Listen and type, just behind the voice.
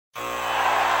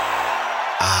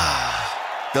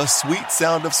The sweet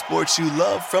sound of sports you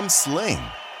love from Sling.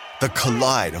 The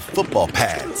collide of football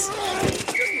pads.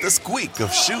 The squeak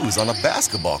of shoes on a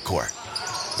basketball court.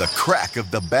 The crack of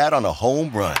the bat on a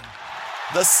home run.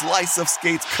 The slice of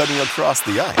skates cutting across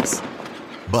the ice.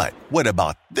 But what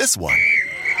about this one?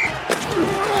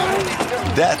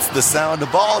 That's the sound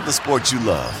of all the sports you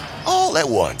love, all at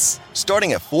once.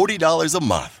 Starting at $40 a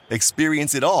month.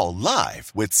 Experience it all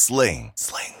live with Sling.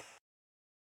 Sling.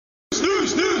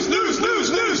 News. Hey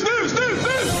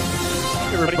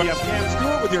everybody, I'm Cam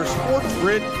Stewart with your Sports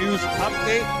Grid News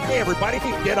Update. Hey everybody,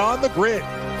 get on the grid.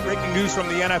 Breaking news from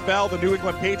the NFL, the New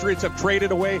England Patriots have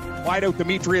traded away wideout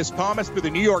Demetrius Thomas to the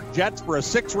New York Jets for a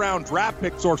 6th-round draft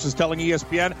pick, sources telling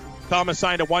ESPN. Thomas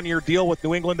signed a 1-year deal with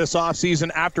New England this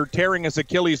offseason after tearing his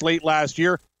Achilles late last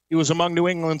year. He was among New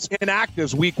England's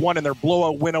inactives week 1 in their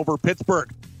blowout win over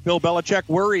Pittsburgh. Bill Belichick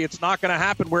worry it's not going to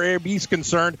happen where AB's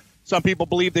concerned. Some people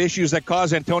believe the issues that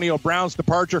caused Antonio Brown's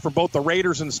departure from both the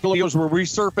Raiders and Steelers will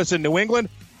resurface in New England.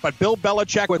 But Bill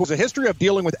Belichick, with a history of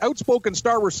dealing with outspoken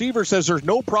star receivers, says there's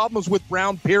no problems with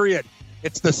Brown, period.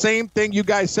 It's the same thing you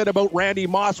guys said about Randy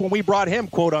Moss when we brought him,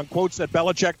 quote-unquote, said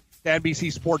Belichick to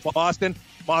NBC Sports Boston.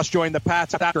 Moss joined the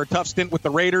Pats after a tough stint with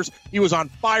the Raiders. He was on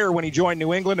fire when he joined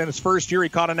New England. In his first year, he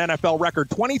caught an NFL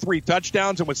record 23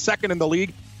 touchdowns and was second in the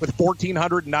league with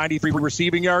 1,493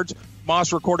 receiving yards.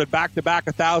 Moss recorded back-to-back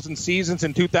 1,000 seasons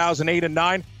in 2008 and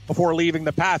 9 before leaving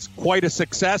the Pats. Quite a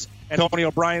success.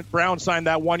 Antonio Brown signed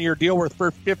that 1-year deal worth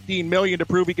for $15 million to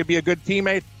prove he could be a good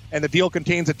teammate, and the deal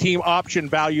contains a team option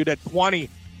valued at $20.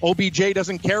 OBJ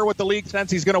doesn't care what the league says.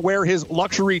 He's going to wear his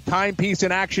luxury timepiece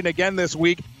in action again this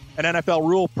week. An NFL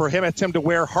rule prohibits him to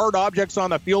wear hard objects on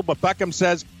the field, but Beckham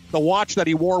says the watch that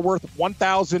he wore worth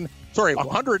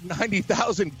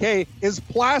 $190,000 is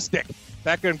plastic.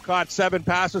 Beckham caught 7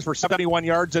 passes for 71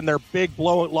 yards in their big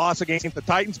blowout loss against the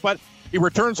Titans, but he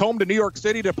returns home to New York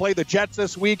City to play the Jets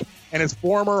this week, and his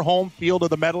former home field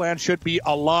of the Meadowlands should be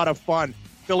a lot of fun.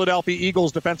 Philadelphia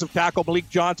Eagles defensive tackle Malik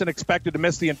Johnson expected to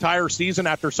miss the entire season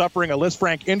after suffering a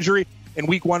Lisfranc injury in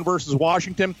Week 1 versus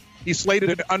Washington. He's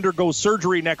slated to undergo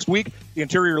surgery next week. The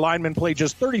interior lineman played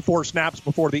just 34 snaps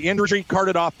before the injury,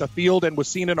 carted off the field, and was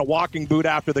seen in a walking boot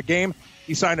after the game.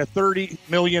 He signed a $30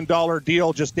 million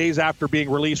deal just days after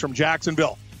being released from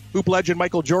Jacksonville. Hoop legend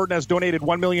Michael Jordan has donated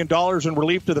 $1 million in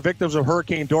relief to the victims of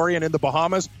Hurricane Dorian in the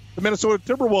Bahamas. The Minnesota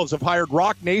Timberwolves have hired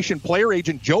Rock Nation player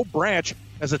agent Joe Branch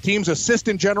as the team's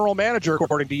assistant general manager,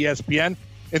 according to ESPN.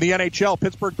 In the NHL,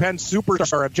 Pittsburgh Pens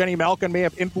superstar Evgeny Malkin may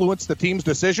have influenced the team's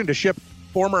decision to ship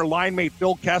former line mate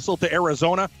Phil Kessel to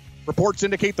Arizona. Reports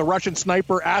indicate the Russian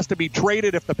sniper asked to be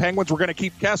traded if the Penguins were going to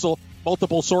keep Kessel.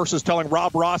 Multiple sources telling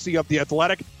Rob Rossi of The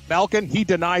Athletic. Malkin, he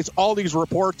denies all these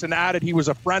reports and added he was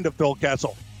a friend of Phil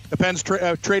Kessel. The Pens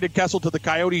traded Kessel to the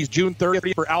Coyotes June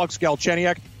 30th for Alex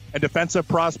Galchenyuk and defensive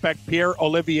prospect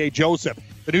Pierre-Olivier Joseph.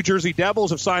 The New Jersey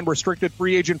Devils have signed restricted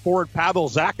free agent forward Pavel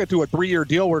Zacha to a 3-year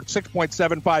deal worth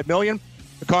 $6.75 million.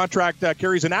 The contract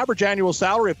carries an average annual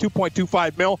salary of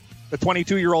 $2.25 million. The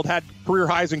 22-year-old had career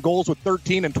highs in goals with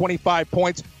 13 and 25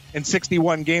 points in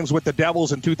 61 games with the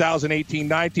Devils in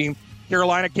 2018-19.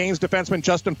 Carolina Canes defenseman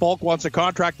Justin Falk wants a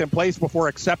contract in place before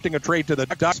accepting a trade to the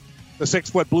Ducks. The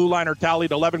 6-foot blue liner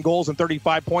tallied 11 goals and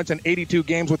 35 points in 82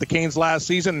 games with the Canes last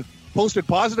season, posted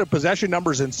positive possession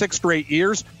numbers in 6 straight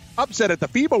years. Upset at the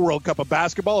FIBA World Cup of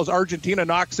basketball as Argentina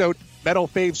knocks out medal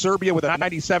fave Serbia with a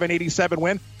 97-87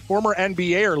 win. Former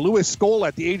NBAer Louis Scola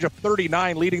at the age of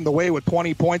 39 leading the way with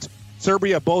 20 points.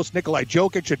 Serbia boasts Nikolai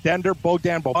Jokic at Denver,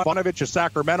 Bogdan Bogdanovic at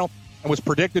Sacramento, and was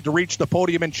predicted to reach the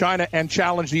podium in China and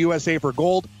challenge the USA for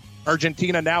gold.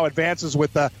 Argentina now advances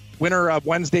with the winner of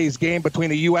Wednesday's game between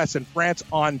the U.S. and France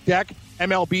on deck.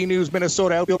 MLB News,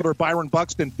 Minnesota outfielder Byron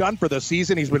Buxton done for the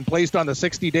season. He's been placed on the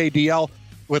 60-day DL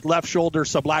with left shoulder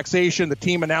subluxation. The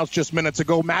team announced just minutes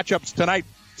ago. Matchups tonight,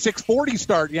 6:40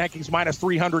 start. Yankees minus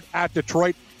 300 at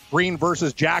Detroit. Green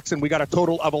versus Jackson. We got a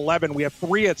total of 11. We have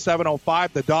 3 at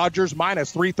 7:05. The Dodgers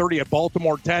minus 330 at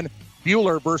Baltimore. 10.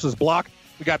 Bueller versus Block.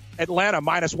 We got Atlanta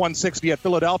minus 160 at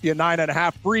Philadelphia.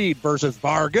 9.5. Fried versus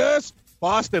Vargas.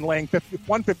 Boston laying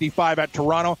 155 at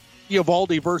Toronto.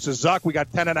 Eovaldi versus Zuck. We got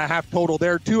 10.5 total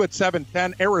there. 2 at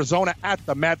 7:10. Arizona at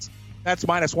the Mets. That's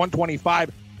minus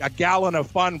 125. A Gallon of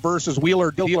Fun versus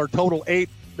Wheeler Dealer. Total 8.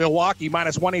 Milwaukee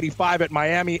minus 185 at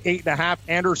Miami. 8.5.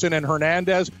 Anderson and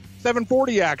Hernandez.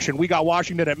 7:40 action. We got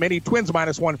Washington at Mini. Twins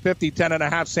minus 150.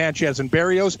 10.5. Sanchez and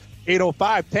Berrios.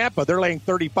 8:05 Tampa. They're laying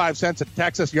 35 cents at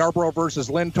Texas. Yarbrough versus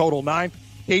Lynn. Total 9.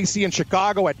 KC and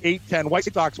Chicago at 8-10.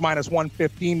 White Sox minus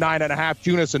 115, 9.5.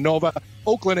 Junis and Nova.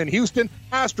 Oakland and Houston.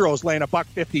 Astros laying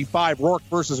 $1.55. Rourke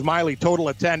versus Miley. Total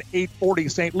at 10. 840.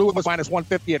 St. Louis minus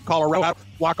 150 at Colorado.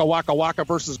 Waka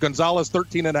versus Gonzalez.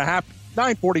 13.5.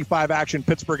 9:45 action.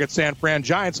 Pittsburgh at San Fran.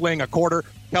 Giants laying a quarter.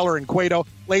 Keller and Cueto.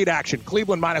 Late action.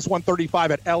 Cleveland minus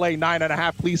 135 at LA.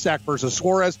 9.5. Plesac versus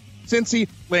Suarez. Cincy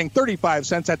laying 35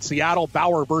 cents at Seattle.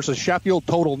 Bauer versus Sheffield.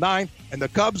 Total 9. And the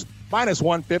Cubs minus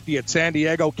 150 at San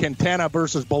Diego. Quintana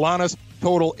versus Bolanos.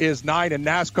 Total is 9. In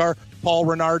NASCAR, Paul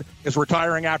Renard is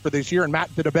retiring after this year, and Matt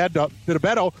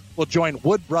DiBetto will join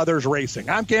Wood Brothers Racing.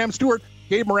 I'm Cam Stewart.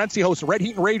 Gabe Morency hosts Red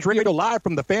Heat and Rage Radio live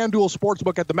from the FanDuel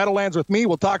Sportsbook at the Meadowlands with me.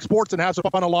 We'll talk sports and have some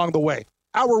fun along the way.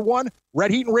 Hour 1,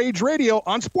 Red Heat and Rage Radio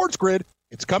on Sports Grid.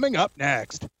 It's coming up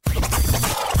next.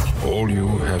 All you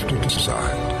have to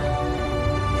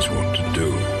decide is what to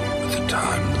do with the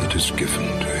time that is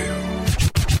given to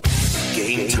you.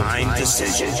 Game time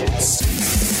decisions.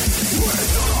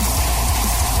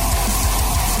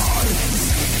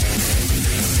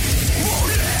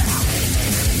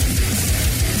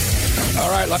 All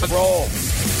right, let's roll.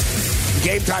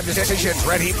 Game time decisions.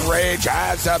 Red Heat and Rage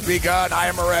has begun. I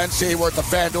am Morency. We're at the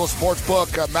FanDuel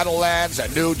Sportsbook, Meadowlands,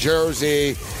 New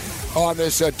Jersey, on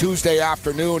this Tuesday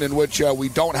afternoon, in which we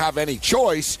don't have any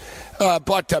choice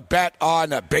but to bet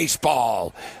on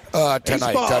baseball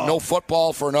tonight. No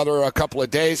football for another couple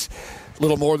of days. A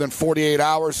little more than 48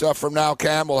 hours from now,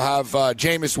 Cam, we'll have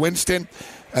Jameis Winston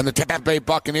and the Tampa Bay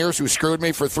Buccaneers, who screwed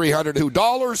me for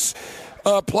 $302.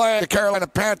 Playing the Carolina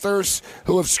Panthers,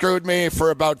 who have screwed me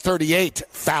for about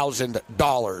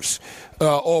 $38,000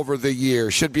 over the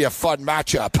year. Should be a fun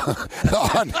matchup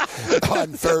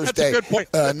on Thursday That's a good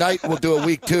point. night. We'll do a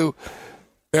week 2.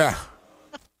 Yeah,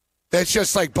 it's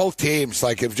just like both teams,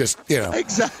 like have just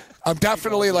Exactly. I'm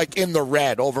definitely like in the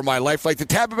red over my life. Like the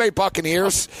Tampa Bay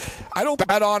Buccaneers, I don't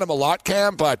bet on them a lot,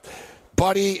 Cam, but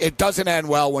buddy, it doesn't end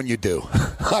well when you do.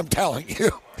 I'm telling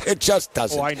you. It just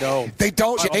doesn't. Oh, I know. They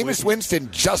don't. Jameis Winston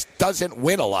just doesn't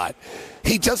win a lot.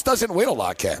 He just doesn't win a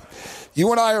lot, Cam.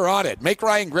 You and I are on it. Make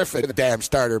Ryan Griffin the damn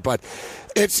starter. But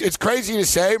it's crazy to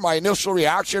say. My initial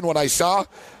reaction when I saw,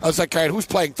 I was like, all right, who's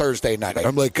playing Thursday night?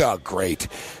 I'm like, oh, great.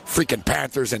 Freaking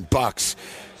Panthers and Bucks.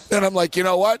 Then I'm like, you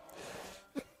know what?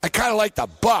 I kind of like the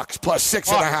Bucks plus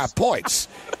 6.5 points.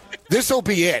 This will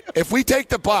be it. If we take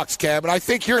the Bucks, Cam, and I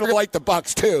think you're going to like the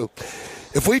Bucks too.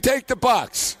 If we take the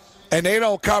Bucks and they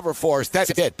don't cover for us,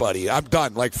 that's it, buddy. I'm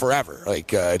done, like forever.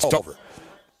 Like it's over.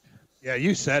 Yeah,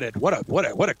 you said it. What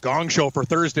a gong show for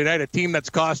Thursday night. A team that's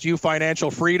cost you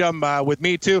financial freedom with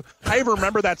me too. I even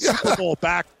remember that Super Bowl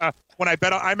back when I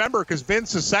bet. I remember because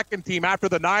Vince's second team after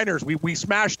the Niners, we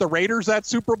smashed the Raiders that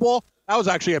Super Bowl. That was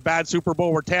actually a bad Super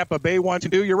Bowl where Tampa Bay won to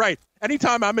do. You're right.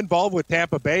 Anytime I'm involved with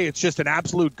Tampa Bay, it's just an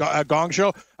absolute gong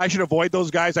show. I should avoid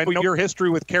those guys. I know your history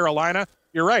with Carolina.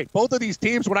 You're right. Both of these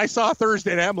teams, when I saw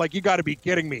Thursday night, I'm like, you got to be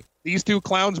kidding me. These two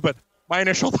clowns, but my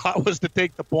initial thought was to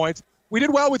take the points. We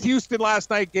did well with Houston last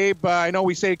night, Gabe. I know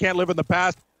we say you can't live in the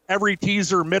past. Every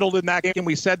teaser middled in that game.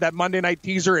 We said that Monday night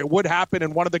teaser, it would happen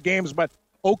in one of the games, but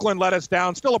Oakland let us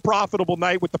down. Still a profitable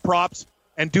night with the props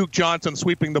and Duke Johnson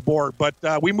sweeping the board. But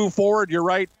we move forward. You're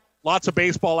right. Lots of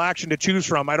baseball action to choose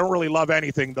from. I don't really love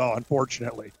anything, though,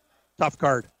 unfortunately. Tough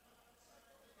card.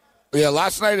 Yeah,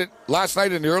 last night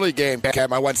in the early game,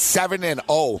 Cam, I went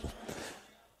 7-0.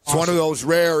 It's one of those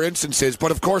rare instances,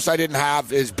 but of course I didn't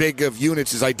have as big of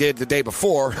units as I did the day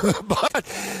before.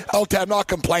 But I'm not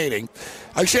complaining.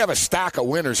 I actually have a stack of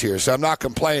winners here, so I'm not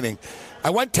complaining.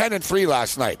 I went 10-3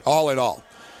 last night, all in all.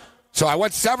 So I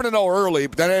went 7-0 early,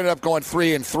 but then I ended up going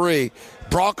 3-3.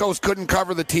 Broncos couldn't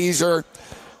cover the teaser.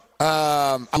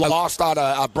 I lost on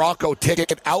a Bronco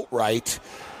ticket outright,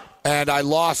 and I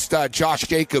lost Josh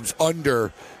Jacobs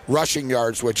under rushing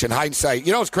yards, which in hindsight,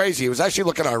 it's crazy. It was actually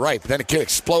looking all right, but then it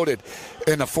exploded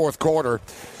in the fourth quarter.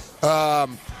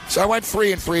 So I went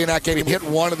 3-3 in that game. He hit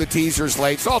one of the teasers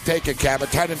late, so I'll take it, Cam. A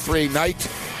 10-3 night,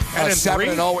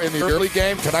 7-0 in the early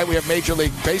game. Tonight we have Major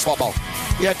League Baseball.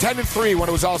 Yeah, 10-3 when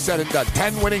it was all said and done.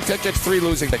 10 winning tickets, 3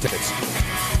 losing tickets.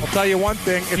 I'll tell you one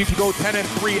thing. If you can go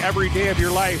 10-3 every day of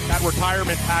your life, that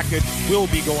retirement package will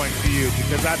be going to you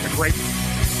because that's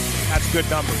good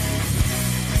numbers.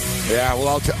 Yeah,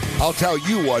 well, I'll tell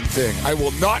you one thing. I will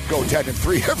not go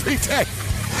 10-3 every day.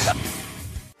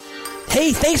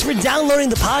 Hey, thanks for downloading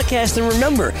the podcast. And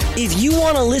remember, if you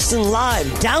want to listen live,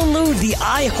 download the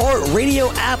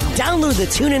iHeartRadio app, download the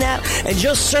TuneIn app, and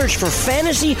just search for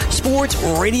Fantasy Sports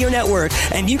Radio Network,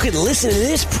 and you can listen to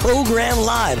this program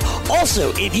live.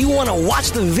 Also, if you want to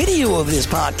watch the video of this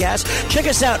podcast, check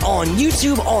us out on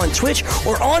YouTube, on Twitch,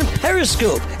 or on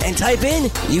Periscope, and type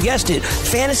in, you guessed it,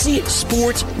 Fantasy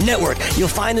Sports Network. You'll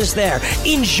find us there.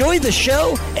 Enjoy the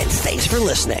show, and thanks for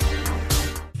listening.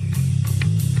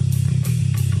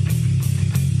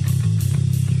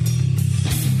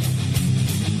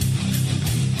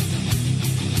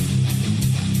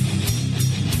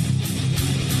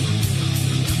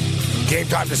 Game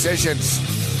time decisions.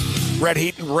 Red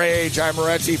Heat and Rage. I'm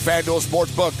Morency, FanDuel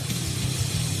Sportsbook.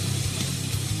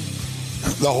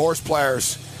 The horse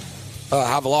players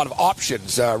have a lot of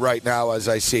options right now, as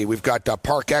I see. We've got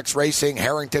Park X Racing,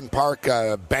 Harrington Park,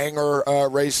 Banger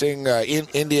Racing,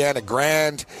 Indiana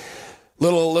Grand.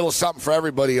 Little something for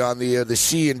everybody on the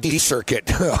C&D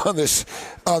circuit on this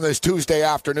Tuesday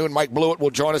afternoon. Mike Blewett will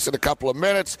join us in a couple of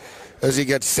minutes as he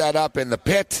gets set up in the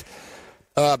pit.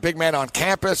 Big Man on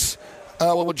Campus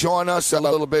will join us a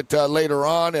little bit later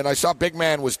on. And I saw Big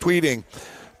Man was tweeting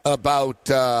about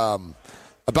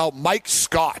Mike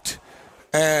Scott.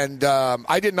 And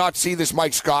I did not see this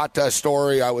Mike Scott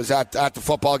story. I was at the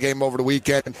football game over the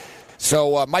weekend.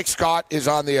 So Mike Scott is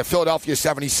on the Philadelphia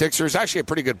 76ers. Actually a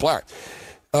pretty good player.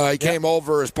 He came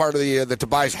over as part of the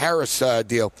Tobias Harris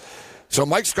deal. So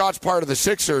Mike Scott's part of the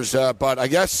Sixers, but I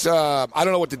guess I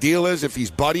don't know what the deal is, if he's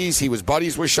buddies. He was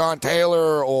buddies with Sean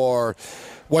Taylor or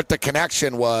what the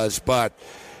connection was, but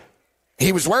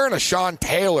he was wearing a Sean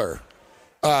Taylor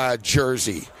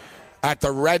jersey at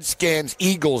the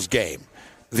Redskins-Eagles game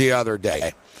the other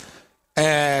day.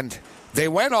 And they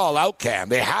went all out, Cam.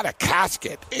 They had a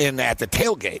casket at the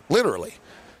tailgate, literally.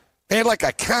 They had like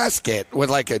a casket with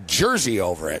like a jersey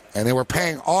over it, and they were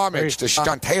paying homage to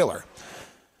Sean Taylor.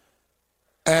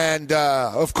 And,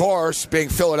 of course, being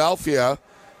Philadelphia,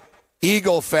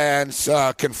 Eagle fans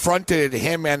confronted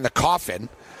him and the coffin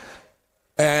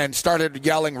and started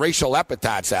yelling racial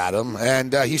epithets at him,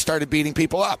 and he started beating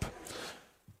people up.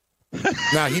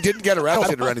 Now, he didn't get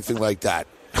arrested or anything like that.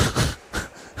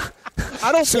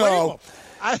 I don't blame him.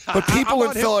 But people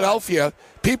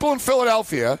in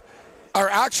Philadelphia are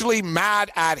actually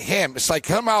mad at him. It's like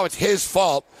somehow it's his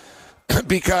fault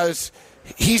because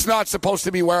he's not supposed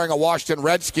to be wearing a Washington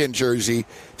Redskin jersey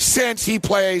since he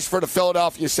plays for the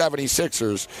Philadelphia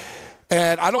 76ers.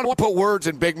 And I don't want to put words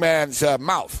in Big Man's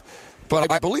mouth,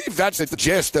 but I believe that's the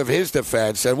gist of his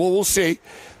defense, and we'll see.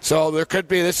 So there could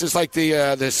be, this is like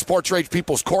the Sports Rage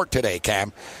People's Court today,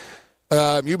 Cam.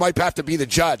 You might have to be the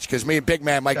judge because me and Big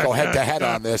Man might go head-to-head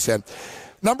on this. And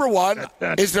number one,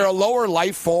 is there a lower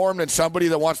life form than somebody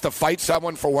that wants to fight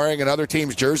someone for wearing another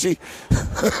team's jersey?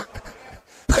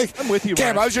 I'm with you, Cam,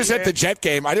 Ryan. I was just at the Jet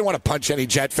game. I didn't want to punch any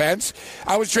Jet fans.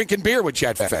 I was drinking beer with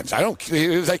Jet fans.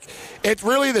 It was like, it's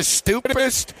really the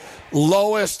stupidest,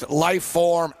 lowest life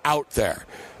form out there.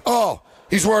 Oh,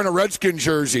 he's wearing a Redskin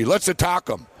jersey. Let's attack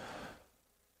him.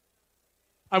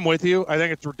 I'm with you. I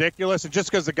think it's ridiculous. And just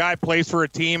because the guy plays for a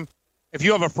team, if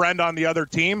you have a friend on the other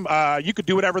team, you could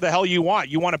do whatever the hell you want.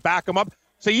 You want to back him up.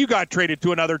 Say you got traded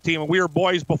to another team and we were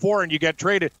boys before and you get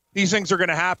traded. These things are going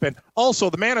to happen. Also,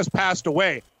 the man has passed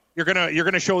away. You're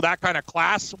gonna show that kind of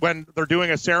class when they're doing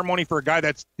a ceremony for a guy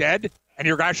that's dead, and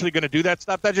you're actually going to do that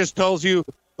stuff. That just tells you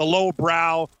the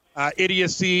lowbrow,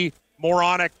 idiocy,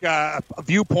 moronic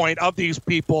viewpoint of these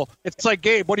people. It's like,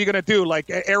 Gabe, what are you going to do?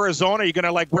 Like Arizona, are you going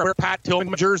to like wear Pat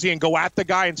Tillman jersey and go at the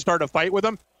guy and start a fight with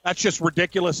him? That's just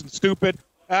ridiculous and stupid.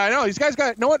 I know these guys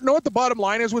know what the bottom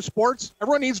line is with sports?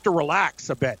 Everyone needs to relax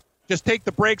a bit. Just take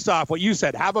the brakes off. What you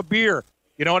said, have a beer.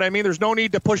 You know what I mean? There's no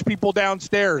need to push people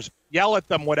downstairs, yell at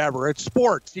them, whatever. It's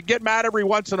sports. You get mad every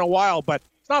once in a while, but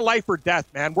it's not life or death,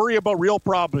 man. Worry about real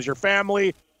problems, your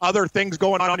family, other things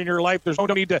going on in your life. There's no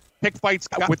need to pick fights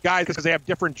with guys because they have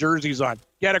different jerseys on.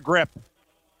 Get a grip.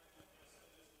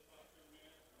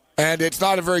 And it's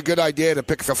not a very good idea to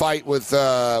pick a fight with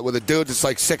a dude that's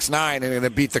like 6'9" and going to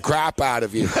beat the crap out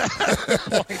of you.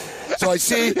 So I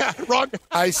see. Yeah, wrong.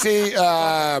 I see.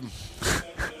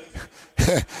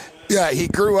 Yeah, he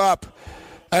grew up.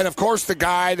 And, of course, the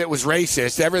guy that was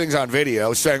racist, everything's on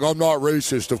video, saying, I'm not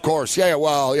racist, of course. Yeah,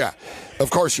 well, yeah, of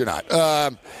course you're not.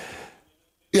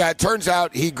 Yeah, it turns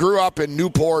out he grew up in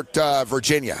Newport,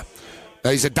 Virginia.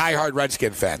 Now, he's a diehard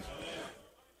Redskin fan.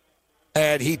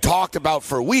 And he talked about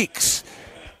for weeks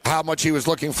how much he was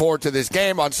looking forward to this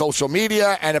game on social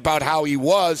media and about how he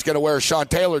was going to wear a Sean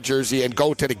Taylor jersey and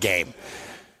go to the game.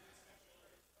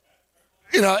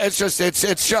 You know, it's just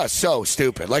so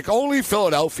stupid. Like, only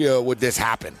Philadelphia would this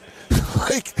happen.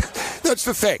 Like, That's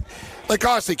the thing. Like,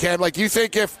 honestly, Cam, like, you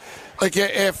think if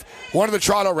one of the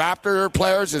Toronto Raptor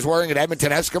players is wearing an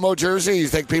Edmonton Eskimo jersey, you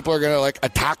think people are going to, like,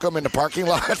 attack him in the parking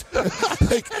lot?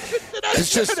 Like,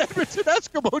 it's just... Edmonton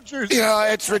Eskimo jersey. You know,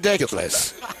 it's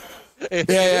ridiculous. Yeah.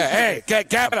 Hey,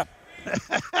 get him.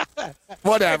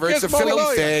 Whatever. It's a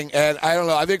Philly thing, and I don't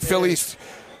know. I think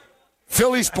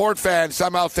Philly sport fans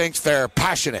somehow thinks they're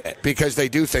passionate because they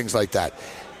do things like that.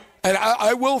 And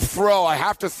I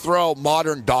have to throw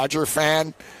modern Dodger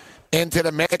fan into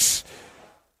the mix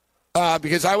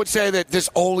because I would say that this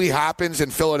only happens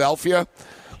in Philadelphia.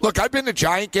 Look, I've been to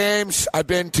Giant games. I've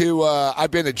been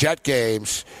to Jet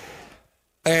games.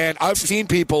 And I've seen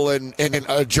people in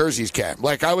jerseys, Cam.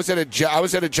 Like, I was at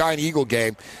a Giant Eagle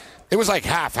game. It was like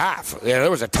half-half. Yeah, there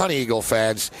was a ton of Eagle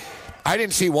fans. I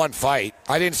didn't see one fight.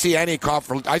 I didn't see any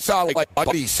conference. I saw, like,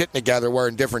 buddies sitting together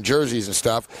wearing different jerseys and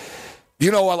stuff. You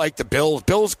know what, like the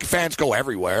Bills fans go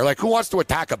everywhere. Like, who wants to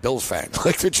attack a Bills fan?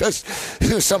 Like, they're just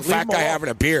some fat guy having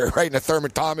a beer right in a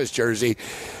Thurman Thomas jersey.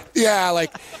 Yeah,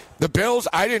 like, the Bills,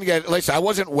 I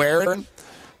wasn't wearing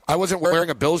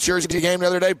a Bills jersey game the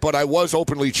other day, but I was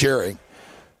openly cheering.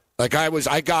 Like,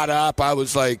 I got up. I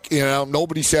was like, you know,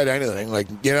 nobody said anything. Like,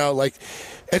 you know, like,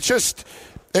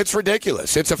 it's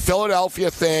ridiculous. It's a Philadelphia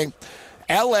thing.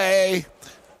 L.A.,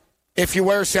 if you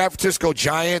wear San Francisco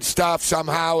Giant stuff,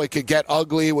 somehow it could get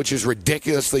ugly, which is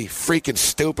ridiculously freaking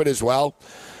stupid as well.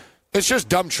 It's just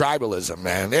dumb tribalism,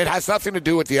 man. It has nothing to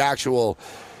do with the actual...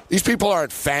 These people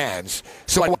aren't fans.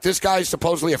 So this guy's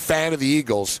supposedly a fan of the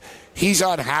Eagles. He's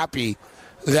unhappy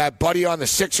that Buddy on the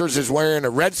Sixers is wearing a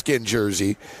Redskin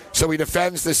jersey, so he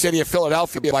defends the city of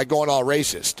Philadelphia by going all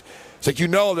racist. It's like, you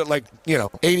know that, like, you know,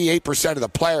 88% of the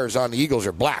players on the Eagles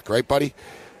are black, right, Buddy?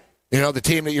 You know, the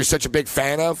team that you're such a big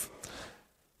fan of.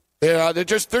 You know, they're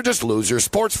just losers.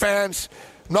 Sports fans,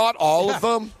 not all of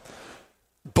them,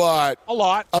 but a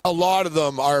lot of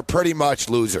them are pretty much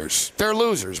losers. They're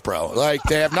losers, bro. Like,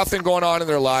 they have nothing going on in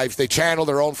their lives. They channel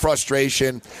their own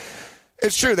frustration.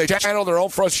 It's true. They channel their own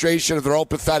frustration of their own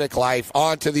pathetic life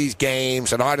onto these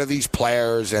games and onto these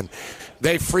players, and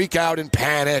they freak out and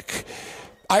panic.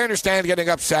 I understand getting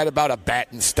upset about a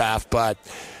bet and stuff, but,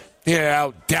 you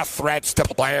know, death threats to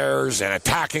players and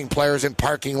attacking players in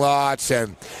parking lots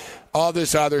and all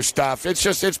this other stuff.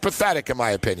 It's pathetic, in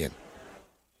my opinion.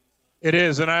 It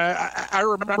is, and I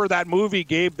remember that movie,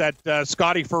 Gabe, that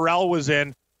Scotty Farrell was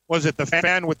in. Was it The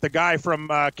Fan with the guy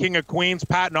from King of Queens?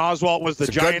 Patton Oswalt was the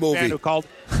Giant fan who called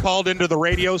into the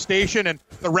radio station, and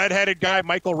the redheaded guy,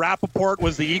 Michael Rappaport,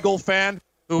 was the Eagle fan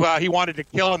who he wanted to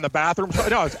kill in the bathroom.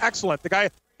 No, it's excellent. The guy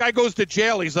goes to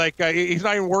jail. He's like, he's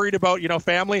not even worried about, you know,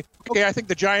 family. Okay, I think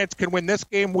the Giants can win this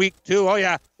game week 2. Oh,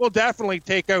 yeah, we'll definitely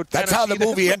take out Tennessee. That's how the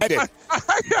movie ended.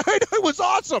 It was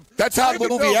awesome. That's how the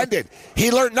movie ended.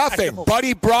 He learned nothing.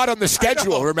 Buddy brought him the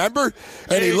schedule, remember?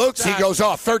 And he looks, he goes,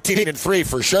 13-3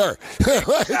 for sure.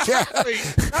 Exactly.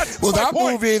 Well, that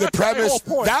movie,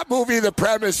 the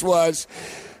premise was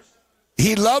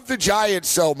he loved the Giants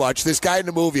so much, this guy in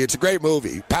the movie. It's a great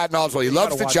movie. Patton Oswalt, he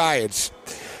loves the Giants.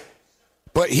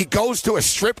 But he goes to a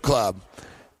strip club,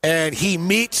 and he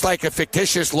meets like a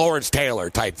fictitious Lawrence Taylor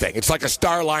type thing. It's like a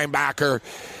star linebacker.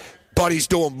 Buddy's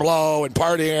doing blow and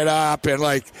partying it up. And,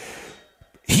 like,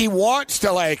 he wants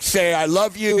to, like, say, I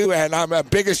love you, and I'm a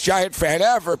biggest Giant fan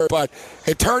ever. But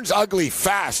it turns ugly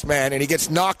fast, man, and he gets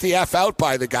knocked the F out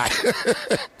by the guy.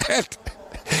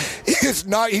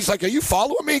 He's like, are you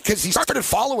following me? Because he started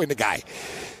following the guy.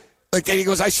 Like, and he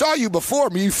goes, I saw you before,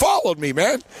 but you followed me,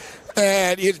 man.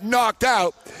 And he's knocked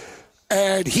out,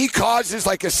 and he causes,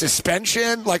 like, a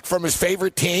suspension, like, from his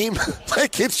favorite team.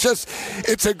 Like,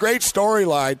 it's a great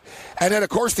storyline. And then, of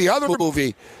course, the other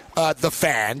movie, The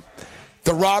Fan,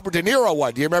 the Robert De Niro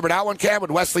one. Do you remember that one, Cam,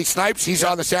 with Wesley Snipes? He's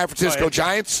on the San Francisco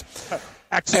Giants.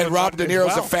 Excellent. And Robert De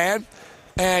Niro's a fan.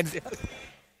 And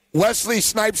Wesley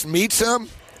Snipes meets him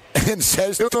and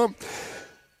says to him,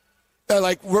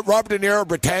 like, Robert De Niro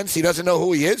pretends he doesn't know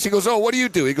who he is. He goes, oh, what do you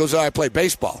do? He goes, oh, I play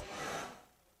baseball.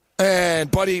 And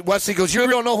Buddy Wesley goes, you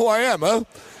don't know who I am, huh?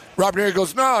 Robert De Niro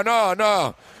goes,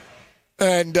 no.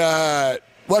 And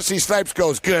Wesley Snipes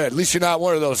goes, good. At least you're not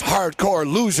one of those hardcore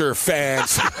loser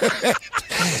fans.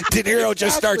 De Niro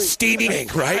just starts steaming,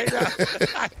 right?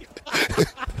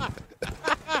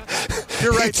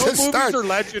 You're right. Those movies are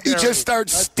legendary. He just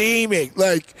starts steaming.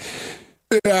 Like,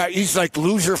 he's like,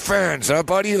 loser fans, huh,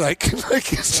 buddy? Like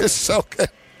it's just so good.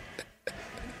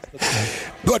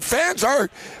 But fans are,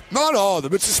 not all of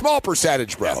them. It's a small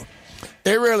percentage, bro.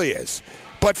 It really is.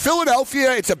 But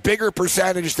Philadelphia, it's a bigger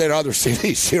percentage than other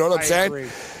cities. You know what I'm saying? Agree.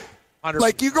 100%.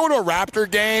 Like, you go to a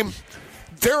Raptor game,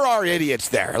 there are idiots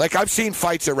there. Like, I've seen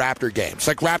fights at Raptor games.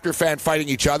 Like, Raptor fan fighting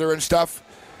each other and stuff.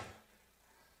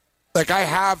 Like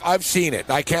I've seen it.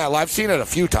 I've seen it a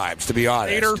few times, to be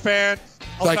honest. Raider fans,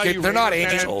 they're not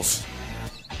angels.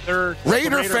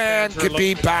 Raider fan could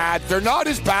be bad. They're not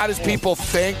as bad as people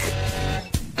think.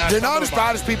 They're not as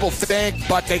bad as people think,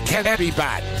 but they can be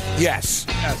bad. Yes.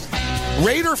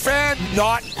 Raider fan,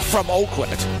 not from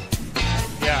Oakland.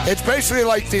 Yeah. It's basically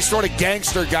like this sort of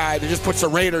gangster guy that just puts a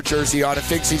Raider jersey on and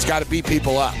thinks he's got to beat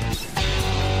people up.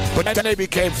 But then they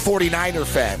became 49er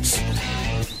fans.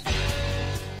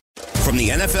 From the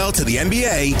NFL to the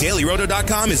NBA,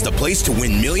 DailyRoto.com is the place to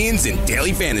win millions in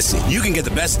daily fantasy. You can get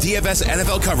the best DFS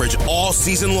NFL coverage all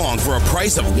season long for a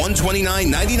price of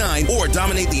 $129.99 or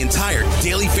dominate the entire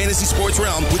daily fantasy sports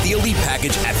realm with the Elite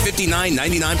Package at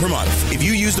 $59.99 per month. If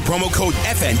you use the promo code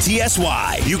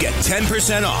FNTSY, you get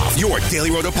 10% off your Daily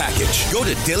Roto package. Go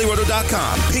to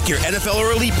DailyRoto.com, pick your NFL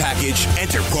or Elite Package,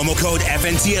 enter promo code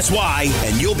FNTSY,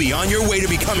 and you'll be on your way to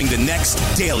becoming the next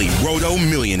Daily Roto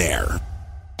millionaire.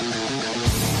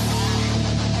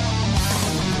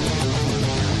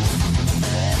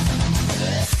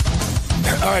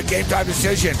 All right, game time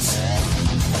decisions.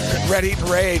 Red Heat and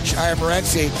Rage. I am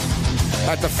Morency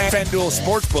at the FanDuel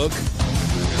Sportsbook.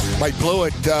 Mike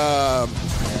Blewett,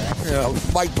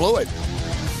 Mike Blewett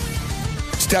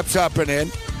steps up and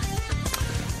in.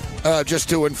 Just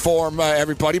to inform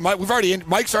everybody,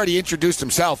 Mike's already introduced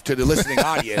himself to the listening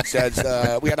audience as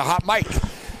we had a hot Mike.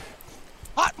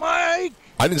 Hot Mike.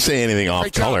 I didn't say anything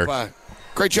off color.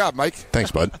 Great job, Mike.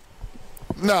 Thanks, bud.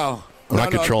 No. I'm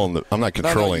not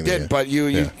controlling. You didn't, but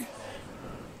you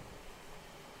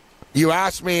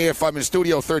asked me if I'm in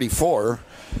Studio 34.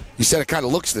 You said it kind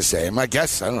of looks the same. I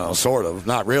guess, I don't know, sort of,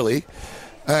 not really.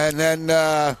 And then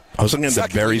I was looking at the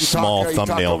very small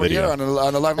thumbnail video on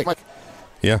 11.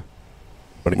 Yeah.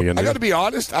 What are you gonna do? I got to be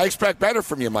honest. I expect better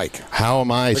from you, Mike. How am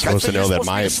I supposed to know that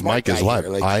my mic is live?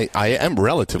 I am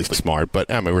relatively smart, but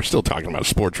I mean, we're still talking about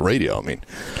sports radio. I mean,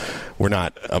 we're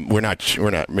not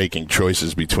making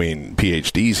choices between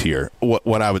PhDs here.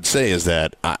 What I would say is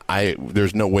that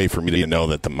there's no way for me to know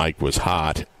that the mic was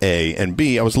hot. A and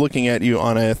B. I was looking at you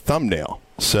on a thumbnail,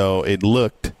 so it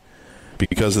looked,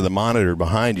 because of the monitor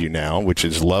behind you now, which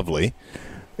is lovely.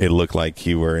 It looked like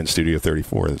you were in Studio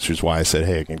 34, which is why I said,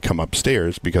 hey, I can come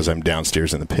upstairs because I'm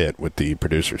downstairs in the pit with the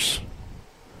producers.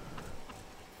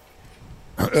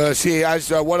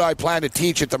 What I plan to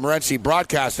teach at the Morency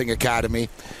Broadcasting Academy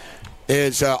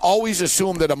is always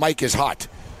assume that a mic is hot.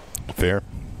 Fair.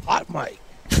 Hot mic.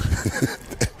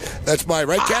 That's my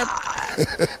right, Cam?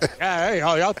 Yeah, hey,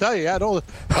 I'll tell you. Yeah, no,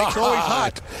 it's always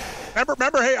hot.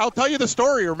 Remember, hey, I'll tell you the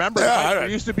story. Remember, there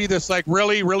used to be this like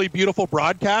really, really beautiful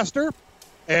broadcaster.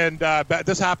 And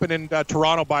this happened in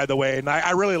Toronto, by the way. And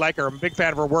I really like her. I'm a big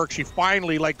fan of her work. She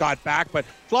finally got back, but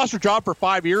she lost her job for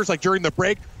 5 years. Like during the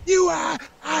break, you a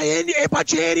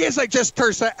bunch of idiots. Like just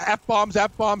curse F-bombs.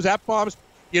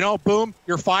 You know, boom,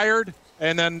 you're fired.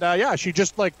 And then she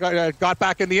just got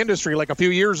back in the industry like a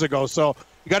few years ago. So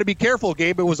you got to be careful,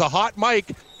 Gabe. It was a hot mic.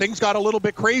 Things got a little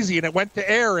bit crazy, and it went to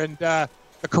air. And the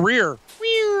career.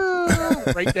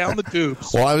 Right down the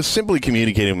tubes. Well, I was simply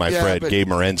communicating with my friend, Gabe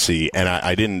Morency, and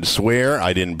I didn't swear.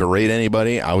 I didn't berate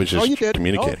anybody. I was just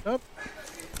communicating. No.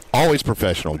 Always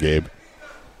professional, Gabe.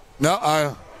 No,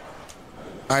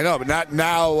 I know, but not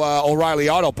now. O'Reilly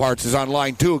Auto Parts is on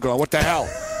line 2 going, what the hell?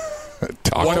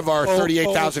 One of our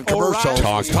 38,000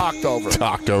 commercials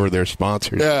talked over their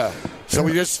sponsors. Yeah. So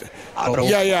we just, We'll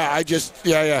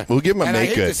give him a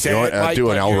make good. You want to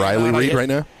do an O'Reilly read right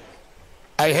now?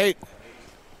 I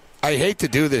hate to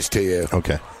do this to you.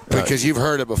 Okay. Because you've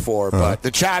heard it before, but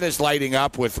the chat is lighting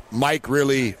up with Mike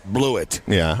really blew it.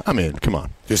 Yeah, I mean, come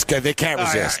on. They can't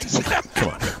resist. Come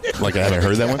on. Like I haven't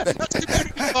heard that one?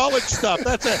 College stuff,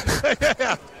 that's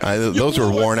it. Those were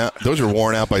worn out. Those were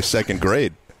worn out by second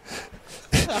grade.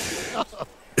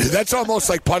 That's almost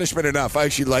like punishment enough. I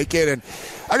actually like it. And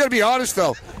I got to be honest,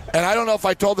 though, and I don't know if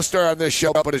I told the story on this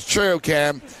show, but it's true,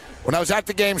 Cam. When I was at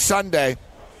the game Sunday,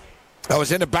 I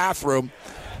was in the bathroom,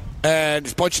 and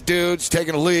there's a bunch of dudes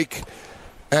taking a leak,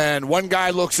 and one guy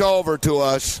looks over to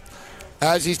us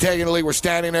as he's taking a leak. We're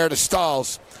standing there at the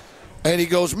stalls, and he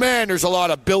goes, man, there's a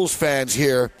lot of Bills fans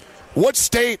here. What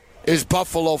state is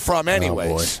Buffalo from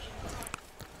anyways?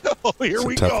 Oh, here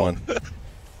we go. Tough one.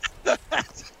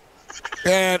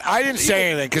 And I didn't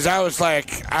say anything because I was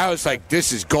like,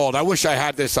 this is gold. I wish I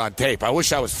had this on tape. I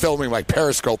wish I was filming like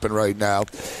periscoping right now.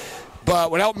 But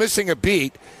without missing a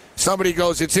beat, somebody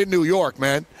goes, it's in New York,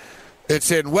 man. It's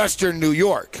in Western New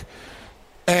York.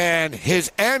 And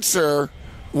his answer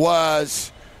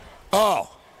was, oh,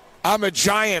 I'm a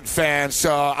Giant fan,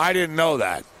 so I didn't know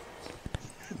that.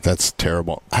 That's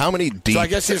terrible. How many deep? So I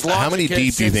guess his how many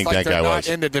deep do you think that guy was?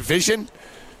 In the division?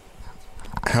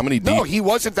 How many? No, he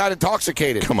wasn't that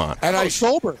intoxicated. Come on. And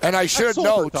sober. And I should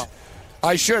note, Tom.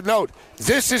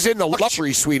 this is in the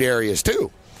luxury suite areas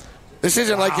too. This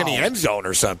isn't like in the end zone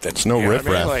or something. It's no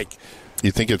riffraff. Like,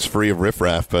 you think it's free of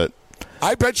riffraff, but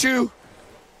I bet you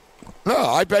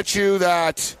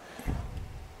that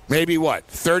maybe 30%,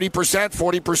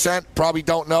 40% probably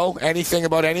don't know anything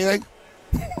about anything.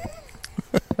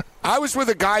 I was with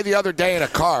a guy the other day in a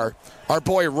car, our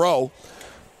boy Ro,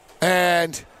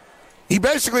 and he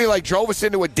basically drove us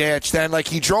into a ditch. Then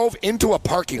he drove into a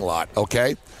parking lot.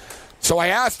 Okay, so I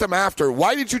asked him after,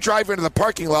 why did you drive into the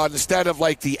parking lot instead of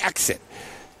the exit?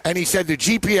 And he said the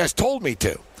GPS told me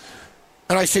to.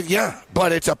 And I said, yeah,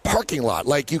 but it's a parking lot.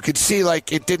 You could see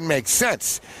it didn't make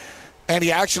sense. And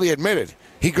he actually admitted.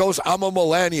 He goes, I'm a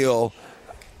millennial.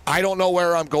 I don't know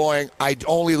where I'm going. I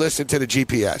only listen to the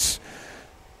GPS.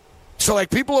 So,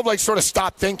 people have, sort of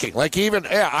stopped thinking.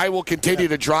 I will continue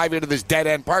to drive into this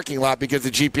dead-end parking lot because the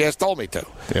GPS told me to.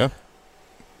 Yeah.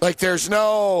 There's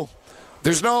not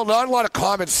a lot of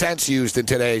common sense used in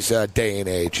today's day and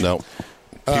age. No.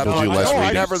 People do less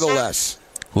reading. Nevertheless.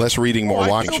 Less reading, more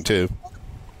watching, too.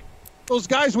 Those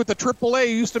guys with the AAA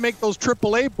used to make those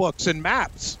AAA books and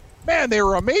maps. Man, they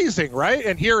were amazing, right?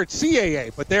 And here it's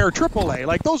CAA, but they're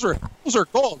AAA. Those are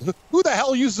gold. Who the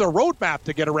hell uses a road map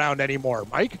to get around anymore,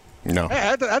 Mike? No.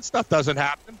 Hey, that stuff doesn't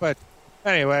happen. But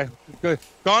anyway, good.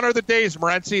 Gone are the days,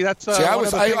 Morency. That's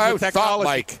I thought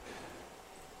Mike.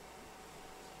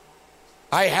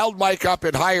 I held Mike up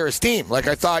in higher esteem. I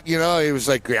thought, he was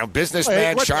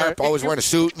businessman, sharp, always wearing a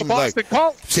suit, and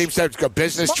seems to have got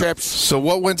business trips. So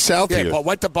what went south here? But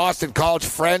went to Boston College,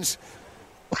 friends.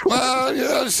 Well,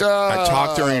 yes. I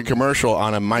talked during a commercial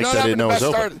on a mic that I didn't know was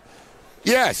open.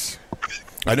 Yes.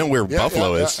 I know where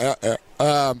Buffalo is. So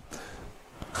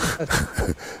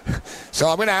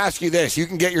I'm going to ask you this. You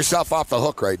can get yourself off the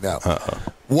hook right now.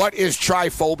 What is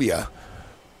triphobia?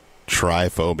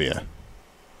 Triphobia.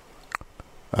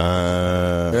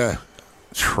 Yeah.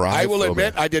 Triphobia. I will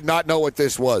admit I did not know what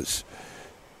this was.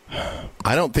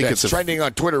 I don't think it's trending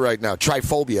on Twitter right now.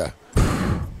 Triphobia.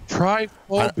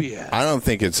 Triphobia. I don't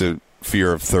think it's a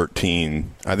fear of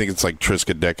 13. I think it's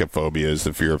triskaidekaphobia is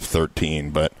the fear of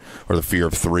 13, or the fear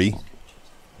of 3.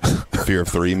 Fear of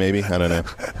 3, maybe? I don't know.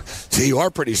 See, you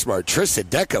are pretty smart.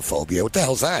 Triskaidekaphobia. What the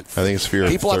hell's that? I think it's fear of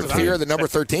 13. People have a fear of the number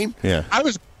 13? Yeah. I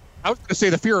was going to say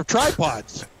the fear of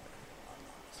tripods.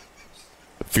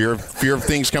 Fear of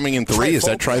things coming in 3? Is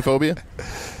that triphobia?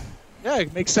 Yeah,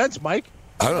 it makes sense, Mike.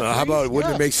 I don't know. How about,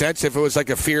 wouldn't it make sense if it was a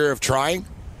fear of trying?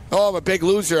 Oh, I'm a big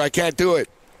loser. I can't do it.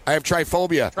 I have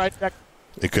triphobia.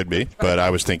 It could be, but I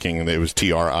was thinking it was TRI.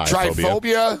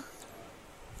 Triphobia?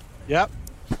 Yep.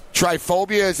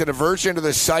 Triphobia is an aversion to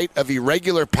the sight of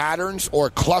irregular patterns or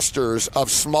clusters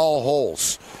of small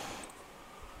holes.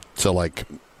 So like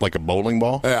a bowling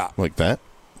ball? Yeah. Like that?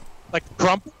 Like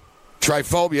crump?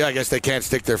 Triphobia, I guess they can't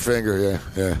stick their finger,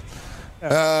 yeah.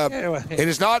 It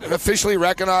is not officially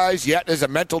recognized yet as a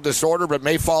mental disorder, but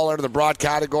may fall under the broad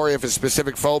category of a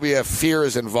specific phobia if fear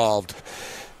is involved.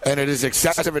 And it is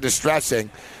excessive and distressing,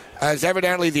 as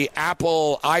evidently the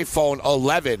Apple iPhone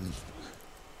 11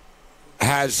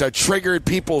 has triggered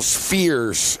people's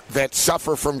fears that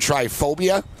suffer from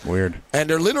triphobia. Weird. And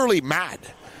they're literally mad.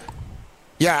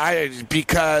 Yeah,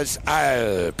 because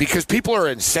people are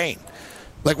insane.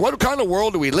 What kind of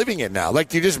world are we living in now?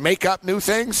 Do you just make up new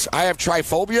things? I have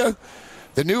triphobia.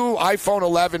 The new iPhone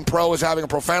 11 Pro is having a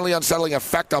profoundly unsettling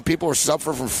effect on people who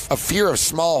suffer from a fear of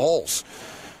small holes.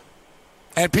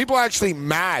 And people are actually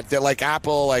mad that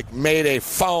Apple made a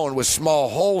phone with small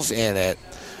holes in it,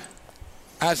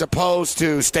 as opposed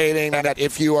to stating that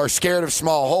if you are scared of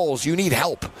small holes, you need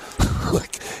help.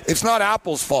 It's not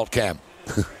Apple's fault, Cam.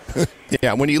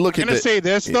 Yeah, when you look at I'm going to say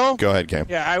this, though. Go ahead, Cam.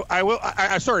 Yeah, I will.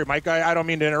 Sorry, Mike. I don't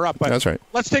mean to interrupt, but that's right.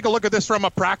 Let's take a look at this from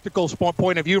a practical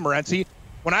point of view, Morency.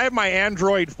 When I have my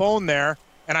Android phone there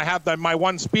and I have my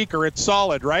one speaker, it's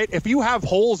solid, right? If you have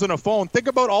holes in a phone, think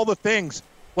about all the things,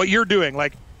 what you're doing,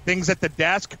 things at the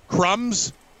desk,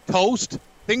 crumbs, toast,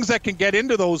 things that can get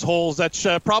into those holes. That's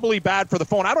probably bad for the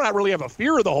phone. I don't really have a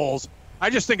fear of the holes. I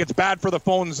just think it's bad for the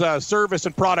phone's service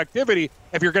and productivity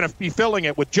if you're going to be filling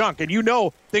it with junk. And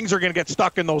things are going to get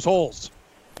stuck in those holes.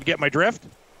 You get my drift?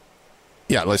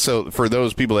 Yeah, so for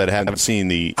those people that haven't seen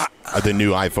the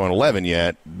new iPhone 11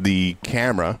 yet, the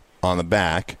camera on the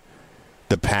back,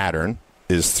 the pattern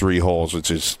is 3 holes, which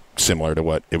is similar to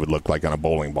what it would look like on a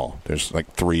bowling ball. There's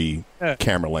 3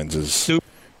 camera lenses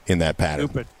in that pattern.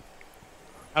 Stupid.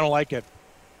 I don't like it.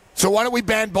 So why don't we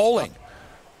ban bowling?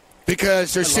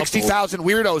 Because there's 60,000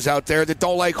 weirdos out there that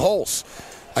don't like holes.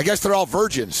 I guess they're all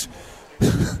virgins.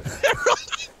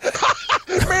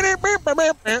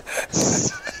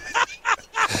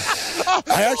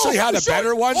 I actually had a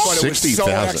better one, but it was so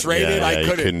X-rated, yeah, I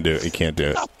couldn't do it. You can't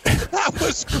do it. That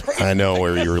was great. I know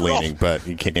where you were leaning, but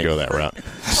you can't go that route.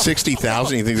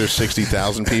 60,000? You think there's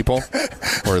 60,000 people?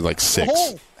 Or like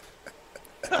 6?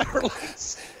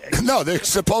 No,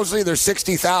 supposedly there's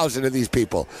 60,000 of these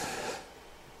people.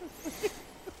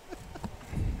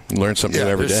 Learn something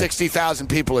every day. There's 60,000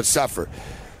 people that suffer.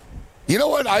 You know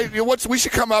what? We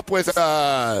should come up with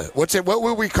what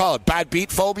would we call it? Bad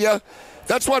beat phobia?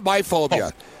 That's what my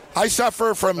phobia. I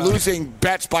suffer from losing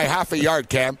bets by half a yard,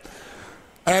 Cam.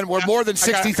 And we're more than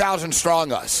 60,000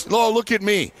 strong us. Oh, look at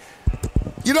me.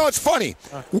 You know, it's funny.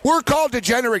 We're called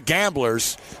degenerate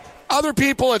gamblers. Other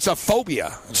people, it's a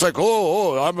phobia. It's like,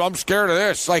 I'm scared of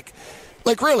this. Like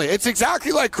really, it's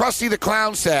exactly like Krusty the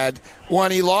Clown said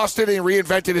when he lost it and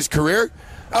reinvented his career.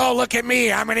 Oh, look at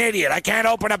me. I'm an idiot. I can't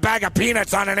open a bag of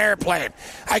peanuts on an airplane.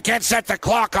 I can't set the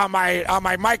clock on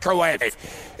my microwave.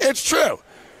 It's true.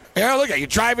 You know, look at you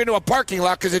drive into a parking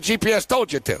lot because the GPS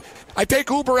told you to. I take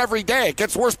Uber every day. It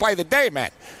gets worse by the day,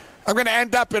 man. I'm going to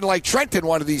end up in, like, Trenton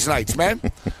one of these nights, man.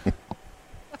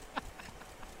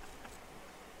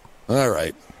 All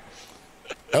right.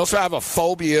 I also have a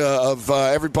phobia of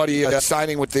everybody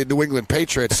signing with the New England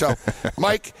Patriots. So,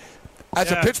 Mike,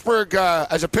 as a Pittsburgh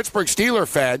Steeler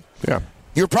fan,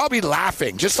 you're probably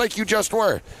laughing, just like you just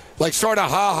were. Like, sort of,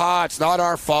 ha-ha, it's not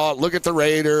our fault. Look at the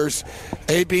Raiders.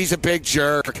 AB's a big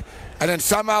jerk. And then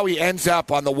somehow he ends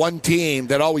up on the one team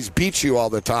that always beats you all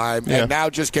the time and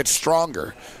now just gets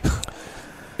stronger.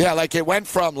 Yeah, like it went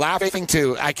from laughing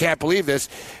to I can't believe this.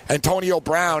 Antonio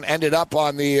Brown ended up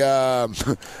on the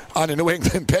New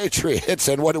England Patriots,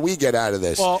 and what do we get out of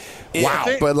this? Well,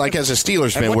 wow! But like as a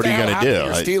Steelers fan, what are you going to do?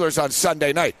 Steelers on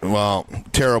Sunday night. Well,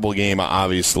 terrible game,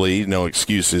 obviously. No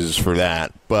excuses for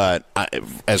that. But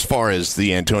as far as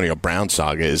the Antonio Brown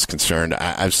saga is concerned,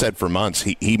 I've said for months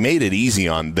he made it easy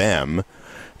on them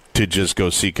to just go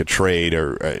seek a trade,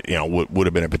 or would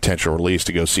have been a potential release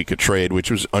to go seek a trade, which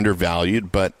was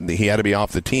undervalued, but he had to be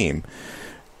off the team.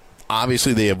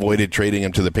 Obviously, they avoided trading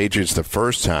him to the Patriots the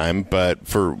first time, but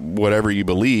for whatever you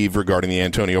believe regarding the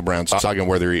Antonio Brown saga,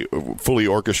 whether he fully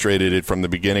orchestrated it from the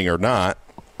beginning or not,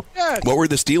 what were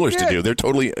the Steelers to do? They're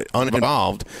totally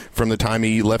uninvolved from the time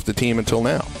he left the team until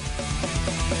now.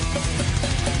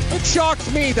 It shocks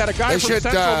me that a guy from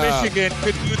Central Michigan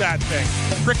could do that thing.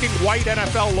 Freaking white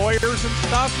NFL lawyers and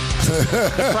stuff.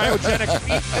 The cryogenic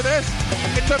feet to this.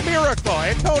 It's a miracle.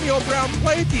 Antonio Brown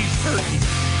played these turkeys.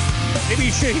 Maybe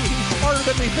he's smarter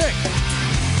than we think.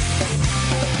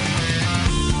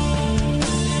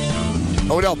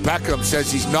 Odell Beckham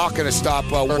says he's not going to stop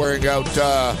wearing out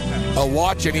a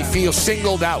watch, and he feels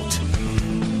singled out.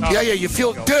 You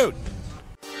feel, dude.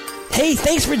 Hey,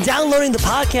 thanks for downloading the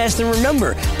podcast. And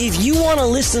remember, if you want to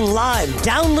listen live,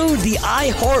 download the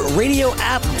iHeartRadio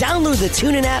app, download the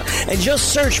TuneIn app, and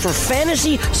just search for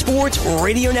Fantasy Sports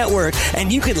Radio Network, and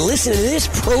you can listen to this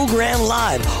program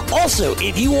live. Also,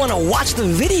 if you want to watch the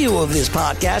video of this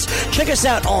podcast, check us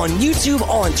out on YouTube,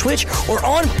 on Twitch, or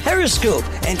on Periscope,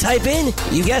 and type in,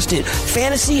 you guessed it,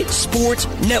 Fantasy Sports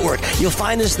Network. You'll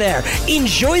find us there.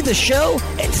 Enjoy the show,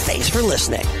 and thanks for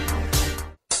listening.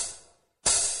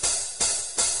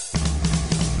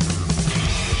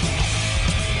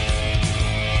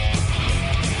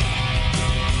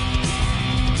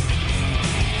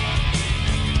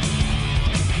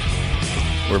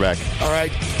 We're back. All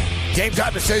right. Game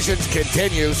Time Decisions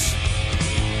continues.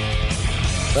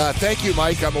 Thank you,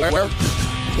 Mike. I'm aware.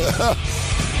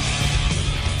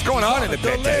 What's going on in the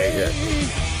pit today here?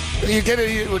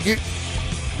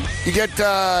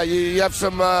 You have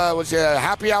some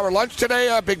happy hour lunch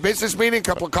today? Big business meeting,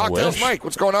 couple of cocktails. Mike,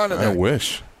 what's going on in there? I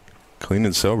wish. Clean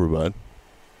and sober, bud.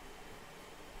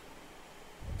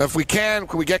 If we can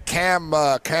we get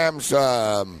Cam's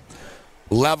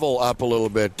level up a little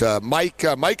bit?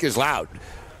 Mike is loud,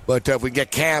 but if we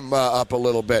get Cam up a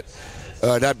little bit,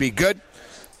 that'd be good.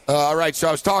 All right, so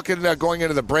I was talking going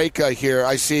into the break here.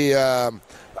 I see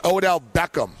Odell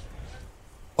Beckham.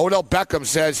 Odell Beckham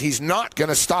says he's not going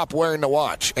to stop wearing the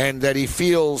watch, and that he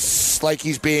feels like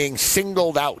he's being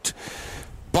singled out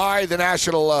by the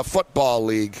National Football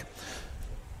League.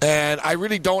 And I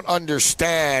really don't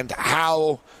understand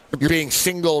how you're being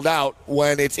singled out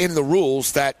when it's in the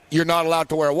rules that you're not allowed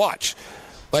to wear a watch.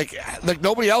 Like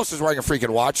nobody else is wearing a freaking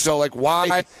watch, so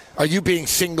why are you being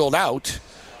singled out?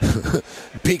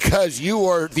 Because you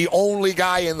are the only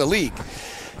guy in the league.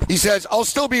 He says, I'll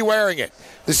still be wearing it.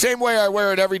 The same way I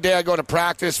wear it every day I go to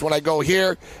practice. When I go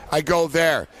here, I go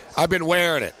there. I've been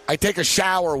wearing it. I take a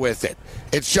shower with it.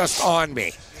 It's just on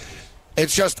me.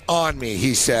 It's just on me,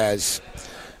 he says.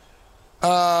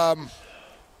 The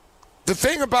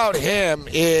thing about him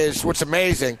is what's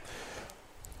amazing.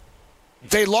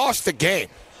 They lost the game,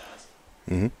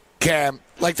 Cam.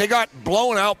 Like, they got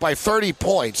blown out by 30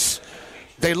 points.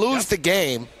 They lose the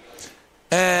game,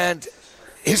 and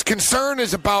his concern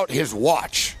is about his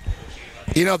watch.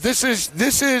 You know, this is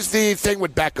the thing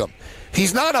with Beckham.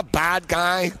 He's not a bad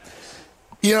guy.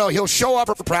 You know, he'll show up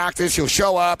for practice. He'll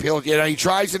show up. He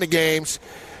tries in the games,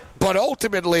 but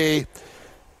ultimately,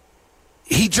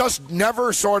 he just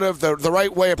never sort of the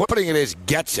right way of putting it is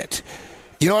gets it.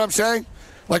 You know what I'm saying?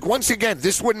 Like, once again,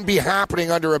 this wouldn't be happening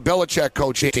under a Belichick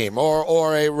coaching team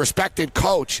or a respected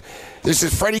coach. This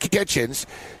is Freddie Kitchens.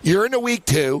 You're into week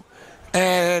 2,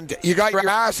 and you got your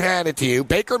ass handed to you.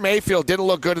 Baker Mayfield didn't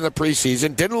look good in the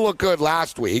preseason, didn't look good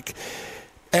last week,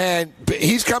 and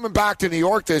he's coming back to New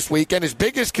York this week, and his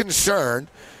biggest concern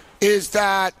is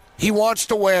that he wants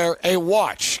to wear a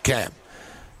watch, Cam.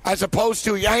 As opposed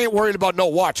to, I ain't worried about no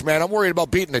watch, man. I'm worried about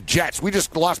beating the Jets. We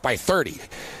just lost by 30.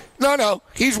 No.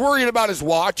 He's worried about his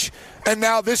watch, and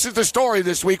now this is the story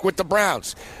this week with the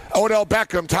Browns. Odell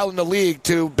Beckham telling the league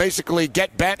to basically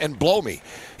get bent and blow me.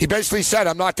 He basically said,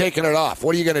 I'm not taking it off.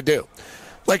 What are you going to do?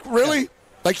 Like, really?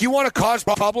 Like, you want to cause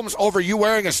problems over you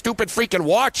wearing a stupid freaking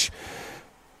watch?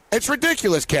 It's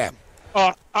ridiculous, Cam.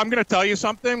 I'm going to tell you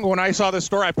something. When I saw this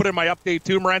story, I put in my update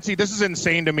too, Morency. This is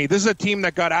insane to me. This is a team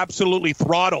that got absolutely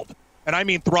throttled, and I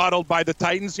mean throttled by the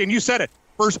Titans. And you said it.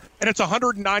 And it's a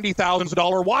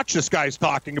 $190,000 watch this guy's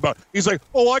talking about. He's like,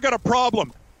 I got a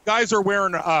problem. Guys are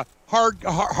wearing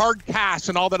hard casts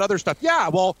and all that other stuff. Yeah,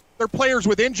 well, they're players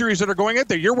with injuries that are going in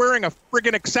there. You're wearing a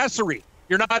friggin' accessory.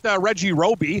 You're not Reggie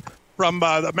Roby from,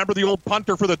 remember the old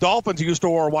punter for the Dolphins who used to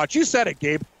wear a watch. You said it,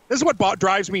 Gabe. This is what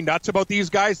drives me nuts about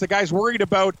these guys. The guy's worried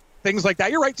about things like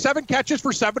that. You're right, 7 catches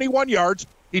for 71 yards.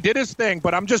 He did his thing,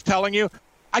 but I'm just telling you,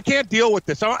 I can't deal with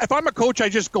this. If I'm a coach, I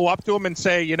just go up to him and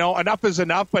say, enough is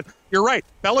enough. But you're right.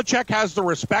 Belichick has the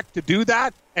respect to do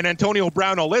that, and Antonio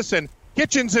Brown will listen.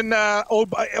 Kitchens and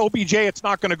OBJ, it's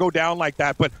not going to go down like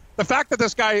that. But the fact that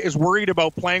this guy is worried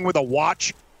about playing with a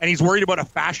watch and he's worried about a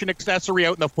fashion accessory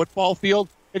out in the football field,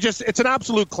 it's an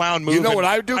absolute clown move. You know what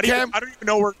I would do, Cam? I don't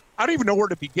even know where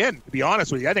to begin, to be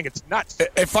honest with you. I think it's nuts.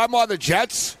 If I'm on the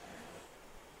Jets,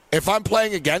 if I'm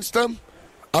playing against them,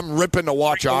 I'm ripping the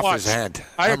watch off his hand.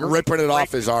 I'm ripping it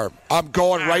off his arm. I'm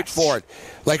going right for it.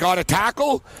 Like on a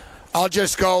tackle, I'll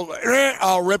just go,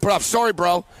 I'll rip it off. Sorry,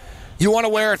 bro. You want to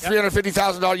wear a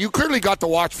 $350,000? You clearly got the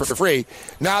watch for free.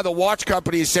 Now the watch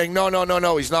company is saying, no,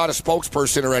 he's not a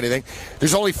spokesperson or anything.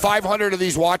 There's only 500 of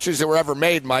these watches that were ever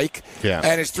made, Mike. Yeah.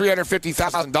 And it's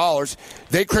 $350,000.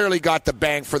 They clearly got the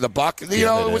bang for the buck.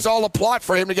 It was all a plot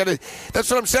for him to get it.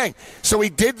 That's what I'm saying. So he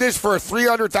did this for a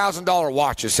 $300,000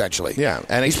 watch, essentially. Yeah.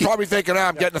 And he's probably thinking,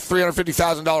 I'm getting a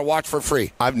 $350,000 watch for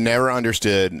free. I've never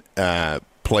understood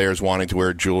players wanting to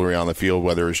wear jewelry on the field,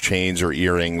 whether it's chains or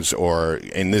earrings, or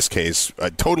in this case,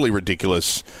 a totally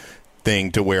ridiculous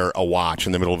thing to wear a watch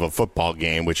in the middle of a football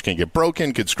game, which can get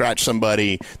broken, could scratch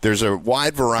somebody. There's a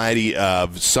wide variety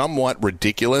of somewhat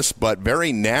ridiculous but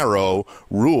very narrow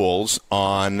rules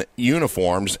on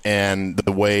uniforms and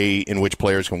the way in which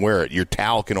players can wear it. Your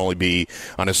towel can only be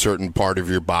on a certain part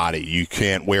of your body. You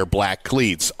can't wear black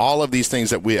cleats. All of these things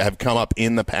that we have come up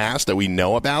in the past that we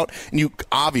know about, and you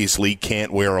obviously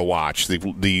can't wear a watch.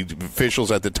 The officials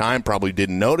at the time probably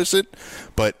didn't notice it,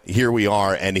 but here we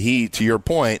are, and he, to your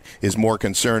point, is more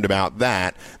concerned about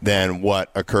that than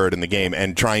what occurred in the game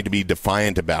and trying to be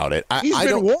defiant about it. He's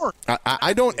been warned.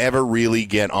 I don't ever really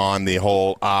get on the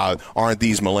whole aren't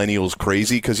these millennials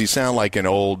crazy, because you sound like an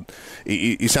old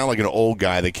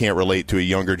guy that can't relate to a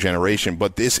younger generation.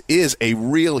 But this is a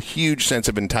real huge sense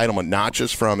of entitlement, not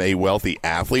just from a wealthy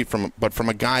athlete, but from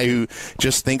a guy who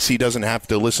just thinks he doesn't have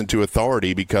to listen to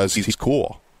authority because he's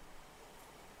cool.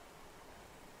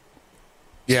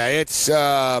 Yeah, it's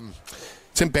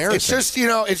embarrassing. It's just,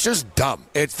 it's just dumb.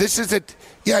 It's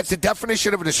the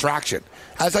definition of a distraction.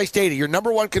 As I stated, your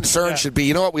number one concern should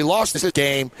be, we lost this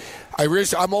game.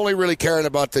 I'm only really caring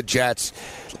about the Jets.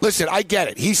 Listen, I get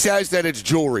it. He says that it's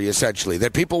jewelry, essentially,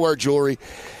 that people wear jewelry.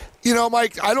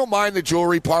 Mike, I don't mind the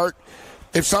jewelry part.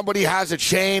 If somebody has a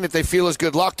chain, if they feel it's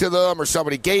good luck to them, or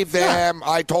somebody gave them,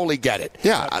 I totally get it.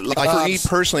 Yeah, for me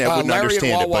personally, I wouldn't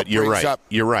understand it, but you're right.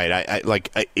 You're right.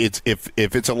 It's if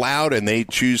it's allowed and they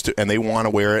choose to and they want to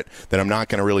wear it, then I'm not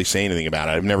going to really say anything about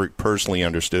it. I've never personally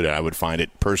understood it. I would find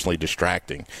it personally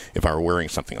distracting if I were wearing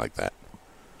something like that.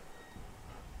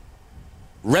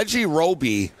 Reggie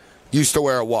Roby used to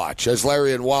wear a watch, as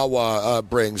Larry and Wawa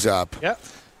brings up. Yep.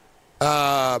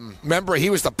 Remember, he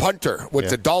was the punter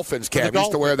with the Dolphins, Cam. He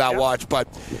used to wear that watch, but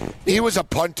he was a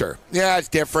punter. Yeah, it's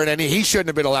different, and he shouldn't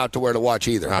have been allowed to wear the watch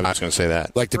either. I'm not going to say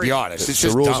that. Like, to be honest. It's the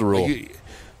just rule's dumb. a rule.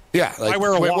 Yeah. Like, I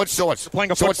wear a watch. What's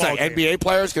that? NBA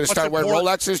players going to start wearing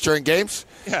Rolexes during games?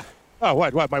 Yeah. Oh,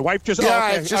 what? My wife just... Yeah,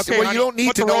 okay. it's just, okay, you don't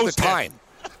need to know the time.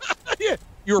 Yeah.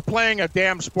 You were playing a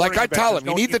damn sport. Like I tell him,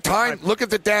 you need the time. Look at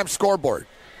the damn scoreboard.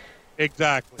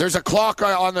 Exactly. There's a clock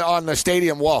on the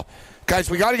stadium wall. Guys,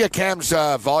 we got to get Cam's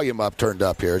volume turned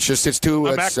up here. It's too,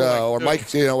 or Mike,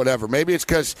 whatever. Maybe it's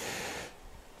because,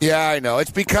 I know. It's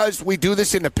because we do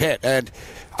this in the pit. And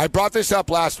I brought this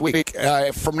up last week.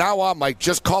 From now on, Mike,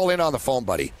 just call in on the phone,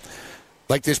 buddy.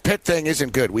 Like, this pit thing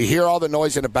isn't good. We hear all the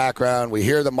noise in the background. We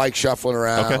hear the mic shuffling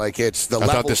around. Okay. Like, it's the I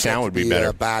thought the sound would be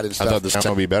better. Bad and stuff. I thought the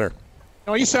sound would be better.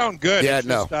 No, you sound good. Yeah, it's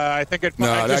just, I think it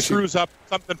screws up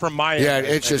something from my end. Yeah,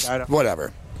 it's just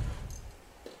whatever.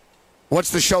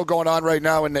 What's the show going on right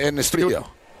now in the studio?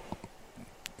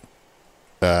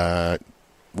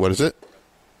 What is it?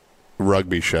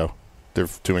 Rugby show. They're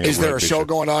doing. Is there a show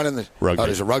going on in the rugby? Oh,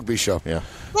 there's a rugby show. Yeah.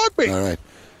 Rugby. All right.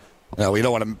 No, we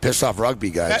don't want to piss off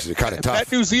rugby guys. They're kind of tough.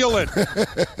 At New Zealand.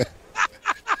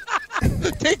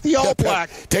 Take the All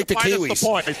Blacks. Take the Kiwis.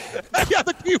 Yeah,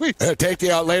 the Kiwis. Take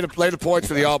the lay the points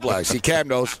for the All Blacks. See, Cam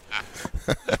knows.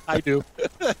 I do.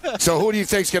 So who do you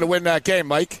think's going to win that game,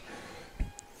 Mike?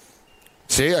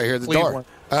 See, I hear the Cleveland.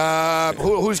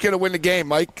 door. Who's going to win the game,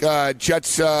 Mike?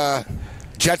 Jets and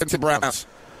Browns.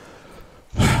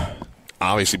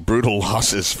 Obviously, brutal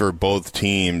losses for both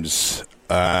teams.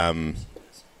 I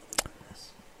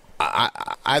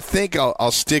think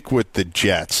I'll stick with the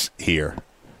Jets here,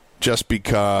 just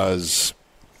because.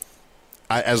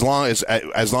 As long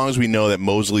as we know that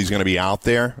Mosley's going to be out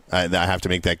there, I have to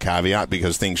make that caveat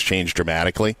because things changed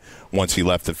dramatically once he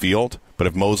left the field. But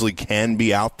if Mosley can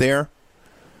be out there,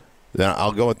 then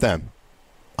I'll go with them.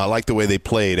 I like the way they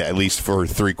played, at least for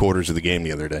 3/4 of the game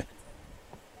the other day.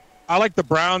 I like the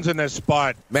Browns in this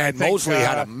spot. Man, Mosley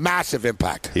had a massive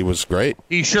impact. He was great.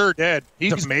 He sure did.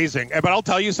 He's amazing. But I'll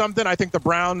tell you something. I think the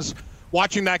Browns,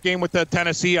 watching that game with the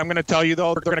Tennessee, I'm going to tell you,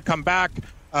 though, they're going to come back.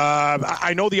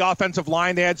 I know the offensive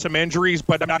line, they had some injuries,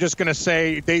 but I'm just going to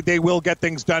say they will get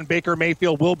things done. Baker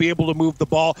Mayfield will be able to move the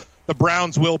ball. The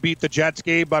Browns will beat the Jets,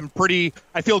 Gabe. I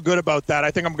feel good about that.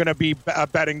 I think I'm going to be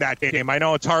betting that game. I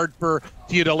know it's hard for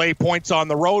you to lay points on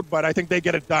the road, but I think they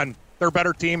get it done. They're a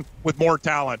better team with more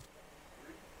talent.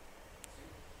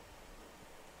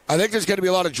 I think there's going to be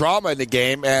a lot of drama in the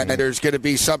game, and there's going to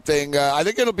be something. I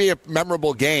think it'll be a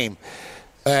memorable game,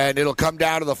 and it'll come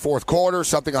down to the fourth quarter.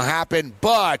 Something will happen,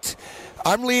 but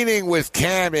I'm leaning with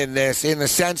Cam in this, in the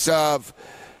sense of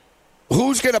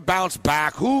who's going to bounce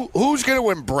back, who's going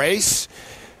to embrace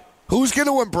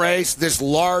this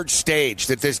large stage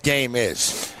that this game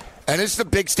is, and it's the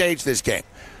big stage. This game.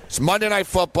 It's Monday Night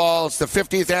Football. It's the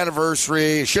 50th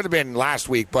anniversary. It should have been last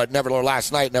week, but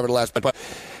last night, nevertheless. But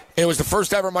it was the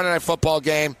first ever Monday Night Football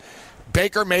game.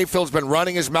 Baker Mayfield's been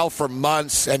running his mouth for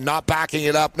months and not backing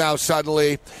it up now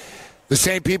suddenly. The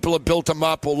same people who built him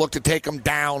up will look to take him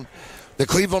down. The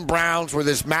Cleveland Browns were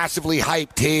this massively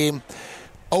hyped team.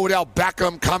 Odell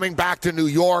Beckham coming back to New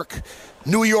York.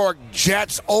 New York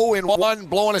Jets 0-1,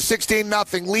 blowing a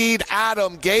 16-0 lead.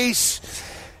 Adam Gase.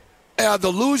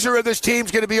 The loser of this team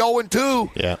is going to be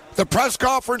 0-2. Yeah. The press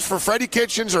conference for Freddie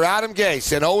Kitchens or Adam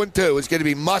Gase at 0-2 is going to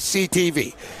be must-see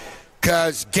TV.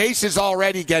 Because Gase is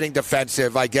already getting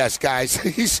defensive, I guess, guys.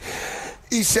 He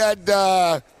said,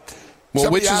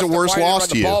 which is a worse loss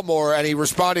to you? Baltimore, and he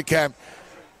responded, Cam,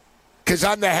 because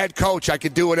I'm the head coach, I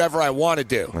can do whatever I want to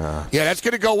do. Yeah, that's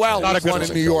going to go well. Not one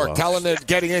in New York. Telling it,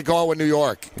 getting it going with New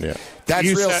York. Yeah, that's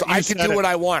real. I can do what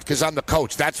I want because I'm the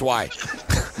coach. That's why.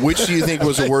 Which do you think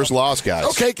was the worst loss, guys?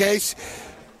 Okay, Case.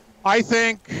 I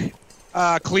think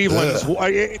Cleveland's.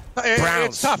 Browns.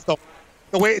 It's tough though.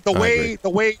 The way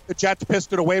the Jets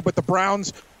pissed it away, but the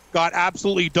Browns got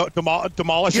absolutely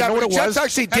demolished. Yeah, you know but what the Jets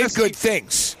actually did good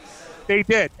things. They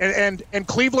did. And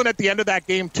Cleveland at the end of that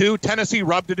game, too, Tennessee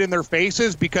rubbed it in their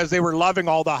faces because they were loving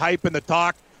all the hype and the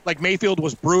talk. Like Mayfield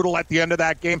was brutal at the end of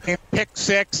that game. Pick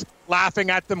 6, laughing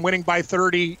at them, winning by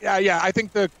 30. I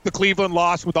think the Cleveland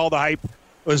loss with all the hype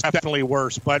was definitely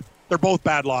worse, but they're both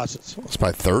bad losses. It's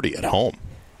by 30 at home.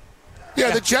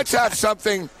 Yeah, the Jets have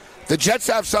something. The Jets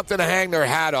have something to hang their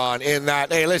hat on in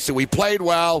that, hey, listen, we played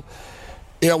well.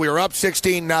 We were up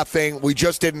 16-0. We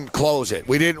just didn't close it.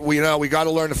 We got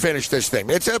to learn to finish this thing.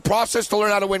 It's a process to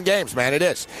learn how to win games, man. It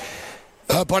is.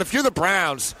 But if you're the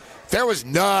Browns, there was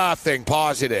nothing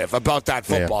positive about that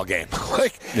football game.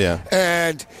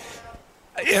 And,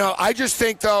 I just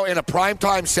think, though, in a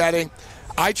primetime setting,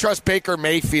 I trust Baker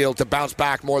Mayfield to bounce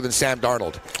back more than Sam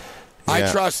Darnold. I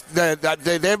trust that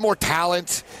they have more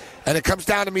talent, and it comes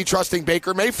down to me trusting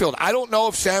Baker Mayfield. I don't know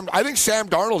if I think Sam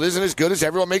Darnold isn't as good as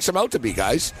everyone makes him out to be,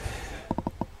 guys.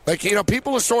 Like,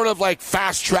 people are sort of like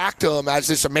fast-tracked him as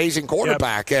this amazing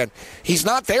quarterback, and he's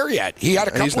not there yet. He had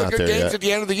a couple of good games at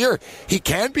the end of the year. He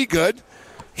can be good.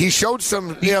 He showed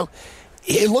some,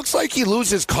 it looks like he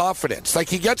loses confidence. Like,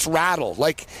 he gets rattled.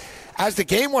 Like, as the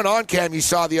game went on, Cam, you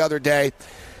saw the other day,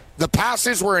 the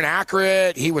passes were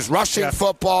inaccurate. He was rushing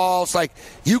footballs. Like,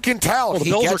 you can tell he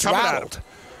gets rattled.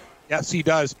 Yes, he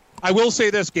does. I will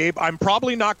say this, Gabe. I'm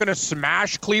probably not going to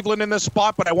smash Cleveland in this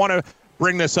spot, but I want to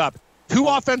bring this up. 2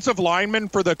 offensive linemen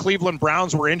for the Cleveland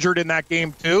Browns were injured in that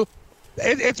game, too.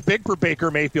 It's big for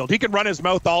Baker Mayfield. He can run his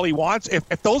mouth all he wants.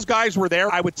 If those guys were there,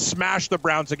 I would smash the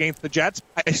Browns against the Jets.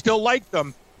 I still like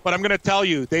them, but I'm going to tell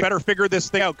you, they better figure this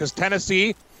thing out because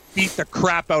Tennessee beat the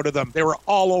crap out of them. They were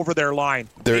all over their line.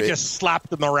 They just slapped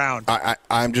them around.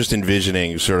 I'm just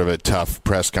envisioning sort of a tough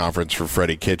press conference for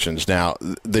Freddie Kitchens. Now,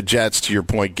 the Jets, to your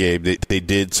point, Gabe, they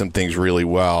did some things really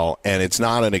well, and it's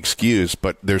not an excuse,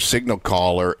 but their signal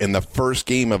caller in the first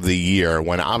game of the year,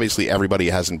 when obviously everybody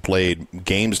hasn't played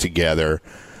games together,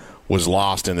 was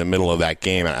lost in the middle of that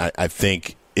game. And I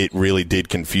think it really did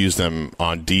confuse them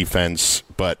on defense,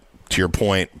 but to your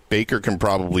point, Baker can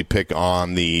probably pick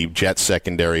on the Jets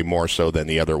secondary more so than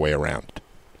the other way around.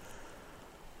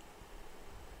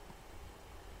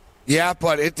 Yeah,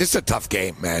 but it's a tough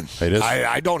game, man. It is.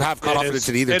 I don't have confidence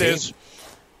in either team. It is.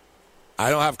 I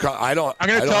don't have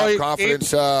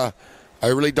confidence. I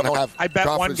really don't have I bet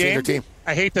confidence one game, in either team.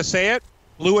 I hate to say it,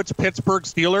 Lewitt's Pittsburgh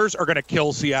Steelers are going to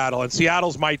kill Seattle, and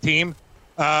Seattle's my team.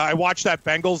 I watched that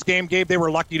Bengals game, Gabe. They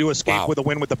were lucky to escape with a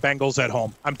win with the Bengals at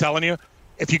home. I'm telling you.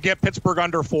 If you get Pittsburgh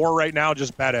under 4 right now,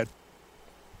 just bet it.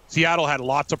 Seattle had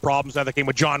lots of problems in that game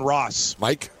with John Ross.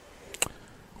 Mike?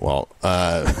 Well,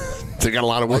 they got a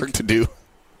lot of work to do.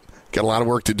 Got a lot of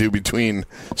work to do between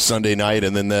Sunday night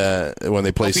and then when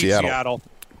they play Seattle.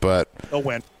 But they'll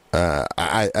win.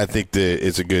 I think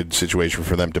it's a good situation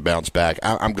for them to bounce back.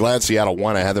 I'm glad Seattle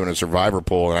won. I had them in a survivor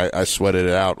pool, and I sweated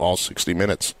it out all 60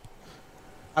 minutes.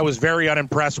 I was very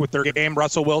unimpressed with their game.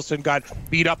 Russell Wilson got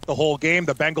beat up the whole game.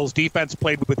 The Bengals defense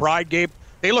played with pride, Gabe.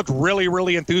 They looked really,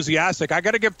 really enthusiastic. I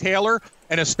got to give Taylor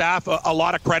and his staff a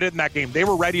lot of credit in that game. They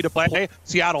were ready to play.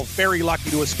 Seattle very lucky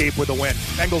to escape with a win.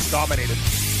 Bengals dominated.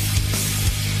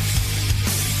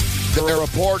 There are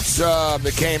reports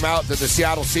that came out that the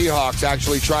Seattle Seahawks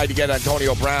actually tried to get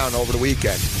Antonio Brown over the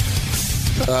weekend.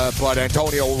 But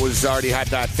Antonio already had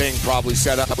that thing probably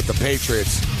set up with the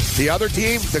Patriots. The other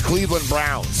team, the Cleveland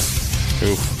Browns.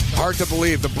 Oof. Hard to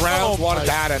believe. The Browns wanted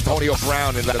to add Antonio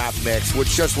Brown into that mix, which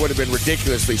just would have been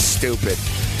ridiculously stupid.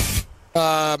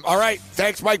 All right.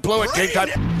 Thanks, Mike Blewett. Game time.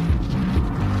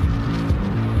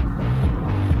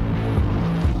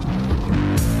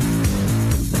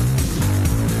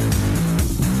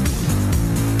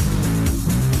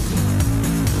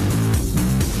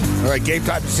 All right, Game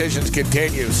Time Decisions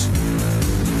continues.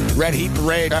 Red Heat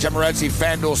Parade, Chemoretsky,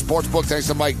 FanDuel Sportsbook. Thanks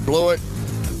to Mike Blewett.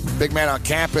 Big man on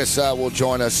campus will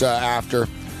join us after.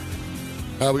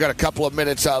 We got a couple of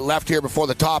minutes left here before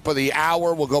the top of the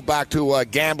hour. We'll go back to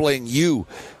Gambling U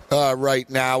right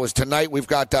now. As tonight we've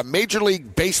got Major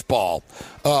League Baseball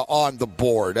on the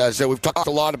board. As we've talked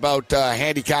a lot about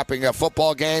handicapping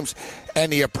football games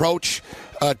and the approach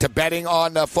to betting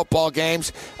on football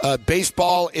games.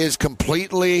 Baseball is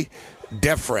completely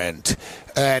different,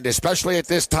 and especially at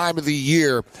this time of the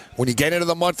year, when you get into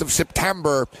the month of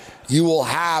September, you will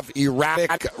have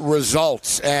erratic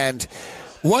results. And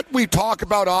what we talk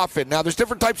about often, now there's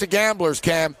different types of gamblers,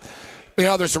 Cam.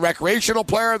 There's a recreational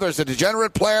player, there's a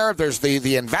degenerate player, there's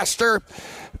the investor.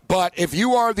 But if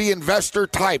you are the investor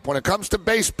type, when it comes to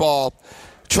baseball,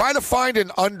 try to find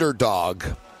an underdog.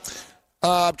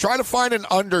 Try to find an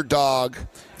underdog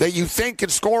that you think can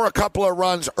score a couple of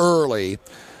runs early,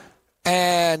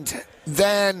 and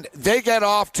then they get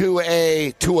off to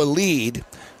a lead,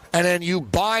 and then you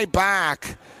buy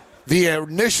back the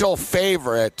initial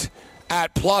favorite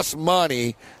at plus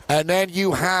money, and then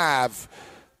you have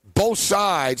both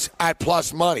sides at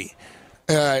plus money,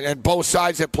 and both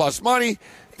sides at plus money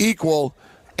equal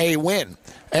a win.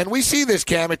 And we see this,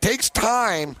 Cam. It takes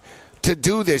time to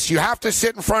do this. You have to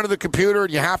sit in front of the computer,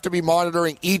 and you have to be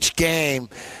monitoring each game.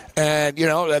 And,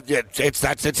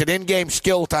 it's an in-game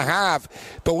skill to have.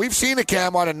 But we've seen it,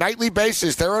 Cam, on a nightly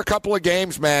basis. There are a couple of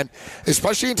games, man,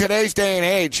 especially in today's day and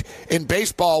age in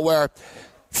baseball, where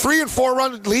 3 and 4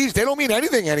 run leads, they don't mean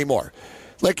anything anymore.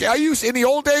 Like, in the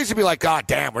old days, you'd be like, God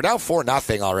damn, we're down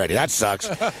 4-0 already. That sucks.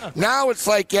 Now it's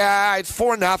like, yeah, it's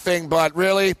 4-0, but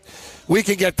really, we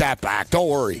can get that back. Don't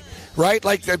worry. Right?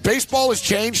 Like, baseball has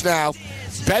changed now.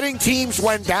 betting teams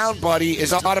when down, buddy,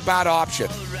 is not a bad option.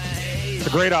 It's a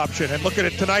great option. And look at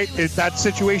it tonight. That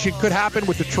situation could happen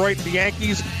with Detroit and the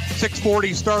Yankees.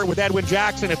 6:40 start with Edwin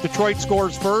Jackson. If Detroit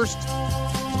scores first,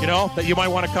 that you might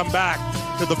want to come back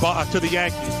to the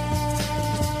Yankees.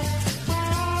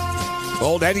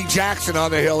 Old Eddie Jackson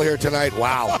on the hill here tonight.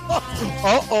 Wow.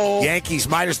 Uh-oh. Yankees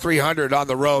minus 300 on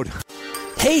the road.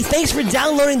 Hey, thanks for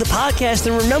downloading the podcast.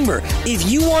 And remember, if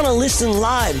you want to listen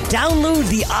live, download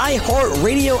the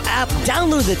iHeartRadio app,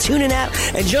 download the TuneIn app,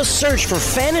 and just search for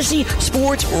Fantasy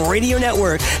Sports Radio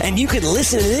Network, and you can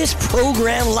listen to this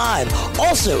program live.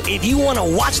 Also, if you want to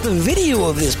watch the video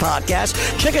of this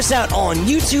podcast, check us out on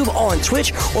YouTube, on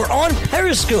Twitch, or on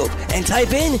Periscope, and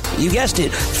type in, you guessed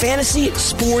it, Fantasy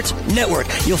Sports Network.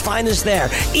 You'll find us there.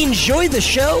 Enjoy the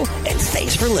show, and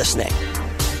thanks for listening.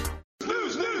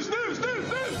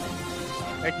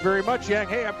 Thank you very much, Yang.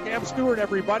 Hey, I'm Cam Stewart,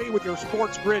 everybody, with your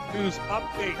Sports Grid News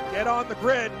update. Get on the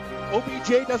grid.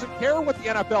 OBJ doesn't care what the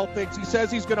NFL thinks. He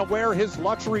says he's going to wear his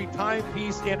luxury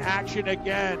timepiece in action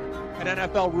again. An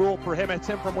NFL rule prohibits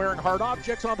him from wearing hard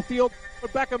objects on the field,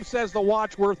 but Beckham says the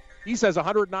watch worth, he says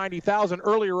 $190,000.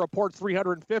 Earlier reports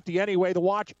 $350. Anyway, the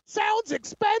watch sounds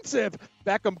expensive.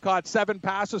 Beckham caught 7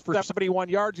 passes for 71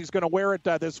 yards. He's going to wear it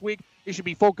this week. He should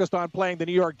be focused on playing the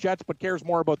New York Jets, but cares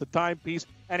more about the timepiece.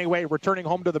 Anyway, returning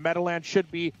home to the Meadowlands should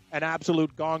be an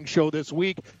absolute gong show this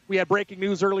week. We had breaking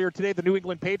news earlier today. The New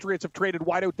England Patriots have traded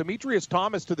wideout Demetrius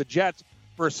Thomas to the Jets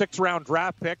for a 6th-round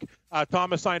draft pick.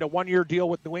 Thomas signed a 1-year deal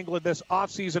with New England this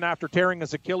offseason after tearing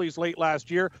his Achilles late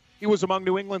last year. He was among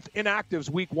New England's inactives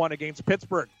Week 1 against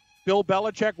Pittsburgh. Bill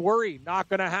Belichick worry, not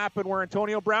going to happen where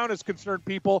Antonio Brown is concerned,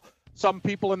 people. Some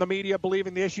people in the media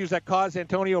believing the issues that caused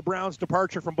Antonio Brown's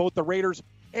departure from both the Raiders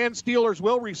and Steelers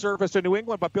will resurface in New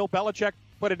England, but Bill Belichick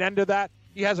put an end to that.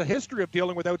 He has a history of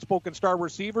dealing with outspoken star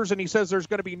receivers, and he says there's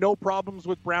going to be no problems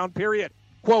with Brown, period.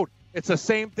 Quote, "It's the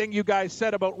same thing you guys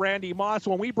said about Randy Moss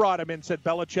when we brought him in," said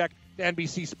Belichick to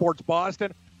NBC Sports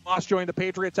Boston. Moss joined the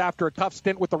Patriots after a tough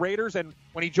stint with the Raiders, and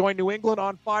when he joined New England,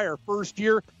 on fire. First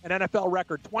year, an NFL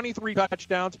record, 23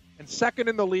 touchdowns, and second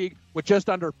in the league with just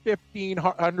under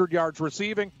 1,500 yards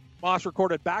receiving. Moss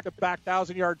recorded back-to-back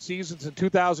 1,000-yard seasons in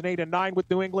 2008 and 2009 with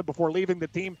New England before leaving the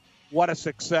team. What a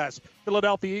success.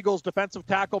 Philadelphia Eagles defensive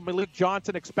tackle Malik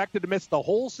Johnson expected to miss the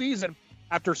whole season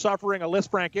after suffering a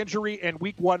Lisfranc injury in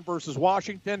Week 1 versus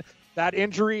Washington. That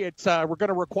injury, we're going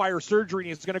to require surgery,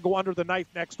 and he's going to go under the knife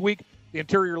next week. The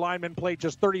interior lineman played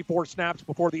just 34 snaps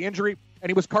before the injury, and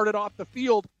he was carted off the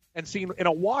field and seen in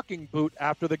a walking boot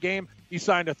after the game. He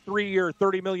signed a 3-year,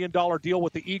 $30 million deal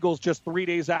with the Eagles just 3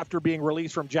 days after being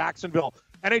released from Jacksonville.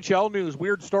 NHL news,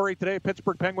 weird story today.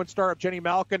 Pittsburgh Penguins star Jenny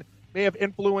Malkin may have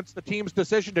influenced the team's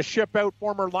decision to ship out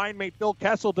former line mate Phil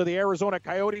Kessel to the Arizona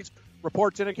Coyotes.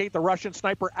 Reports indicate the Russian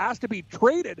sniper asked to be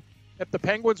traded if the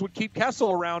Penguins would keep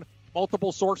Kessel around.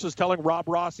 Multiple sources telling Rob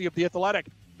Rossi of The Athletic.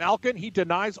 Malkin, he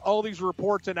denies all these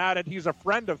reports and added he's a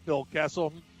friend of Phil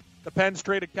Kessel. The Pens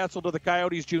traded Kessel to the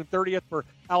Coyotes June 30th for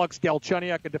Alex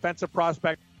Galchenyuk and defensive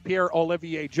prospect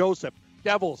Pierre-Olivier Joseph.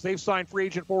 Devils, they've signed free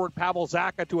agent forward Pavel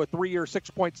Zacha to a 3-year,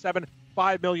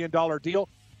 $6.75 million deal.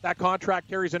 That contract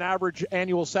carries an average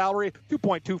annual salary,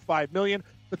 $2.25 million.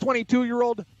 The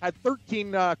 22-year-old had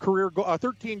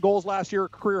 13 goals last year,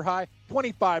 career high,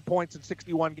 25 points in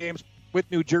 61 games with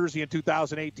New Jersey in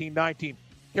 2018-19.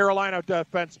 Carolina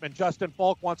defenseman Justin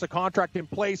Falk wants a contract in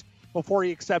place before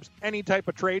he accepts any type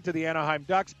of trade to the Anaheim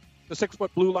Ducks. The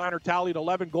 6-foot blue liner tallied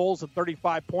 11 goals and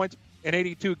 35 points in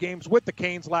 82 games with the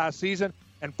Canes last season,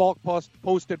 and Falk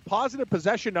posted positive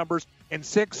possession numbers in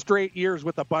 6 straight years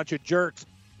with a bunch of jerks.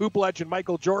 Hoop legend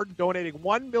Michael Jordan donating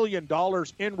 $1 million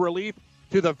in relief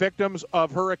to the victims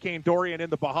of Hurricane Dorian in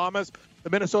the Bahamas. The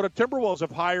Minnesota Timberwolves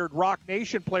have hired Rock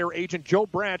Nation player agent Joe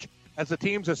Branch as the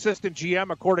team's assistant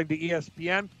GM, according to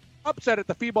ESPN. Upset at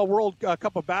the FIBA World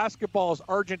Cup of Basketball as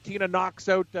Argentina knocks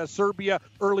out Serbia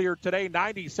earlier today,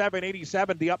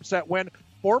 97-87, the upset win.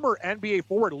 Former NBA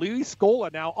forward Luis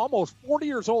Scola, now almost 40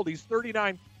 years old, he's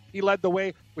 39. He led the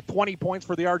way with 20 points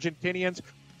for the Argentinians.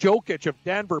 Jokic of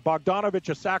Denver, Bogdanovich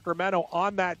of Sacramento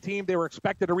on that team. They were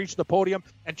expected to reach the podium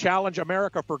and challenge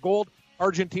America for gold.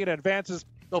 Argentina advances.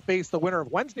 They'll face the winner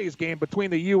of Wednesday's game between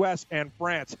the U.S. and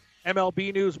France.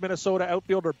 MLB news, Minnesota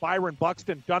outfielder Byron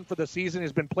Buxton, done for the season,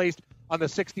 has been placed on the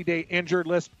 60-day injured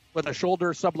list with a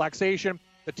shoulder subluxation.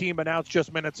 The team announced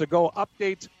just minutes ago.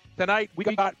 Updates tonight, we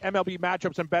got MLB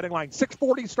matchups and betting line.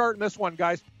 6:40 start in this one,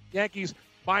 guys. Yankees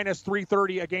minus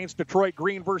 330 against Detroit.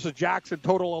 Green versus Jackson,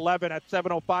 total 11 at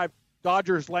 7:05.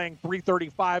 Dodgers laying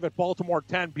 335 at Baltimore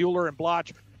 10. Bueller and Bloch.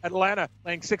 Atlanta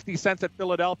laying 60 cents at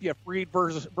Philadelphia. Fried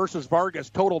versus Vargas,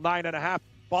 total 9.5.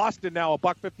 Boston now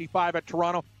 $1.55 at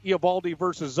Toronto. Eovaldi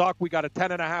versus Zuck. We got a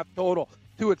 10.5 total.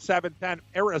 2 at 7-10.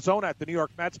 Arizona at the New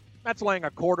York Mets. Mets laying a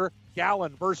quarter.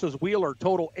 Gallen versus Wheeler.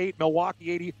 Total 8.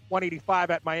 Milwaukee 185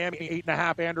 at Miami.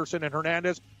 8.5 Anderson and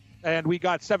Hernandez. And we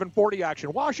got 7:40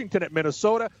 action. Washington at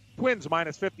Minnesota. Twins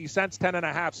minus 50 cents.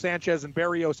 10.5 Sanchez and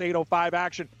Berrios. 8:05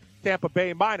 action. Tampa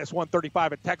Bay minus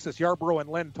 135 at Texas. Yarbrough and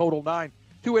Lynn. Total 9.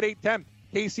 2 at 8-10.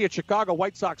 KC at Chicago.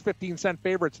 White Sox 15-cent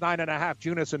favorites. 9.5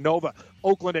 Junis and Nova.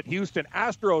 Oakland at Houston.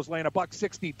 Astros laying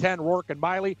 $1.60. 10 Rourke and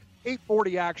Miley.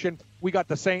 8:40 action. We got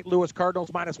the St. Louis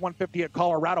Cardinals minus 150 at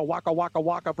Colorado.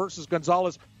 Waka versus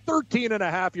Gonzalez.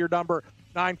 13.5 your number.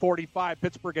 9:45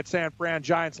 Pittsburgh at San Fran.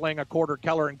 Giants laying a quarter.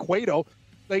 Keller and Cueto.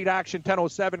 Late action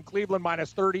 10:07 Cleveland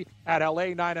minus 30 at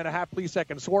LA. 9.5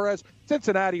 Plesac and Suarez.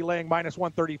 Cincinnati laying minus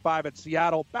 135 at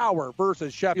Seattle. Bauer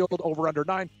versus Sheffield over under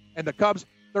 9. And the Cubs,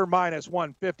 they're minus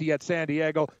 150 at San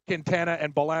Diego. Quintana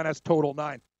and Bolanos total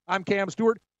 9. I'm Cam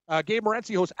Stewart. Gabe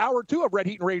Morency hosts Hour 2 of Red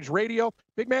Heat and Rage Radio.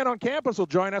 Big Man on Campus will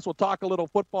join us. We'll talk a little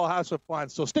football, have some fun.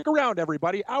 So stick around,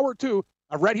 everybody. Hour 2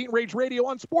 of Red Heat and Rage Radio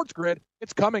on Sports Grid.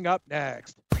 It's coming up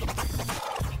next.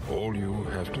 All you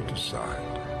have to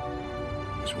decide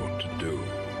is what to do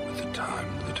with the time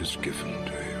that is given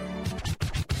to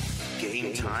you.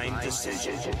 Game time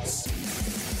decisions.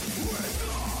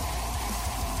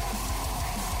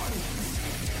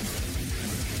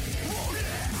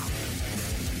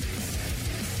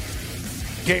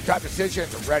 Game time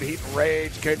decisions. Red Heat and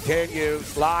Rage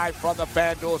continues live from the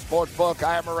FanDuel Sportsbook.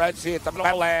 I am Morency at the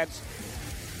Meadowlands.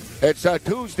 It's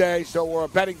Tuesday, so we're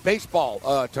betting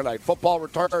baseball tonight. Football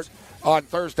returns on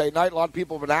Thursday night. A lot of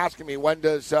people have been asking me, when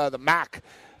does the MAC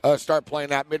start playing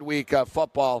that midweek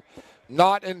football?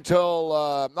 Not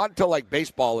until like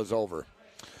baseball is over.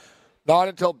 Not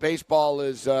until baseball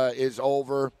is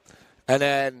over, and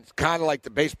then kind of like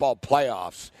the baseball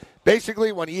playoffs.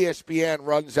 Basically, when ESPN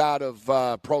runs out of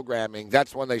programming,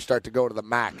 that's when they start to go to the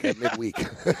MAC at midweek.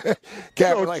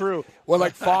 True.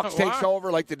 When Fox takes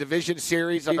over, like the Division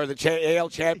Series or the AL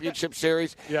Championship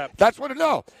Series. Yeah. That's what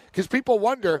because people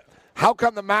wonder, how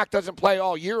come the MAC doesn't play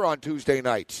all year on Tuesday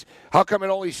nights? How come it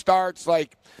only starts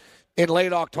like in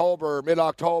late October or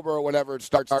mid-October or whatever it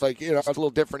starts? It's a little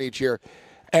different each year.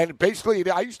 And basically,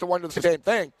 I used to wonder the same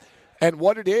thing. And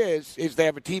what it is they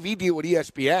have a TV deal with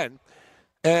ESPN.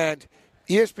 And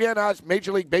ESPN has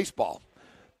Major League Baseball.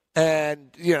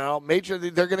 And, they're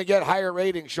going to get higher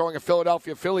ratings showing a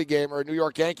Philadelphia Philly game or a New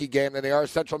York Yankee game than they are a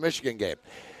Central Michigan game.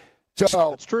 So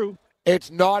that's true.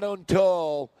 It's not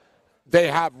until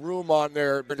they have room on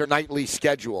their nightly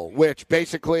schedule, which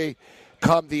basically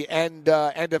come the end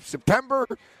of September,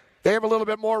 they have a little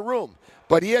bit more room.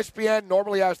 But ESPN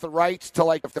normally has the rights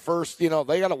to the first, they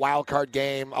got a wild card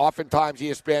game. Oftentimes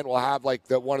ESPN will have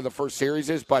one of the first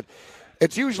series, but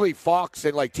it's usually Fox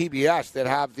and TBS that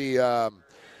have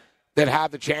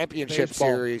the championship baseball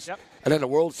series, yep. And then the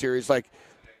World Series. The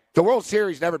World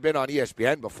Series never been on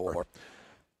ESPN before.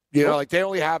 They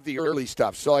only have the early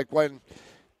stuff. So when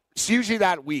it's usually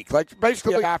that week,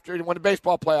 basically after when the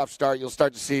baseball playoffs start, you'll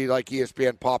start to see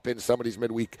ESPN pop in some of these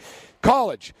midweek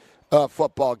college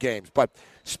football games. But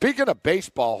speaking of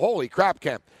baseball, holy crap,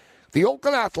 Cam. The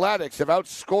Oakland Athletics have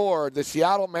outscored the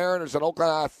Seattle Mariners and Oakland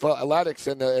Athletics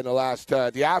in the last.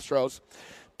 The Astros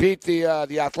beat the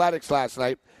Athletics last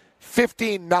night,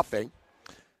 15-0.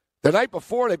 The night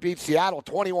before, they beat Seattle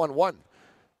 21-1.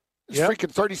 It's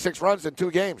freaking 36 runs in 2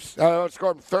 games.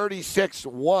 Scored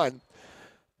 36-1.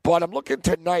 But I'm looking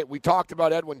tonight. We talked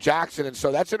about Edwin Jackson, and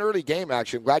so that's an early game,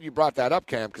 actually. I'm glad you brought that up,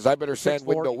 Cam, because I better send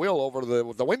Window Will over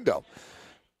to the window.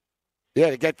 Yeah,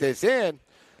 to get this in.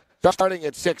 Starting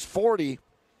at 6:40,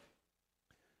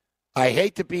 I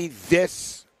hate to be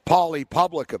this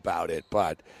poly-public about it,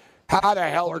 but how the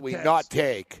hell do we not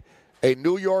take a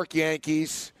New York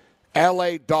Yankees,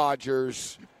 L.A.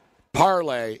 Dodgers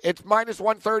parlay? It's minus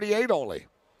 138 only.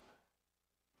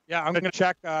 Yeah, I'm going to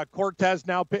check. Cortez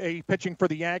now pitching for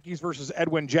the Yankees versus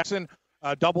Edwin Jackson.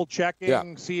 Double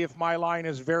checking, see if my line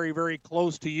is very, very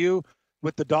close to you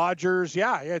with the Dodgers.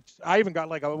 Yeah, I even got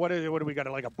what do we got?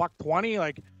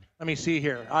 $1.20? Let me see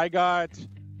here. It's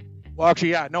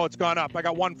gone up. I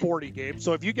got 140, Gabe.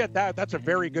 So if you get that, that's a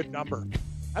very good number.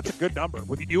 That's a good number.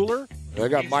 With Bueller, I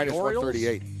got minus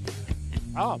 138.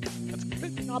 Oh,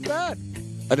 that's not bad.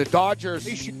 And the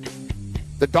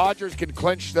Dodgers can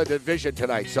clinch the division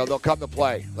tonight, so they'll come to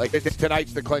play.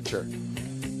 Tonight's the clincher.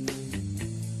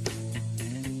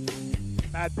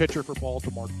 Bad pitcher for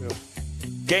Baltimore, too.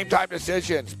 Game time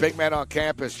decisions. Big Man on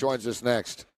Campus joins us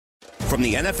next. From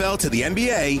the NFL to the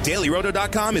NBA,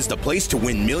 DailyRoto.com is the place to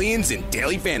win millions in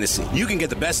daily fantasy. You can get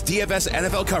the best DFS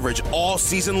NFL coverage all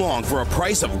season long for a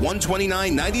price of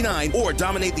 $129.99 or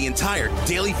dominate the entire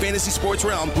daily fantasy sports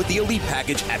realm with the Elite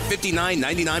Package at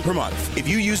 $59.99 per month. If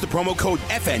you use the promo code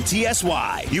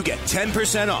FNTSY, you get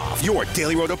 10% off your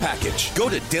Daily Roto package. Go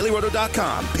to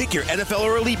DailyRoto.com, pick your NFL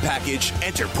or Elite Package,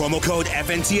 enter promo code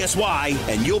FNTSY,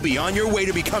 and you'll be on your way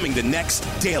to becoming the next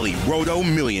Daily Roto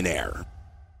millionaire.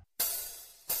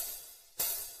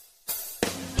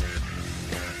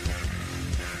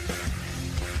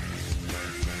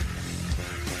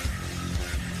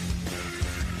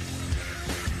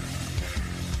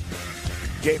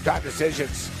 Game time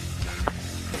decisions.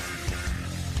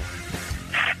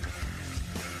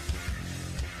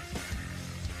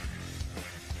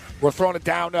 We're throwing it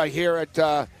down here at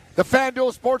the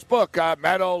FanDuel Sportsbook,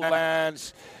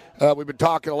 Meadowlands. We've been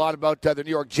talking a lot about the New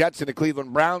York Jets and the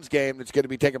Cleveland Browns game that's going to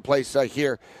be taking place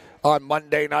here on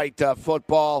Monday Night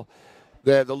Football.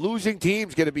 The losing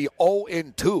team's going to be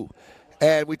 0-2.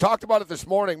 And we talked about it this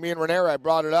morning. Me and Ranieri, I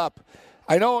brought it up.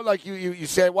 I know, like you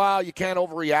say, well, you can't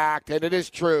overreact, and it is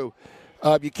true.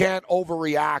 You can't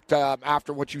overreact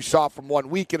after what you saw from 1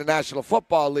 week in the National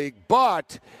Football League,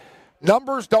 but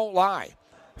numbers don't lie.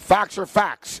 Facts are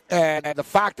facts, and the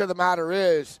fact of the matter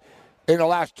is, in the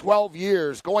last 12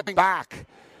 years, going back,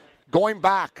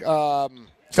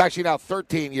 it's actually now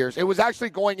 13 years. It was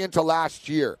actually going into last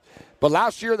year, but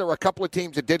last year there were a couple of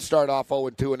teams that did start off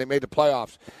 0-2, and they made the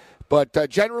playoffs. But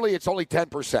generally, it's only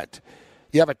 10%.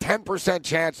 You have a 10%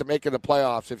 chance of making the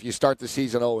playoffs if you start the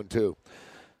season 0-2.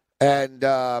 And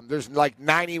there's like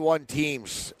 91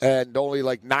 teams, and only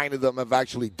like 9 of them have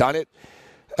actually done it.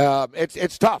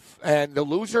 It's tough. And the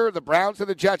loser, the Browns and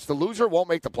the Jets, the loser won't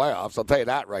make the playoffs. I'll tell you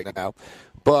that right now.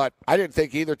 But I didn't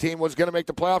think either team was going to make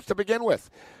the playoffs to begin with.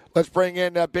 Let's bring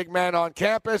in Big Man on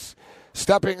campus,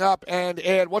 stepping up.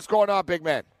 And what's going on, Big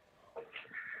Man?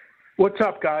 What's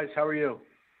up, guys? How are you?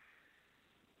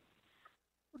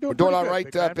 We're doing all right,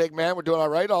 Big Man. We're doing all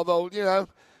right, although, it's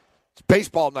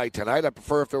baseball night tonight. I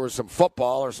prefer if there was some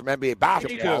football or some NBA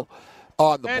basketball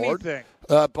on the board.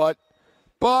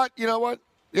 But you know what?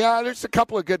 Yeah, there's a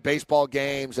couple of good baseball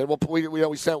games. And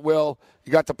we sent Will.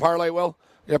 You got the parlay, Will?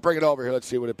 Yeah, bring it over here. Let's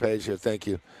see what it pays here. Thank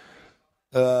you.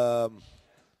 All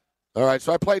right,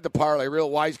 so I played the parlay. Real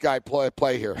wise guy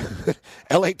play here.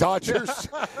 L.A. Dodgers,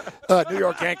 New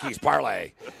York Yankees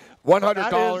parlay.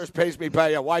 $100 pays me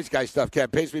back. Yeah, wise guy stuff, Ken.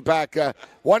 Pays me back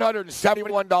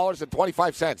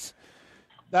 $171.25.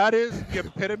 That is the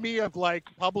epitome of like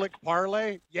public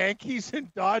parlay. Yankees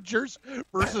and Dodgers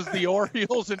versus the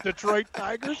Orioles and Detroit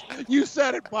Tigers. You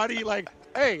said it, buddy. Like,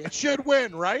 hey, it should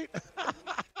win, right?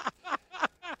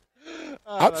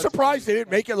 I'm surprised they didn't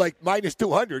make it like minus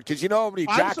 200 because you know how many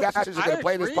jackasses are going to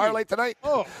play this parlay tonight?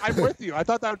 Oh, I'm with you. I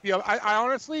thought that would be I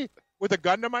honestly, with a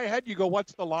gun to my head, you go,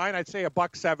 what's the line? I'd say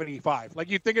 $1.75. Like,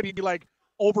 you'd think it'd be like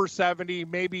over 70,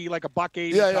 maybe like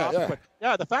 $1.80. Yeah. But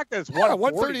yeah, the fact that it's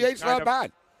 138 is not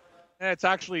bad. And it's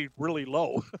actually really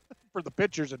low for the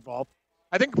pitchers involved.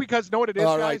 I think because, know what it is,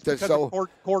 all guys? Right, because so of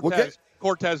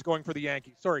Cortez going for the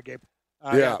Yankees. Sorry, Gabe.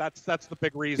 Yeah, that's the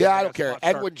big reason. Yeah, I don't care.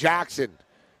 Edwin Jackson.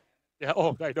 Yeah,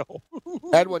 I know.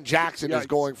 Edwin Jackson is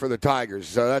going for the Tigers,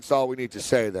 so that's all we need to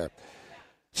say there.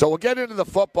 So we'll get into the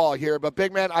football here, but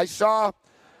Big Man, I saw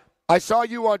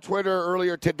you on Twitter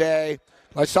earlier today.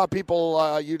 I saw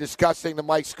people you discussing the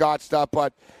Mike Scott stuff,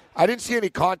 but I didn't see any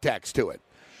context to it.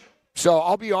 So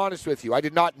I'll be honest with you. I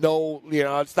did not know,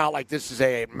 it's not like this is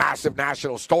a massive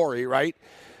national story, right?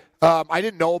 I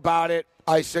didn't know about it.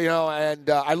 I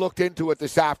looked into it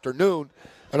this afternoon,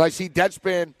 and I see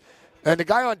Deadspin. And the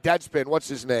guy on Deadspin, what's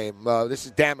his name? This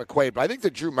is Dan McQuaid, but I think the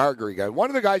Drew Margery guy.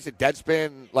 One of the guys at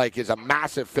Deadspin, is a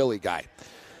massive Philly guy.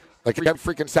 Every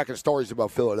freaking second story is about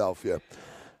Philadelphia.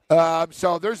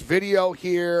 So there's video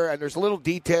here, and there's a little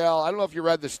detail. I don't know if you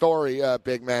read the story,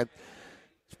 Big Man.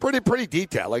 It's pretty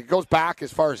detailed. It goes back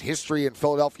as far as history and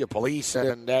Philadelphia police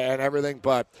and everything.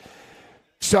 But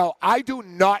so I do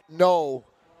not know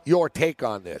your take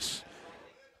on this.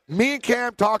 Me and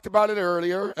Cam talked about it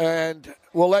earlier, and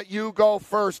we'll let you go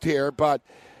first here. But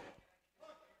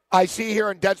I see here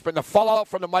in Deadspin the fallout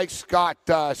from the Mike Scott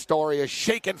story is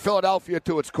shaking Philadelphia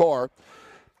to its core.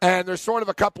 And there's sort of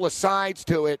a couple of sides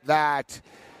to it that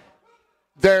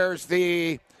there's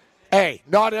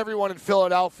not everyone in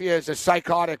Philadelphia is a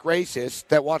psychotic racist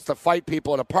that wants to fight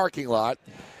people in a parking lot.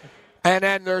 And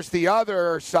then there's the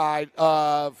other side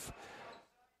of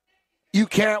you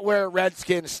can't wear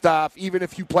Redskin stuff even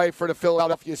if you play for the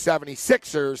Philadelphia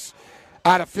 76ers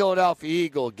at a Philadelphia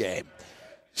Eagle game.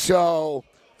 So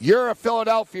you're a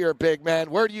Philadelphia big man.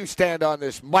 Where do you stand on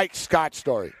this Mike Scott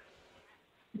story?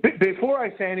 Before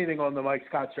I say anything on the Mike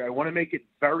Scott story, I want to make it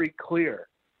very clear.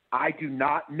 I do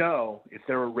not know if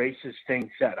there were racist things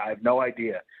said. I have no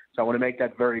idea. So I want to make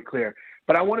that very clear.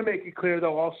 But I want to make it clear,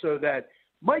 though, also that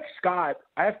Mike Scott,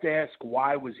 I have to ask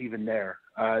why was even there.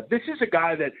 This is a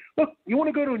guy that, look, you want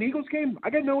to go to an Eagles game? I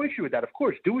got no issue with that. Of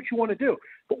course, do what you want to do.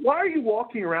 But why are you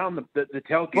walking around the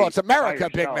tailgate? Well, it's America,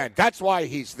 big man. That's why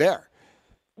he's there.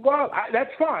 Well,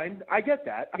 that's fine. I get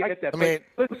that. I mean,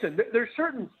 but listen, there's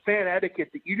certain fan etiquette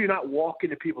that you do not walk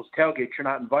into people's tailgates you're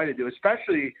not invited to,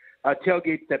 especially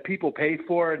tailgates that people pay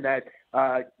for and that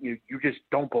you just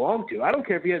don't belong to. I don't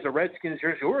care if he has a Redskins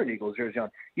jersey or an Eagles jersey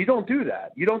on. You don't do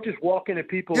that. You don't just walk into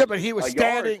people's Yeah, but he was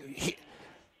standing.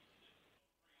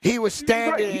 He was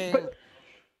standing. Right,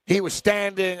 he was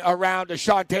standing around a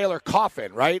Sean Taylor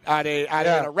coffin, right? At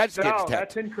a Redskins tent. No,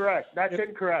 that's incorrect. That is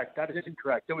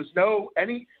incorrect. There was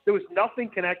nothing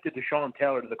connected to Sean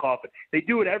Taylor to the coffin. They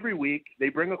do it every week. They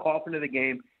bring a coffin to the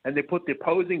game and they put the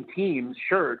opposing team's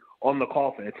shirt on the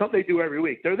coffin. It's something they do every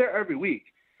week. They're there every week.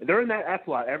 They're in that F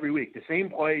lot every week. The same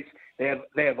place. They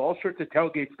have all sorts of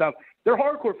tailgate stuff. They're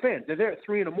hardcore fans. They're there at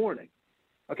 3 a.m.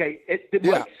 Okay, did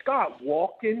Mike Scott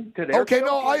walk into their Okay,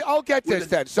 no, I'll get this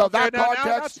then. So that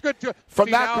context, from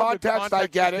that context, I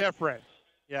get it. Different.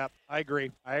 Yeah, I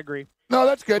agree. No,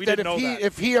 that's good. That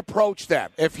if he approached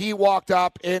them, if he walked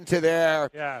up into their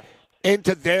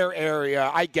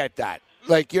area, I get that.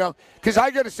 Like, because I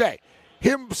got to say,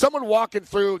 someone walking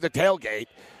through the tailgate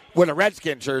with a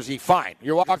Redskins jersey, fine.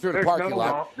 You're walking through the parking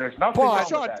lot. There's nothing wrong with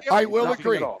that. I will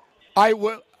agree. I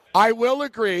will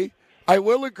agree. I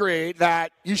will agree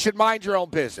that you should mind your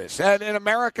own business. And in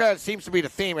America, it seems to be the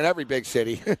theme in every big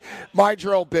city. Mind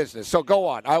your own business. So go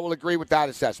on. I will agree with that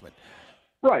assessment.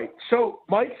 Right. So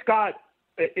Mike Scott,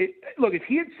 look, if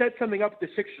he had said something up at the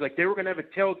Sixers, like they were going to have a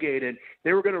tailgate and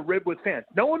they were going to rib with fans,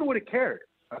 no one would have cared.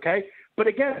 Okay? But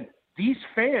again, these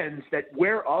fans that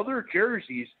wear other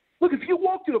jerseys, look, if you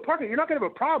walk through the parking lot, you're not going to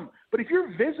have a problem. But if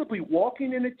you're visibly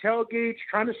walking into tailgates,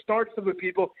 trying to start stuff with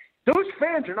people, those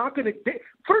fans are not going to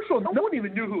 – first of all, no one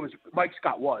even knew who Mike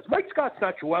Scott was. Mike Scott's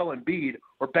not Joel Embiid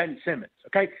or Ben Simmons,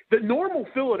 okay? The normal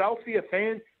Philadelphia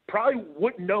fan probably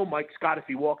wouldn't know Mike Scott if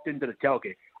he walked into the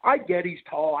tailgate. I get he's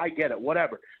tall. I get it,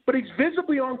 whatever. But he's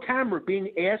visibly on camera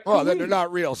being asked to then leave. they're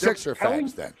not real Sixer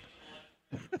fans then.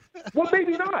 Well,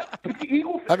 maybe not. But the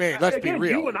Eagle fans, I mean, let's be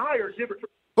real. You and I are different.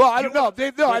 Well, I don't know.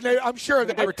 I'm sure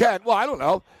they pretend. Well, I don't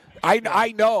know.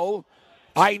 I know.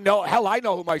 Hell, I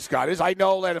know who Mike Scott is. I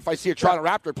know that if I see a Toronto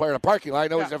Raptor player in a parking lot, I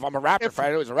know if I'm a Raptor fan,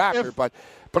 I know he's a Raptor. But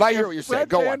I hear what you're saying.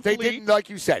 Go on. They didn't, like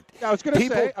you said. I was going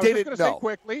to say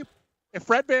quickly, if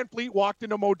Fred VanVleet walked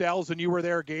into Modell's and you were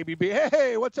there, Gabe, you'd be,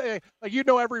 hey, what's a like? You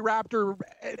know every Raptor,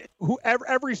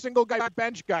 every single guy,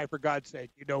 bench guy, for God's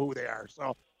sake, you know who they are.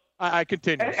 So I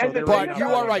continue. But you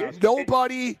are right.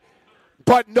 Nobody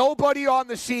on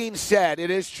the scene said,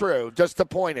 it is true, just to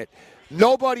point it.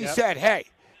 Nobody said, hey,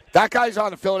 that guy's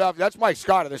on the Philadelphia. That's Mike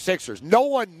Scott of the Sixers. No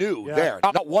one knew there.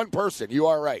 Not one person. You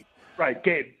are right. Right,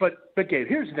 Gabe. But Gabe,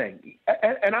 here's the thing.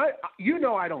 And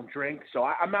I don't drink, so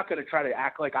I'm not going to try to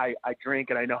act like I drink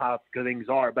and I know how good things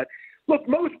are. But look,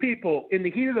 most people in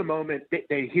the heat of the moment,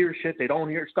 they hear shit. They don't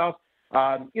hear stuff.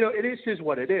 It is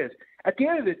what it is. At the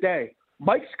end of the day,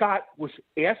 Mike Scott was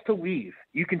asked to leave.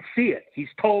 You can see it. He's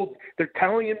told. They're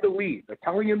telling him to leave.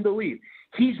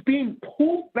 He's being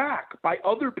pulled back by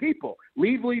other people.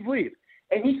 Leave.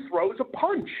 And he throws a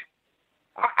punch.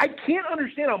 I can't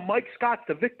understand how Mike Scott's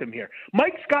the victim here.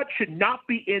 Mike Scott should not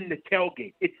be in the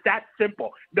tailgate. It's that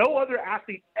simple. No other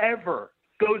athlete ever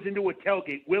goes into a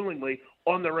tailgate willingly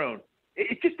on their own.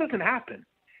 It just doesn't happen.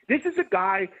 This is a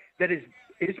guy that is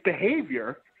his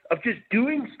behavior of just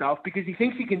doing stuff because he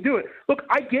thinks he can do it. Look,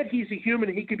 I get he's a human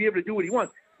and he can be able to do what he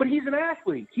wants, but he's an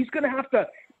athlete. He's going to have to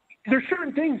 – there's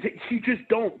certain things that you just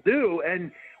don't do,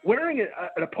 and wearing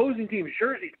an opposing team's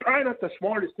jersey is probably not the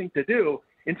smartest thing to do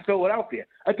in Philadelphia.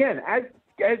 Again, as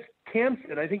Cam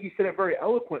said, I think he said it very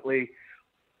eloquently,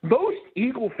 most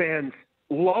Eagle fans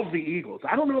love the Eagles.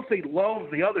 I don't know if they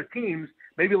love the other teams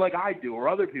maybe like I do or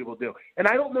other people do, and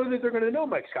I don't know that they're going to know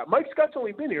Mike Scott. Mike Scott's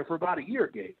only been here for about a year,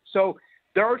 Gabe. So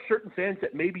there are certain fans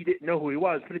that maybe didn't know who he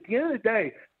was, but at the end of the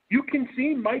day, you can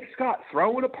see Mike Scott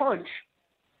throwing a punch,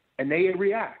 and they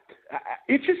react.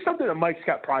 It's just something that Mike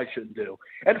Scott probably shouldn't do.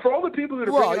 And for all the people that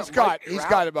are he's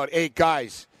got about 8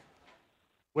 guys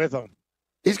with him.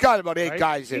 He's got about 8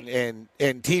 guys in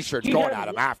T-shirts going at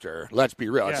him after. Let's be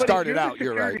real. It started out,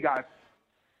 you're right.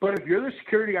 But if you're the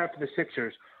security guy for the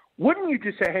Sixers, wouldn't you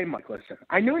just say, hey, Mike, listen,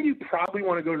 I know you probably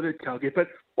want to go to the tailgate, but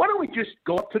why don't we just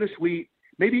go up to the suite?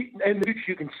 Maybe in the future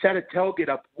you can set a tailgate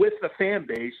up with the fan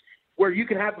base where you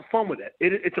can have the fun with it.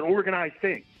 It's an organized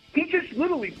thing. He just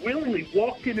literally willingly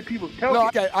walked into people's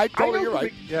tailgates. No, I totally, you're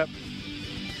right. Yep.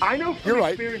 I know from You're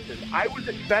experiences. I was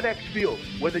at FedEx Field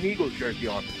with an Eagles jersey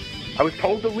on. I was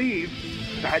told to leave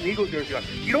because I had an Eagles jersey on.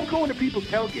 You don't go into people's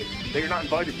tailgates that you're not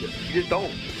invited to. You just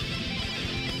don't.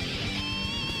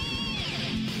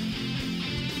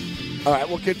 All right,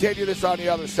 we'll continue this on the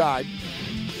other side.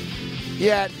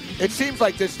 Yeah, it seems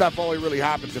like this stuff only really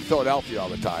happens in Philadelphia all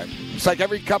the time. It's like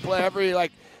every couple.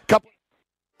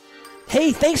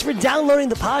 Hey, thanks for downloading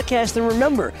the podcast. And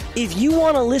remember, if you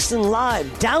want to listen live,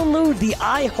 download the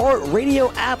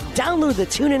iHeartRadio app, download the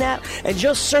TuneIn app, and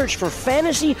just search for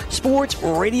Fantasy Sports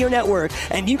Radio Network,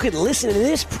 and you can listen to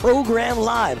this program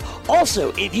live.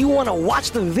 Also, if you want to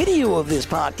watch the video of this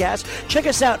podcast, check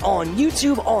us out on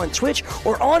YouTube, on Twitch,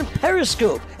 or on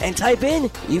Periscope, and type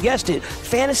in, you guessed it,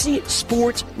 Fantasy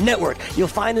Sports Network. You'll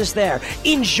find us there.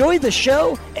 Enjoy the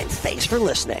show, and thanks for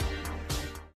listening.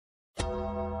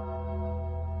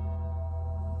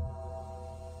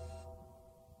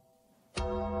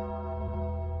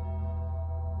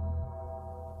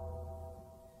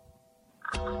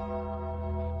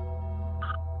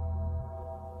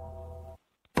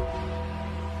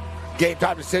 Game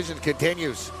Time Decisions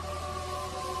continues.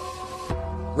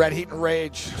 Red Heat and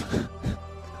Rage.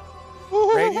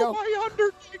 Radio? My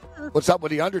Undertaker. What's up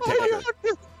with the Undertaker?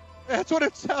 That's what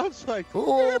it sounds like.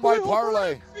 Oh, my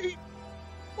parlay.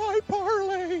 My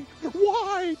parlay.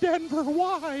 Why, Denver?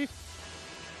 Why?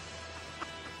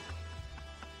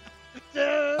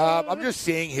 I'm just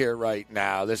seeing here right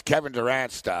now this Kevin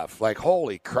Durant stuff. Like,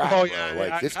 holy crap. Oh, yeah, bro.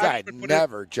 yeah. This guy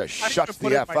never just shuts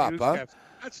the F up, huh?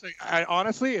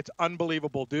 Honestly, it's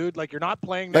unbelievable, dude. Like, you're not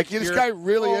playing like, next this year. guy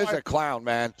really is a clown,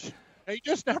 man. He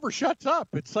just never shuts up.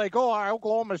 It's like,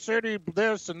 Oklahoma City,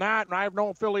 this and that, and I have no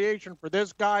affiliation for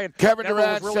this guy. And Kevin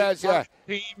Durant says,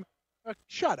 team.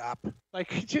 Shut up. Like,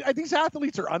 these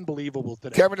athletes are unbelievable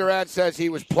today. Kevin Durant says he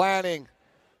was planning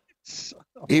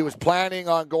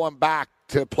on going back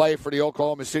to play for the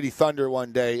Oklahoma City Thunder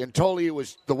one day, and totally it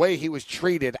was the way he was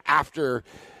treated after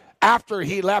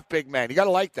he left, big man. You got to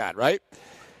like that, right?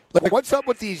 Like, what's up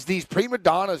with these prima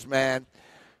donnas, man,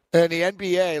 in the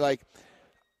NBA? Like,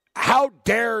 how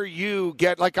dare you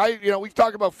get, like, we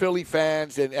talk about Philly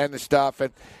fans and the stuff,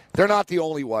 and they're not the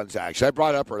only ones, actually. I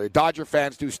brought it up earlier. Dodger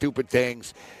fans do stupid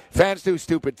things. Fans do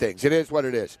stupid things. It is what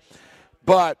it is.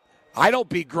 But I don't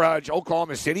begrudge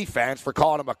Oklahoma City fans for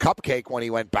calling him a cupcake when he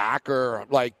went back, or,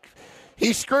 like,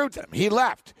 he screwed them. He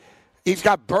left. He's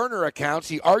got burner accounts.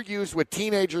 He argues with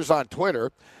teenagers on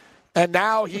Twitter. And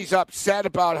now he's upset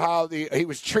about how he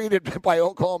was treated by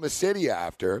Oklahoma City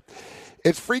after.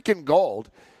 It's freaking gold.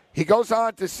 He goes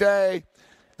on to say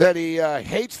that he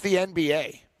hates the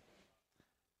NBA.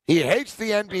 He hates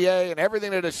the NBA and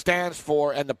everything that it stands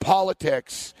for and the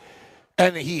politics.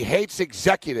 And he hates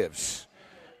executives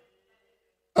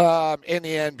in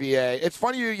the NBA. It's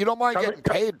funny you don't mind getting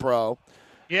paid, bro.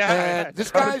 Yeah. And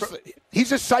this guy's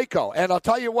he's a psycho. And I'll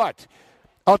tell you what.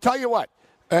 And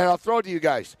I'll throw it to you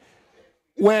guys.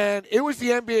 When it was the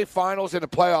NBA Finals and the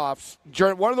playoffs,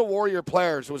 during one of the Warrior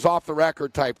players was off the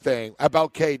record type thing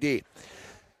about KD.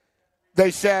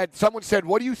 Someone said,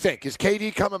 what do you think? Is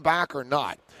KD coming back or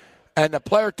not? And the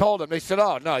player told him, they said,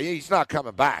 oh, no, he's not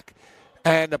coming back.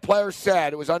 And the player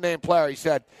said, it was an unnamed player, he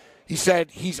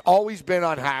said, he's always been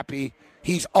unhappy.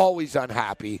 He's always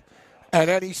unhappy. And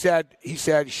then he said,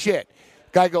 shit.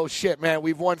 Guy goes, shit, man,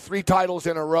 we've won 3 titles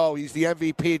in a row. He's the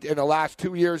MVP in the last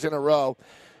 2 years in a row.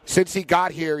 Since he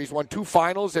got here, he's won 2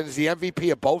 finals and is the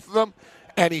MVP of both of them,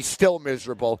 and he's still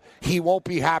miserable. He won't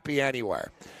be happy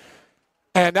anywhere.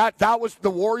 And that was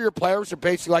the Warrior players are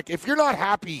basically like, if you're not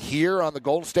happy here on the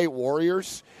Golden State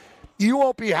Warriors, you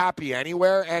won't be happy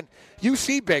anywhere. And you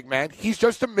see, big man, he's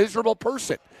just a miserable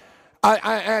person.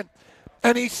 And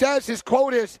he says, his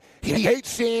quote is, he hates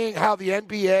seeing how the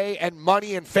NBA and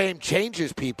money and fame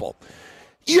changes people.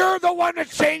 You're the one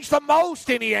that changed the most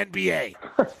in the NBA.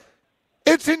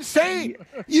 It's insane.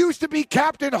 You used to be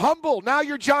Captain Humble. Now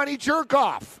you're Johnny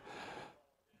Jerkoff.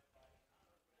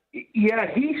 Yeah,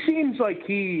 he seems like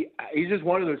he's just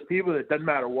one of those people that doesn't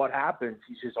matter what happens,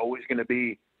 he's just always going to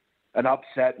be an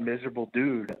upset, miserable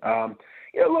dude.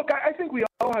 Look, I think we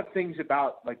all have things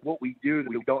about like what we do that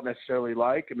we don't necessarily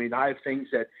like. I mean, I have things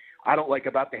that I don't like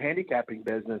about the handicapping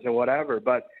business or whatever.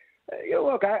 But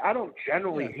look, I don't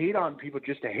generally hate on people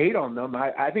just to hate on them.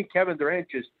 I think Kevin Durant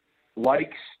just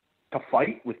likes to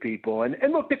fight with people. And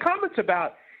look, the comments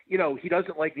about, he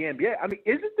doesn't like the NBA. I mean,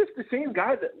 isn't this the same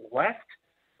guy that left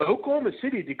Oklahoma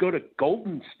City to go to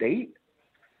Golden State?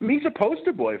 I mean, he's a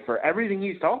poster boy for everything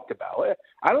he's talked about.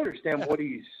 I don't understand what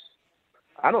he's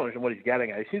I don't know what he's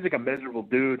getting at. He seems like a miserable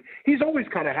dude. He's always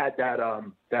kind of had that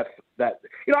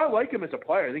I like him as a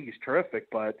player. I think he's terrific,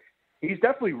 but he's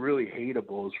definitely really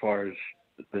hateable as far as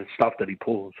the stuff that he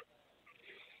pulls.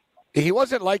 He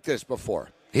wasn't like this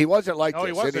before. He wasn't like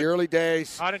this in the early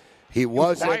days. He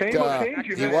wasn't.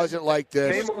 He wasn't like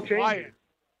this.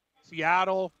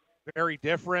 Seattle, very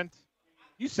different.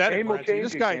 You said it, Reggie.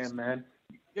 This guy's man.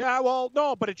 Yeah, well,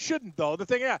 no, but it shouldn't though. The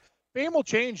thing, fame will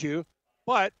change you,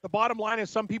 but the bottom line is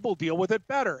some people deal with it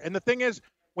better. And the thing is,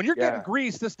 when you're getting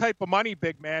greased this type of money,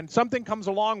 big man, something comes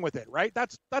along with it, right?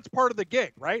 That's part of the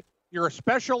gig, right? You're a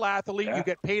special athlete. You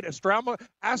get paid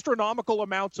astronomical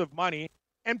amounts of money.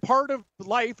 And part of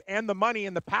life and the money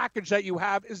and the package that you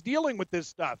have is dealing with this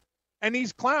stuff. And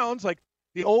these clowns, like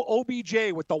the old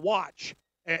OBJ with the watch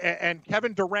and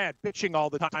Kevin Durant bitching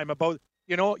all the time about,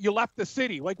 you left the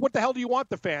city. Like, what the hell do you want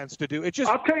the fans to do? It's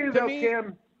just, I'll tell you though,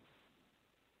 Cam.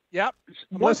 Yep.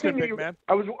 One thing, man.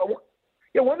 One thing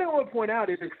I want to point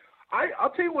out is I'll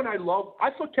tell you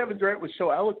I thought Kevin Durant was so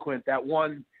eloquent that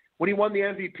when he won the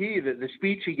MVP, the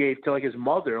speech he gave to like his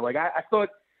mother, like I thought.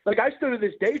 Like, I still to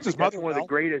this day think that's one of the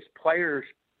greatest player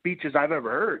speeches I've ever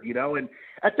heard, And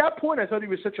at that point, I thought he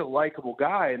was such a likable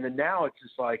guy. And then now it's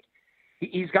just like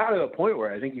he's got to the point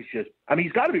where I think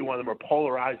he's got to be one of the more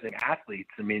polarizing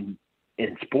athletes, in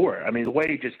sport. The way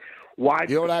he just wide.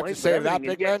 You know what I have to say to that,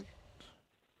 big man?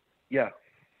 Yeah.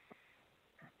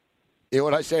 You know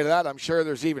what I say to that? I'm sure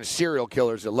there's even serial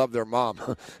killers that love their mom.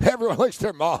 Everyone likes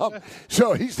their mom,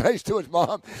 so he's nice to his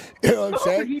mom. You know what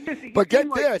I'm saying? But get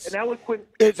this. An eloquent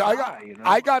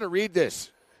I got to read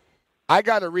this. I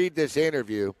got to read this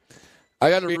interview. I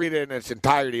got to read it in its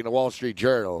entirety in the Wall Street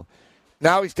Journal.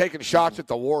 Now he's taking shots at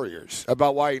the Warriors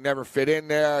about why he never fit in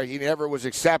there. He never was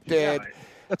accepted.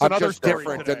 I'm just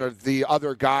different than the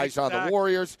other guys on the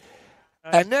Warriors.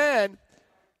 And then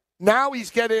now he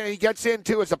gets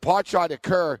into, as a pot shot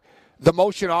occur, the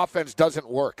motion offense doesn't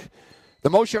work. The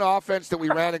motion offense that we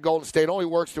ran in Golden State only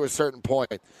works to a certain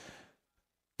point.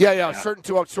 Yeah.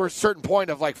 To a certain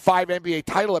point of like 5 NBA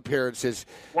title appearances.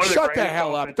 Shut the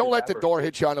hell up. Don't let the door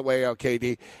hit you on the way out,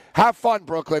 KD. Have fun,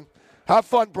 Brooklyn.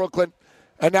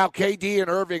 And now KD and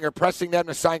Irving are pressing them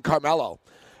to sign Carmelo.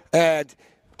 And,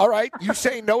 all right, you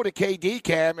say no to KD,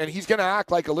 Cam, and he's going to act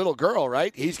like a little girl,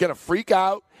 right? He's going to freak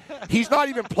out. He's not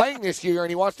even playing this year, and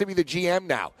he wants to be the GM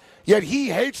now. Yet he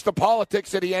hates the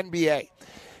politics of the NBA.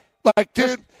 Like,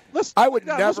 dude, I would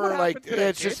never, like, today,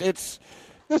 it's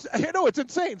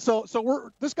insane.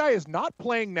 So this guy is not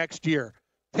playing next year.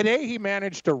 Today he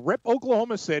managed to rip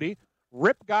Oklahoma City,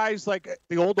 rip guys like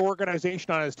the old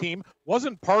organization on his team,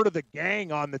 wasn't part of the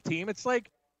gang on the team. It's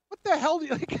like, what the hell?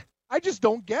 I just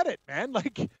don't get it, man.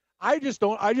 Like, I just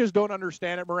don't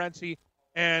understand it, Morency.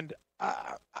 And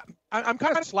I'm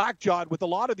kind of slack-jawed with a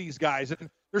lot of these guys. And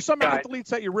there's some athletes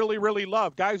that you really, really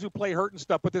love, guys who play hurt and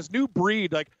stuff. But this new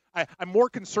breed, like, I'm more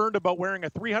concerned about wearing a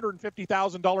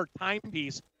 $350,000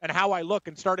 timepiece and how I look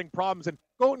and starting problems and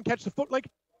go out and catch the foot. Like,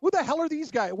 who the hell are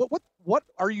these guys? What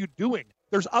are you doing?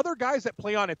 There's other guys that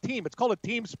play on a team. It's called a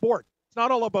team sport. It's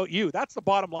not all about you. That's the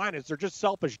bottom line, is they're just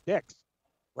selfish dicks.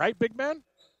 Right, big man?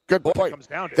 Good point.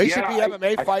 They should be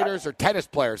MMA fighters or tennis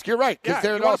players. You're right, because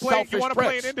they're all selfish pricks. You want to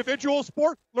play an individual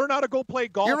sport? Learn how to go play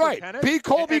golf. You're right. Or tennis. Be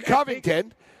Colby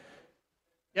Covington.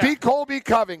 Be Colby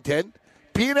Covington.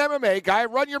 Be an MMA guy.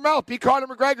 Run your mouth. Be Conor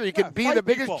McGregor. You can be the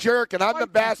biggest jerk, and I'm the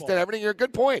best, and everything. You're a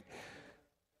good point.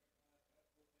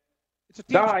 It's a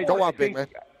team sport. Go on, big man.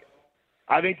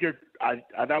 I think you're.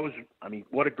 That was.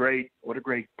 What a great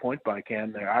point by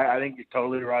Cam there. I think you're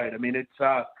totally right.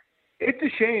 It's a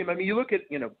shame. You look at,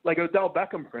 like Odell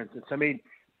Beckham, for instance. If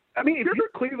you're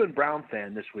a Cleveland Brown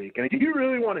fan this week, do you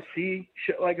really want to see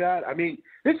shit like that?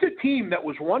 This is a team that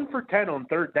was 1 for 10 on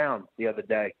third down the other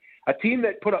day. A team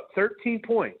that put up 13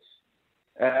 points.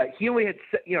 He only had,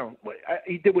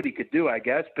 he did what he could do, I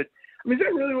guess. But, is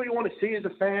that really what you want to see as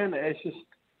a fan? It's just,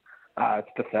 it's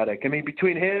pathetic.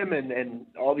 Between him and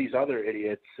all these other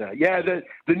idiots. The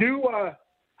new,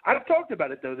 I've talked about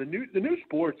it, though. The new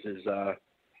sports is,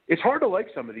 it's hard to like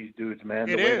some of these dudes, man,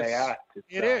 the way they act.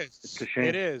 It's a shame.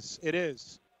 It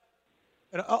is.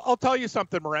 And I'll tell you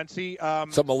something, Morency.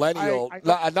 It's a millennial.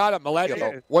 Not a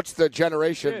millennial. What's the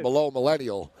generation below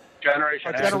millennial?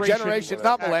 Generation X. Generation,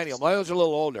 not millennial. Millennials are a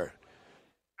little older.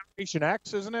 Generation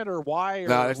X, isn't it? Or Y?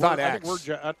 No, it's not X.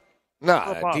 No,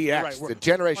 DX. Right. The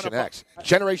Generation X.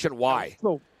 Generation Y.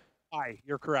 So, Y.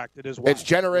 You're correct. It is Y. It's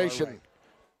Generation. Right.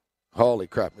 Holy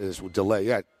crap. It is delay.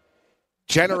 Yeah.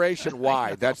 Generation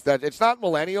Y. That's that. It's not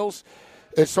millennials.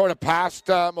 It's sort of past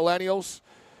millennials.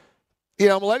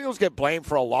 Millennials get blamed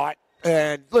for a lot.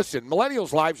 And listen,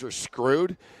 millennials' lives are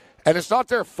screwed. And it's not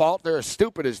their fault. They're as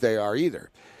stupid as they are either.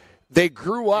 They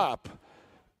grew up.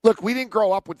 Look, we didn't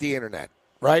grow up with the internet,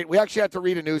 right? We actually had to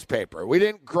read a newspaper. We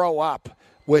didn't grow up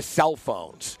with cell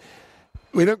phones.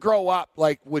 We didn't grow up,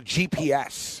 like, with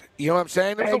GPS. You know what I'm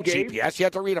saying? There's no GPS. You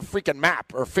have to read a freaking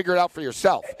map or figure it out for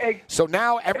yourself. So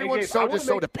now everyone's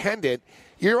so dependent.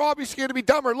 You're obviously going to be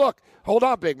dumber. Look, hold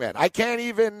on, big man. I can't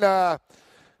even,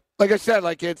 like I said,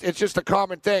 like it's just a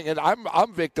common thing, and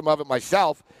I'm victim of it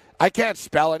myself. I can't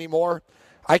spell anymore.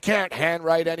 I can't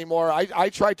handwrite anymore. I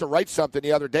tried to write something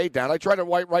the other day, Dan. I tried to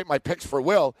write my picks for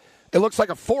Will. It looks like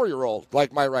a 4-year-old,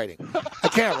 like my writing. I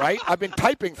can't write. I've been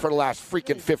typing for the last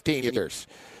freaking 15 years.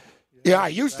 Yeah, I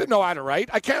used to know how to write.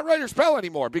 I can't write or spell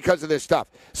anymore because of this stuff.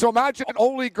 So imagine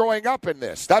only growing up in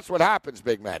this. That's what happens,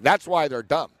 big man. That's why they're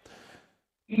dumb.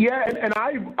 Yeah, and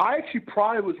I actually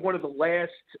probably was one of the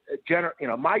last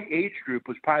my age group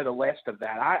was probably the last of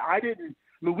that. I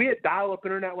mean, we had dial-up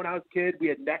internet when I was a kid. We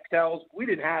had Nextels. We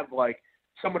didn't have, like,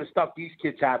 some of the stuff these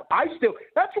kids have.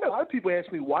 That's what a lot of people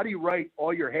ask me, why do you write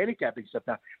all your handicapping stuff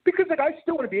now? Because, like, I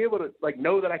still want to be able to, like,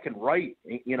 know that I can write,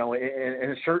 in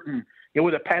a certain,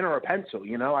 with a pen or a pencil,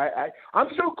 I'm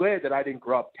so glad that I didn't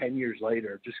grow up 10 years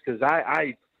later, just because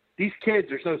these kids,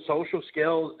 there's no social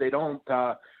skills. They don't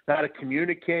know how to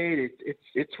communicate.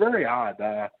 It's very odd.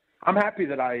 I'm happy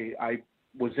that I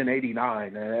was in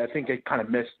 '89, and I think I kind of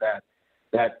missed that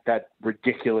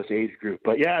ridiculous age group.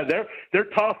 But yeah, they're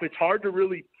tough. It's hard to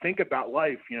really think about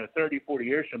life, 30, 40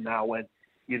 years from now when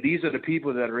these are the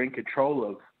people that are in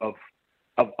control of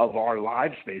our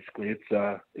lives. Basically,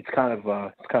 it's kind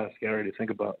of scary to think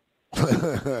about.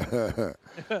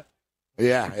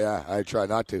 Yeah. I try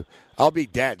not to. I'll be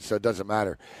dead, so it doesn't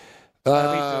matter.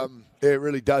 It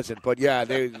really doesn't. But yeah,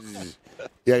 the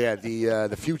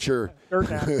future,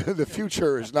 the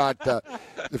future is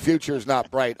not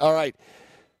bright. All right.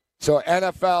 So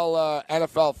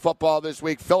NFL football this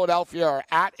week. Philadelphia are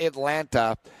at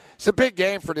Atlanta. It's a big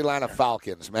game for the Atlanta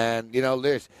Falcons, man. I don't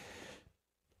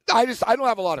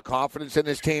have a lot of confidence in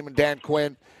this team and Dan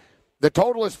Quinn. The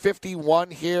total is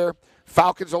 51 here.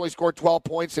 Falcons only scored 12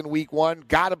 points in week 1.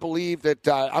 Got to believe that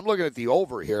I'm looking at the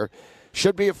over here.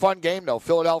 Should be a fun game, though.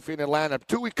 Philadelphia and Atlanta.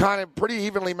 2 kind of pretty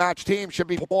evenly matched teams. Should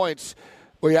be points.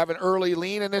 Will you have an early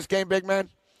lean in this game, big man?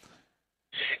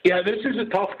 Yeah, this is a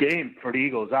tough game for the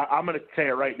Eagles. I'm going to say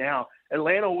it right now.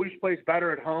 Atlanta always plays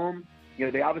better at home.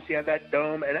 They obviously have that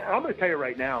dome. And I'm going to tell you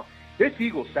right now, this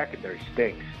Eagles secondary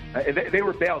stinks. They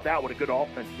were bailed out with a good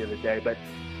offense the other day, but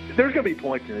there's going to be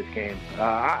points in this game.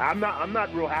 I'm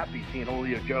not real happy seeing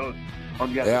Julio Jones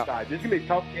on the other side. This is going to be a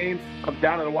tough game. Comes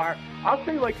down to the wire. I'll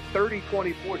say like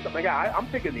 30-24, something like that. I'm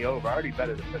thinking the over. I already bet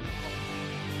it at 50.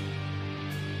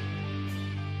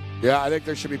 Yeah, I think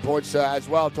there should be points as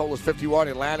well. Total is 51.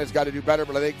 Atlanta's got to do better,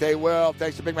 but I think they will.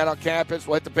 Thanks to Big Man on Campus.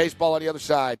 We'll hit the baseball on the other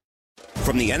side.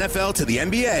 From the NFL to the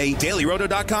NBA,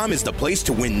 DailyRoto.com is the place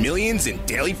to win millions in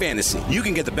daily fantasy. You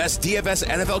can get the best DFS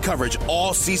NFL coverage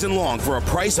all season long for a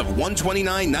price of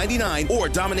 $129.99 or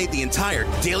dominate the entire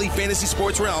daily fantasy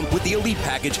sports realm with the Elite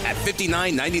Package at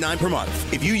 $59.99 per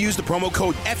month. If you use the promo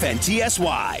code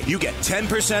FNTSY, you get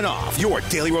 10% off your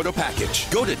Daily Roto package.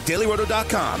 Go to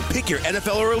DailyRoto.com, pick your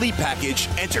NFL or Elite Package,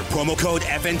 enter promo code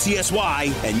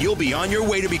FNTSY, and you'll be on your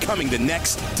way to becoming the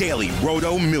next Daily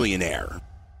Roto millionaire.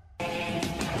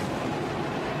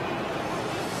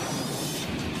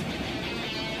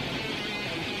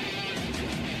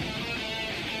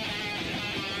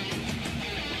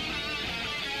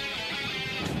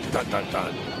 Dun, dun,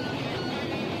 dun.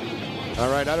 All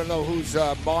right, I don't know who's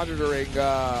monitoring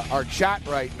our chat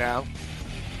right now.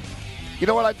 You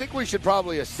know what? I think we should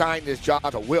probably assign this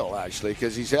job to Will, actually,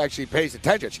 because he actually pays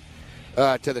attention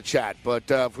to the chat.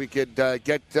 But if we could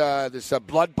get this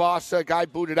Blood Boss guy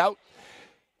booted out,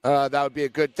 that would be a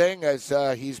good thing, as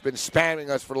he's been spamming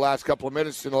us for the last couple of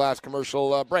minutes in the last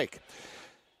commercial break.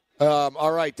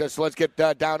 All right, so let's get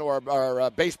down to our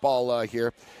baseball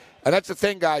here. And that's the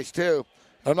thing, guys, too.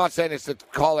 I'm not saying it's to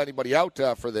call anybody out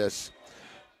for this,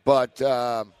 but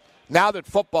now that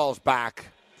football's back,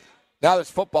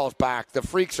 the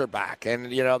freaks are back,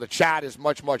 and the chat is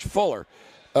much, much fuller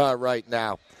right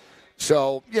now.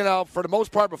 So for the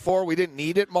most part, before we didn't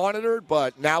need it monitored,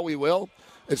 but now we will.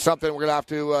 It's something we're gonna have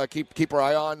to keep our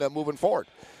eye on moving forward.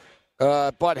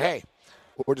 But hey,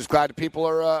 we're just glad that people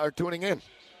are tuning in.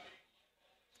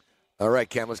 All right,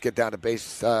 Cam, let's get down to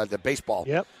the baseball.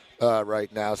 Yep.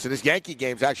 Right now. So this Yankee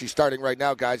game's actually starting right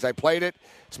now, guys. I played it.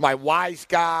 It's my wise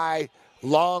guy,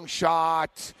 long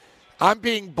shot. I'm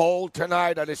being bold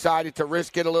tonight. I decided to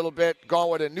risk it a little bit,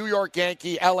 going with a New York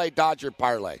Yankee, LA Dodger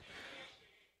parlay.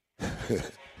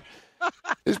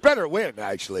 It's better win,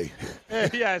 actually.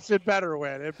 Yes, it better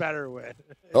win. It better win.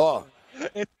 Oh.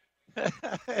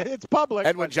 It's public.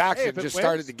 Edwin Jackson just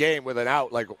started the game with an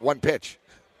out, like one pitch.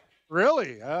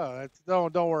 Really? Oh,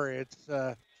 don't worry. It's.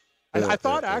 I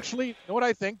thought actually, you know what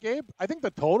I think, Gabe? I think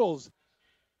the totals.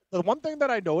 The one thing that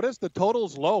I noticed, the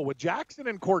total's low with Jackson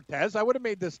and Cortez. I would have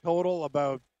made this total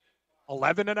about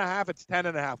 11.5. It's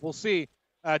 10.5. We'll see.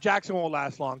 Jackson won't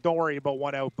last long. Don't worry about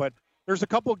one out. But there's a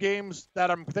couple games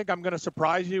that I think I'm going to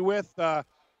surprise you with.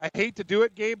 I hate to do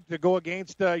it, Gabe, to go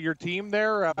against your team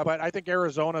there, but I think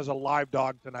Arizona's a live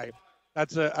dog tonight.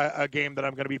 That's a game that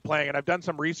I'm going to be playing, and I've done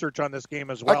some research on this game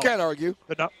as well. I can't argue.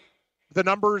 The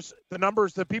numbers,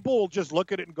 the people will just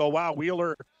look at it and go, wow,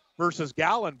 Wheeler versus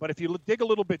Gallen. But if you dig a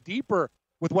little bit deeper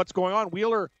with what's going on,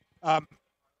 Wheeler,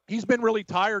 he's been really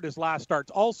tired his last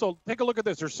starts. Also, take a look at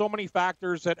this. There's so many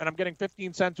factors, and I'm getting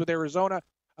 15 cents with Arizona.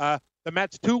 The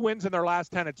Mets, 2 wins in their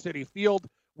last 10 at Citi Field.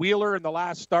 Wheeler in the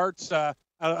last starts, the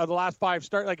last 5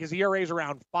 starts, like his ERA is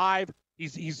around 5.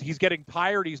 He's getting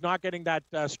tired. He's not getting that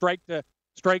strike to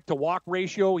walk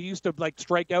ratio. He used to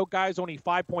strike out guys, only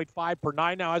 5.5 per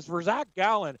 9 now. As for Zach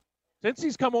Gallen, since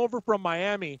he's come over from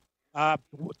Miami,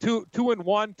 2-1,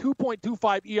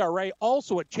 2.25 ERA.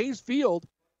 Also at Chase Field,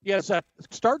 he has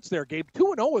starts there, Gabe,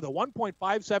 2-0 with a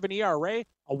 1.57 ERA,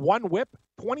 a 1 whip,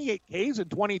 28 Ks and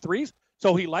 23s.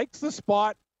 So he likes the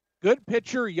spot. Good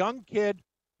pitcher, young kid.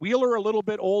 Wheeler a little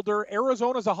bit older.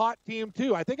 Arizona's a hot team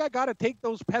too. I think I got to take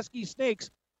those pesky Snakes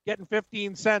getting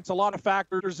 15 cents. A lot of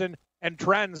factors and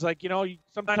trends.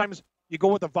 Sometimes you go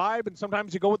with the vibe and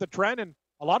sometimes you go with the trend. And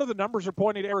a lot of the numbers are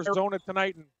pointing to Arizona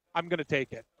tonight, and I'm going to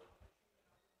take it.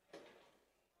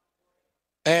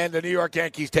 And the New York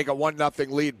Yankees take a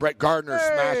 1-0 lead. Brett Gardner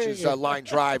smashes a line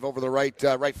drive over the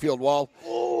right field wall.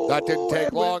 That didn't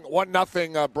take long.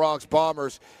 1-0 Bronx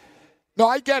Bombers. No,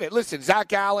 I get it. Listen,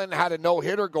 Zach Allen had a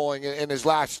no-hitter going in his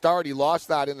last start. He lost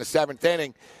that in the 7th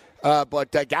inning.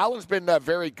 But Gallen's been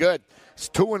very good. It's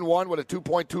 2-1 with a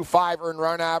 2.25 earned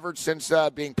run average since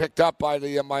being picked up by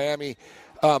the Miami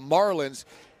Marlins.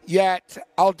 Yet,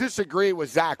 I'll disagree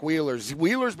with Zach Wheeler.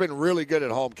 Wheeler's been really good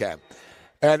at home, Cam.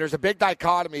 And there's a big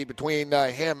dichotomy between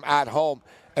him at home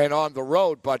and on the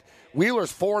road. But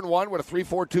Wheeler's 4-1 with a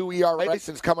 3.42 ERA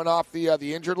since coming off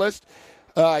the injured list.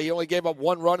 He only gave up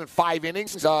 1 run in 5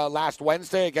 innings last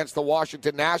Wednesday against the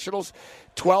Washington Nationals.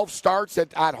 12 starts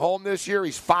at home this year.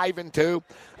 He's 5-2.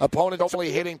 Opponent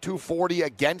only hitting 240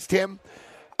 against him.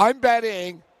 I'm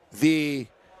betting the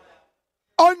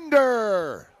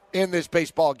under in this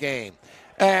baseball game.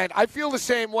 And I feel the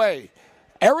same way.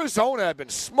 Arizona have been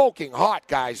smoking hot,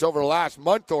 guys, over the last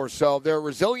month or so. They're a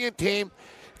resilient team.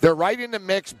 They're right in the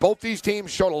mix. Both these teams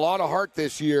showed a lot of heart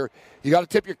this year. You got to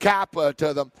tip your cap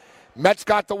to them. Mets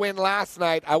got the win last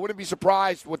night. I wouldn't be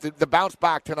surprised with the bounce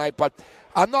back tonight, but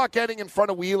I'm not getting in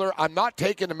front of Wheeler. I'm not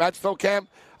taking the Mets, though, Cam.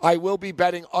 I will be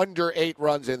betting under 8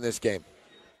 runs in this game.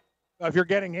 If you're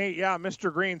getting 8, yeah,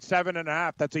 Mr. Green,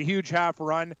 7.5. That's a huge half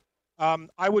run.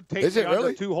 I would take the under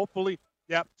really? 2, hopefully.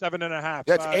 Yep, 7.5.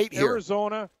 That's 8 here.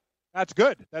 Arizona, that's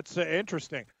good. That's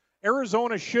interesting.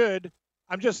 Arizona should,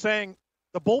 I'm just saying,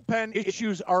 the bullpen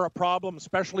issues are a problem,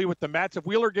 especially with the Mets. If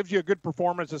Wheeler gives you a good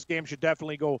performance, this game should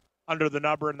definitely go under the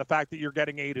number, and the fact that you're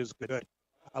getting 8 is good.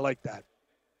 I like that.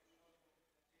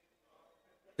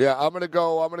 Yeah, I'm gonna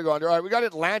go under. All right, we got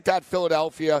Atlanta at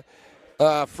Philadelphia.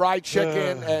 Fried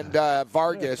chicken and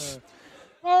Vargas.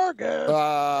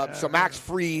 So Max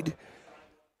Fried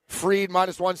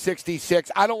minus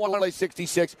 166. I don't want to play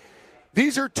 66.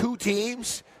 These are 2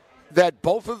 teams that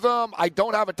both of them I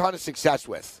don't have a ton of success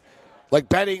with. Like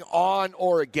betting on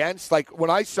or against. Like when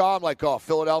I saw them, like, oh,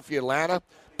 Philadelphia, Atlanta,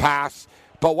 pass.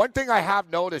 But one thing I have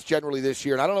noticed generally this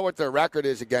year, and I don't know what their record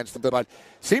is against them, but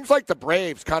seems like the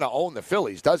Braves kind of own the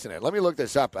Phillies, doesn't it? Let me look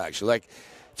this up, actually. Like,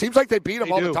 seems like they beat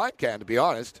them all the time, Ken, to be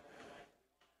honest.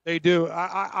 They do.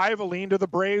 I have a lean to the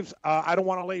Braves. I don't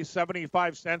want to lay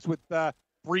 75 cents with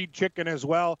Fried chicken as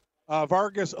well.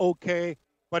 Vargas, okay.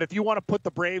 But if you want to put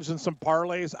the Braves in some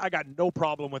parlays, I got no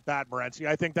problem with that, Morency.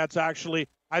 I think that's actually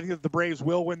 – I think that the Braves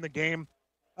will win the game.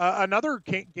 Another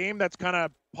game that's kind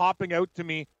of popping out to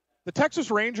me, the Texas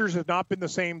Rangers have not been the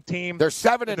same team. They're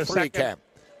 7-3, Cam.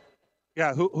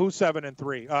 Yeah, who's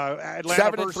 7-3?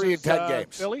 Atlanta 7-3 in 10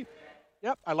 games. Philly?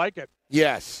 Yep, I like it.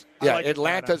 Yes. Yeah, like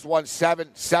Atlanta's won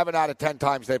 7 out of 10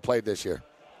 times they played this year.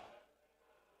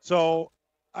 So,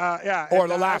 yeah. Or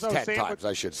the last 10 times,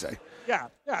 I should say. Yeah.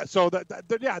 So,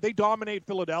 they dominate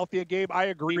Philadelphia, Gabe. I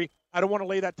agree. I don't want to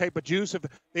lay that type of juice. If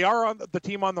they are on the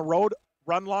team on the road,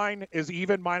 run line is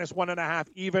even, minus 1.5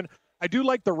 even. I do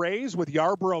like the Rays with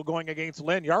Yarbrough going against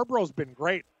Lynn. Yarborough's been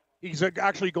great. He's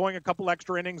actually going a couple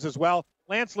extra innings as well.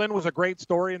 Lance Lynn was a great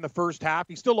story in the first half.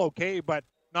 He's still okay, but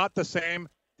not the same.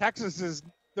 Texas is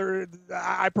there.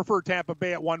 I prefer Tampa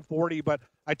Bay at 140, but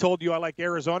I told you I like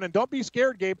Arizona. And don't be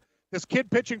scared, Gabe. This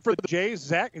kid pitching for the Jays,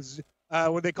 Zach, is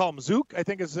what they call him, Zook, I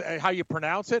think is how you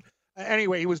pronounce it.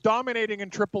 Anyway, he was dominating in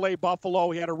AAA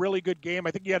Buffalo. He had a really good game.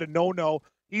 I think he had a no-no.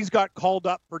 He's got called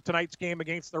up for tonight's game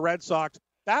against the Red Sox.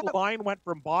 That line went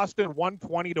from Boston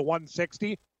 120 to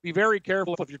 160. Be very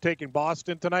careful if you're taking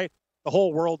Boston tonight. The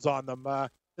whole world's on them.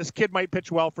 This kid might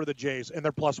pitch well for the Jays, and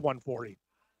they're plus 140.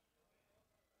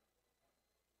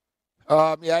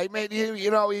 Yeah,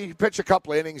 he pitched a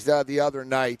couple of innings the other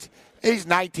night. He's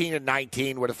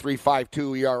 19-19 with a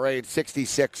 3.52 ERA and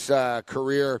 66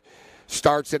 career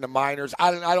starts in the minors.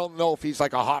 I don't know if he's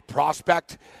like a hot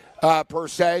prospect per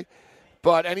se,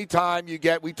 but anytime you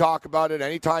get, we talk about it,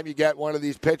 anytime you get one of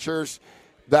these pitchers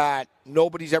that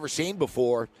nobody's ever seen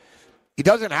before, he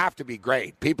doesn't have to be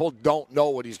great. People don't know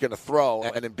what he's going to throw,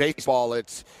 and in baseball,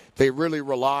 they really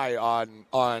rely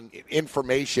on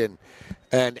information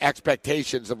and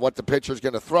expectations of what the pitcher's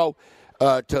going to throw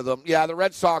to them. Yeah, the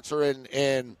Red Sox are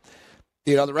the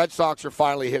Red Sox are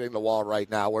finally hitting the wall right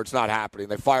now where it's not happening.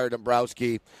 They fired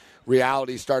Dombrowski.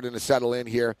 Reality's starting to settle in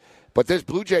here. But this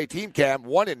Blue Jay team, Cam,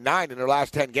 1-9 in their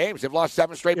last 10 games. They've lost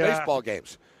 7 straight baseball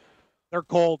games. They're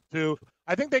cold, too.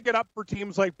 I think they get up for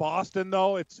teams like Boston,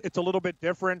 though. It's a little bit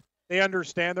different. They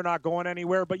understand they're not going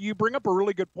anywhere. But you bring up a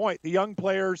really good point. The young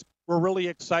players were really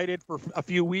excited for a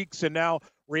few weeks, and now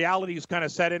reality's kind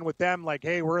of set in with them. Like,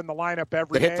 hey, we're in the lineup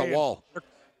every day. They hit the wall.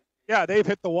 Yeah, they've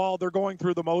hit the wall. They're going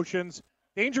through the motions.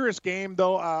 Dangerous game,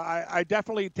 though. I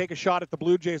definitely take a shot at the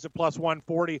Blue Jays at plus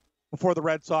 140 before the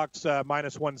Red Sox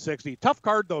minus 160. Tough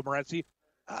card, though, Morency.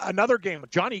 Another game,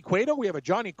 Johnny Cueto. We have a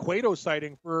Johnny Cueto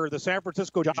sighting for the San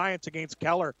Francisco Giants against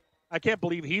Keller. I can't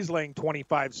believe he's laying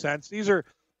 25 cents. These are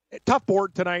a tough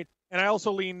board tonight. And I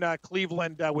also lean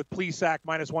Cleveland with Plesac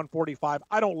minus 145.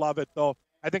 I don't love it, though.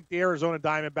 I think the Arizona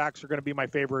Diamondbacks are going to be my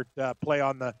favorite play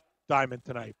on the diamond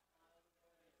tonight.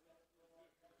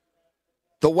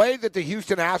 The way that the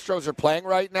Houston Astros are playing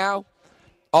right now,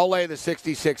 I'll lay the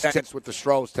 66 cents with the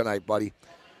Stros tonight, buddy.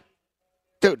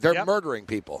 Dude, they're murdering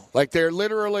people. Like, they're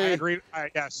literally. I agree.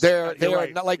 Yes. They're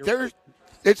right. not like they're.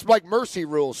 It's like mercy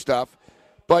rule stuff.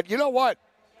 But you know what?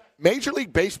 Major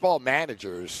League Baseball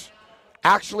managers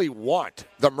actually want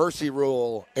the mercy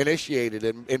rule initiated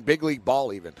in big league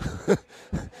ball, even.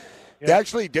 They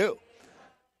actually do.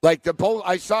 Like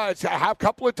I saw it a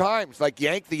couple of times. Like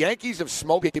the Yankees have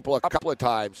smoked people a couple of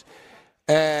times,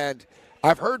 and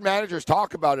I've heard managers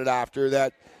talk about it after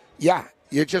that. Yeah.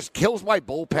 It just kills my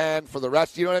bullpen for the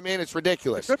rest. You know what I mean? It's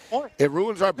ridiculous. Good point. It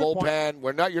ruins our bullpen.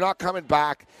 You're not coming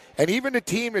back. And even the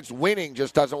team that's winning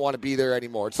just doesn't want to be there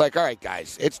anymore. It's like, all right,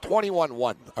 guys, it's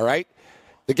 21-1, all right?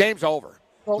 The game's over.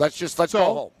 Well, let's go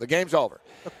home. The game's over.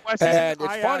 And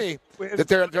it's funny that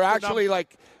they're actually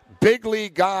like big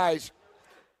league guys.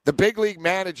 The big league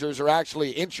managers are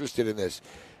actually interested in this.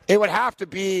 It would have to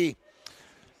be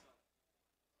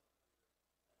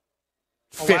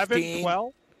 15,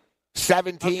 12?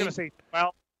 17. I was going to say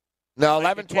 12. No,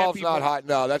 11, 12 is not hot.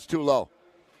 No, that's too low.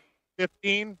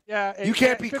 15, yeah. You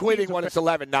can't be quitting when it's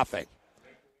 11-0.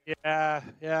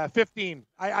 Yeah, 15.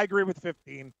 I agree with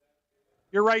 15.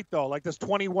 You're right, though. Like this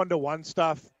 21-1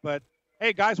 stuff. But,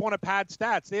 hey, guys want to pad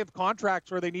stats. They have contracts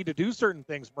where they need to do certain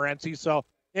things, Morency. So,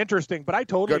 interesting. But I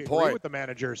totally agree with the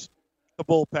managers, the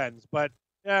bullpens. But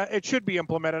it should be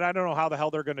implemented. I don't know how the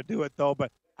hell they're going to do it, though.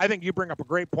 But I think you bring up a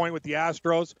great point with the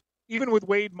Astros. Even with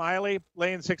Wade Miley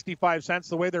laying 65 cents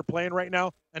the way they're playing right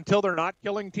now, until they're not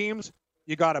killing teams,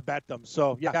 you got to bet them.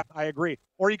 So, yeah, I agree.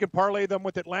 Or you could parlay them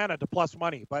with Atlanta to plus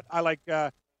money. But I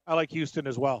like Houston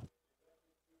as well.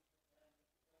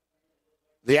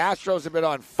 The Astros have been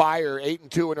on fire,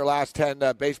 8-2 in their last 10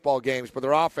 baseball games, but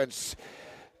their offense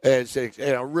is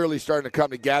really starting to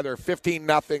come together.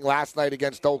 15-0 last night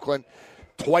against Oakland.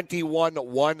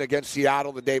 21-1 against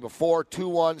Seattle the day before.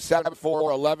 2-1,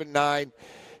 7-4, 11-9.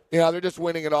 They're just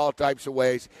winning in all types of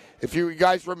ways. If you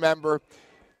guys remember,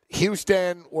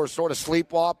 Houston were sort of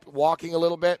sleepwalking a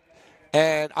little bit.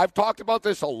 And I've talked about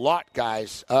this a lot,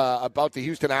 guys, about the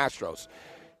Houston Astros.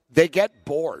 They get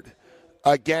bored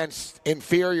against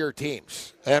inferior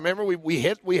teams. And I remember we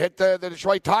hit the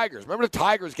Detroit Tigers. Remember the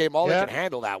Tigers gave them all they could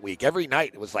handle that week. Every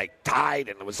night it was like tied,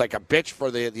 and it was like a bitch for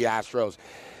the Astros.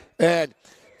 And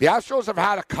the Astros have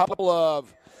had a couple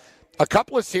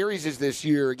of series this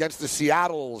year against the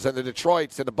Seattles and the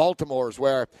Detroits and the Baltimores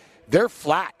where they're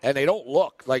flat and they don't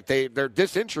look like they're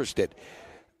disinterested.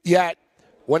 Yet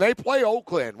when they play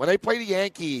Oakland, when they play the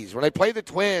Yankees, when they play the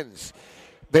Twins,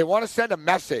 they want to send a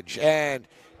message, and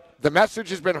the message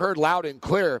has been heard loud and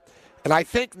clear. And I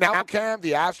think now, Cam,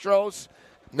 the Astros,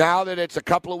 now that it's a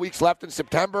couple of weeks left in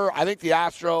September, I think the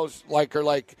Astros are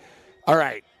like, all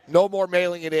right, no more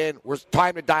mailing it in. It's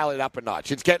time to dial it up a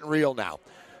notch. It's getting real now.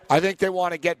 I think they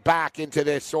want to get back into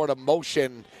this sort of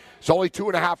motion. It's only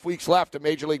 2.5 weeks left of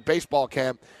Major League Baseball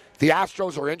camp. The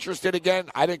Astros are interested again.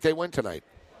 I think they win tonight.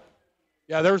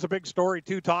 Yeah, there was a big story,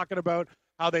 too, talking about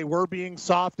how they were being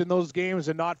soft in those games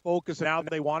and not focused, and now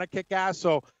they want to kick ass.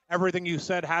 So everything you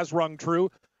said has rung true.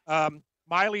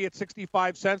 Miley at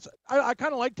 65 cents. I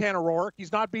kind of like Tanner Roark. He's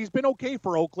been okay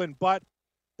for Oakland, but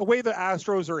the way the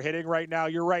Astros are hitting right now,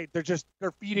 you're right.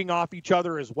 They're feeding off each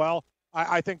other as well.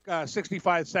 I think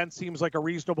 65 cents seems like a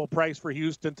reasonable price for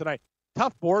Houston tonight.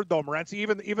 Tough board, though, Morency.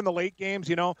 Even the late games,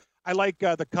 I like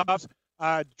the Cubs.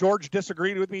 George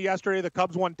disagreed with me yesterday. The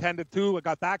Cubs won 10-2. I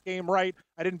got that game right.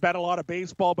 I didn't bet a lot of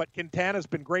baseball, but Quintana's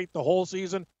been great the whole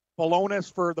season.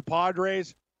 Bolonis for the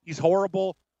Padres. He's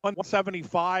horrible.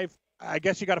 175. I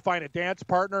guess you got to find a dance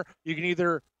partner. You can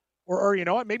either, or you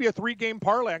know what, maybe a 3-game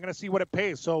parlay. I'm going to see what it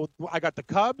pays. So I got the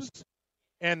Cubs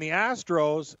and the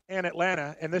Astros and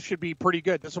Atlanta, and this should be pretty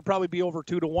good. This will probably be over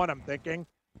 2-1, I'm thinking.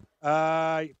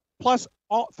 Plus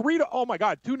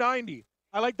 290.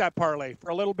 I like that parlay for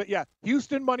a little bit. Yeah,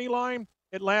 Houston money line,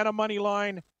 Atlanta money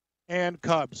line, and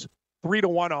Cubs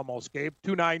 3-1 almost. Gabe,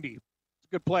 290. It's a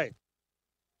good play.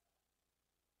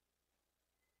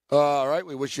 All right,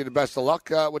 we wish you the best of luck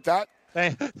with that.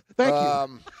 Thank you.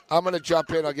 I'm going to jump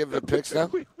in. I'll give the picks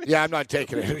now. Yeah, I'm not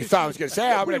taking it. You thought I was going to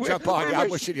say, I'm going to jump on. I'm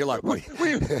wishing you luck, buddy.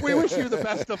 We wish you the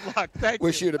best of luck. Thank you.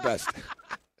 Wish you the best.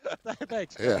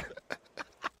 Thanks. Yeah.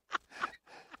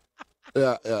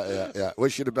 Yeah.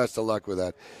 Wish you the best of luck with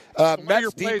that.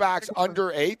 Mets D-backs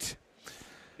under 8.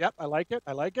 Yep, I like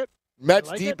it.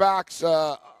 Mets D-backs,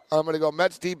 I'm going to go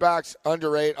Mets D-backs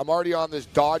under 8. I'm already on this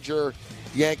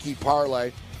Dodger-Yankee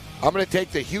parlay. I'm going to take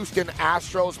the Houston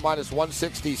Astros minus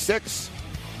 166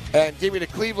 and give me the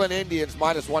Cleveland Indians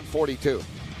minus 142.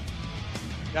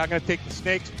 Yeah, I'm going to take the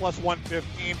Snakes plus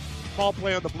 115. Small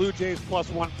play on the Blue Jays plus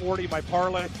 140. My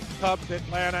parlay, Cubs,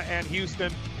 Atlanta, and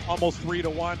Houston, almost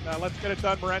 3-1. Let's get it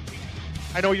done, Morency.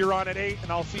 I know you're on at 8,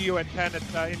 and I'll see you at 10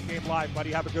 at In-Game Live,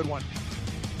 buddy. Have a good one.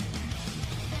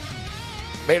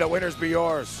 May the winners be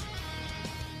yours.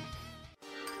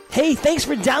 Hey, thanks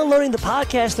for downloading the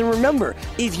podcast. And remember,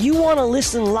 if you want to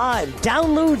listen live,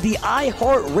 download the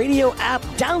iHeartRadio app,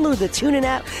 download the TuneIn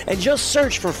app, and just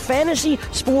search for Fantasy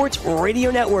Sports Radio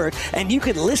Network, and you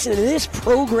can listen to this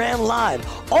program live.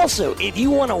 Also, if you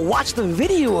want to watch the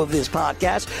video of this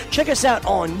podcast, check us out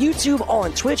on YouTube,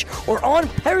 on Twitch, or on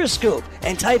Periscope,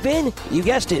 and type in, you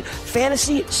guessed it,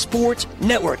 Fantasy Sports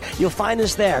Network. You'll find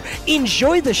us there.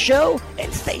 Enjoy the show, and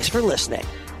thanks for listening.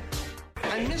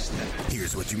 I missed it.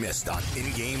 Here's what you missed on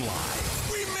In-Game Live.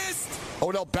 We missed.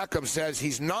 Odell Beckham says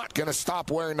he's not going to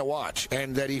stop wearing the watch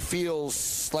and that he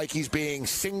feels like he's being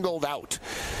singled out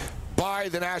by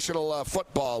the National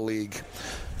Football League.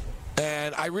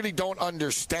 And I really don't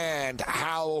understand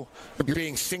how you're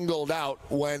being singled out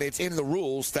when it's in the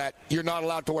rules that you're not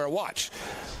allowed to wear a watch.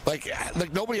 Like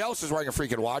nobody else is wearing a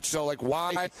freaking watch, so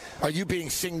why are you being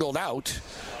singled out?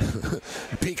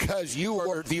 Because you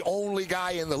are the only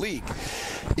guy in the league.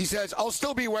 He says, I'll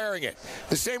still be wearing it.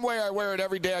 The same way I wear it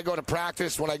every day I go to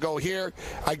practice. When I go here,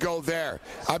 I go there.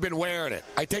 I've been wearing it.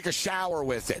 I take a shower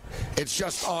with it. It's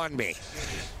just on me.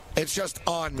 It's just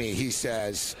on me, he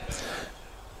says.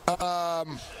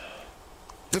 The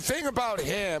thing about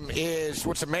him is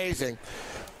what's amazing.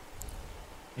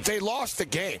 They lost the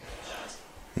game.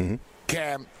 Mm-hmm.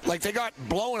 Cam, they got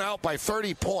blown out by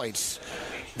 30 points.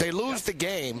 They lose the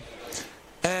game,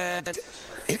 and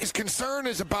his concern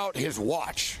is about his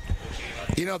watch.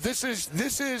 This is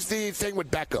the thing with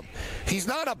Beckham. He's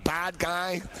not a bad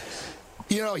guy.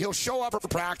 He'll show up for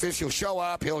practice. He'll show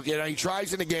up. He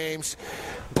tries in the games,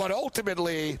 but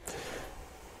ultimately,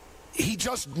 he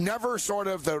just never sort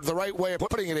of the right way of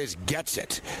putting it is gets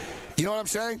it. You know what I'm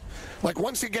saying?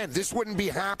 Once again, this wouldn't be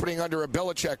happening under a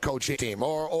Belichick coaching team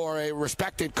or a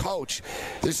respected coach.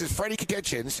 This is Freddie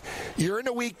Kitchens. You're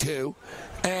into week 2,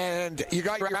 and you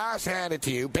got your ass handed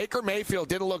to you. Baker Mayfield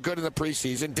didn't look good in the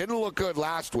preseason, didn't look good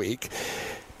last week.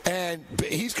 And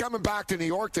he's coming back to New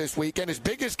York this week, and his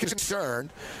biggest concern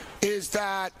is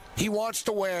that he wants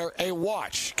to wear a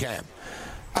watch, Cam.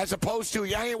 As opposed to,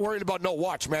 I ain't worried about no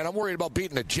watch, man. I'm worried about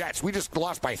beating the Jets. We just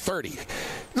lost by 30.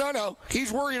 No.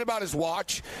 He's worried about his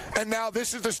watch. And now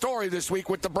this is the story this week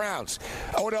with the Browns.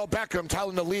 Odell Beckham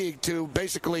telling the league to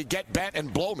basically get bent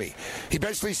and blow me. He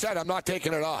basically said, I'm not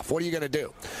taking it off. What are you going to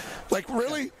do?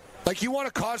 Really? You want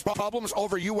to cause problems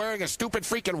over you wearing a stupid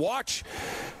freaking watch?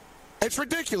 It's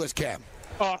ridiculous, Cam.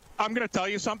 I'm going to tell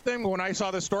you something. When I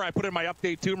saw this story, I put in my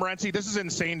update too, Morency. This is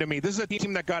insane to me. This is a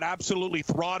team that got absolutely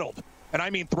throttled. And I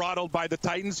mean throttled by the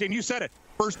Titans. And you said it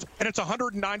first, and it's a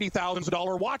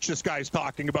 $190,000 watch this guy's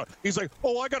talking about. He's like,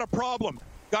 oh, I got a problem.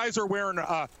 Guys are wearing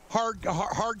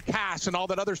hard casts and all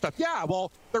that other stuff. Yeah,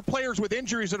 well, they're players with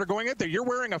injuries that are going in there. You're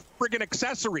wearing a friggin'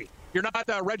 accessory. You're not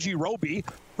Reggie Roby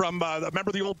from,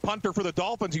 remember the old punter for the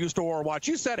Dolphins who used to wear a watch.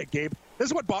 You said it, Gabe. This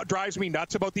is what drives me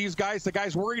nuts about these guys. The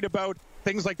guy's worried about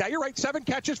things like that. You're right, 7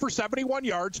 catches for 71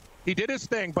 yards. He did his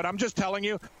thing, but I'm just telling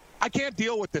you, I can't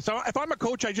deal with this. If I'm a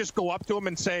coach, I just go up to him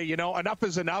and say, enough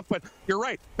is enough. But you're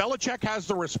right. Belichick has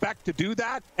the respect to do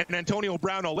that, and Antonio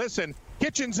Brown will listen.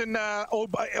 Kitchens and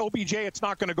OBJ, it's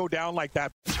not going to go down like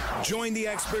that. Join the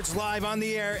experts live on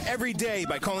the air every day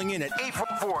by calling in at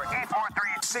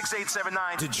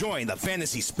 844-843-6879 to join the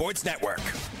Fantasy Sports Network.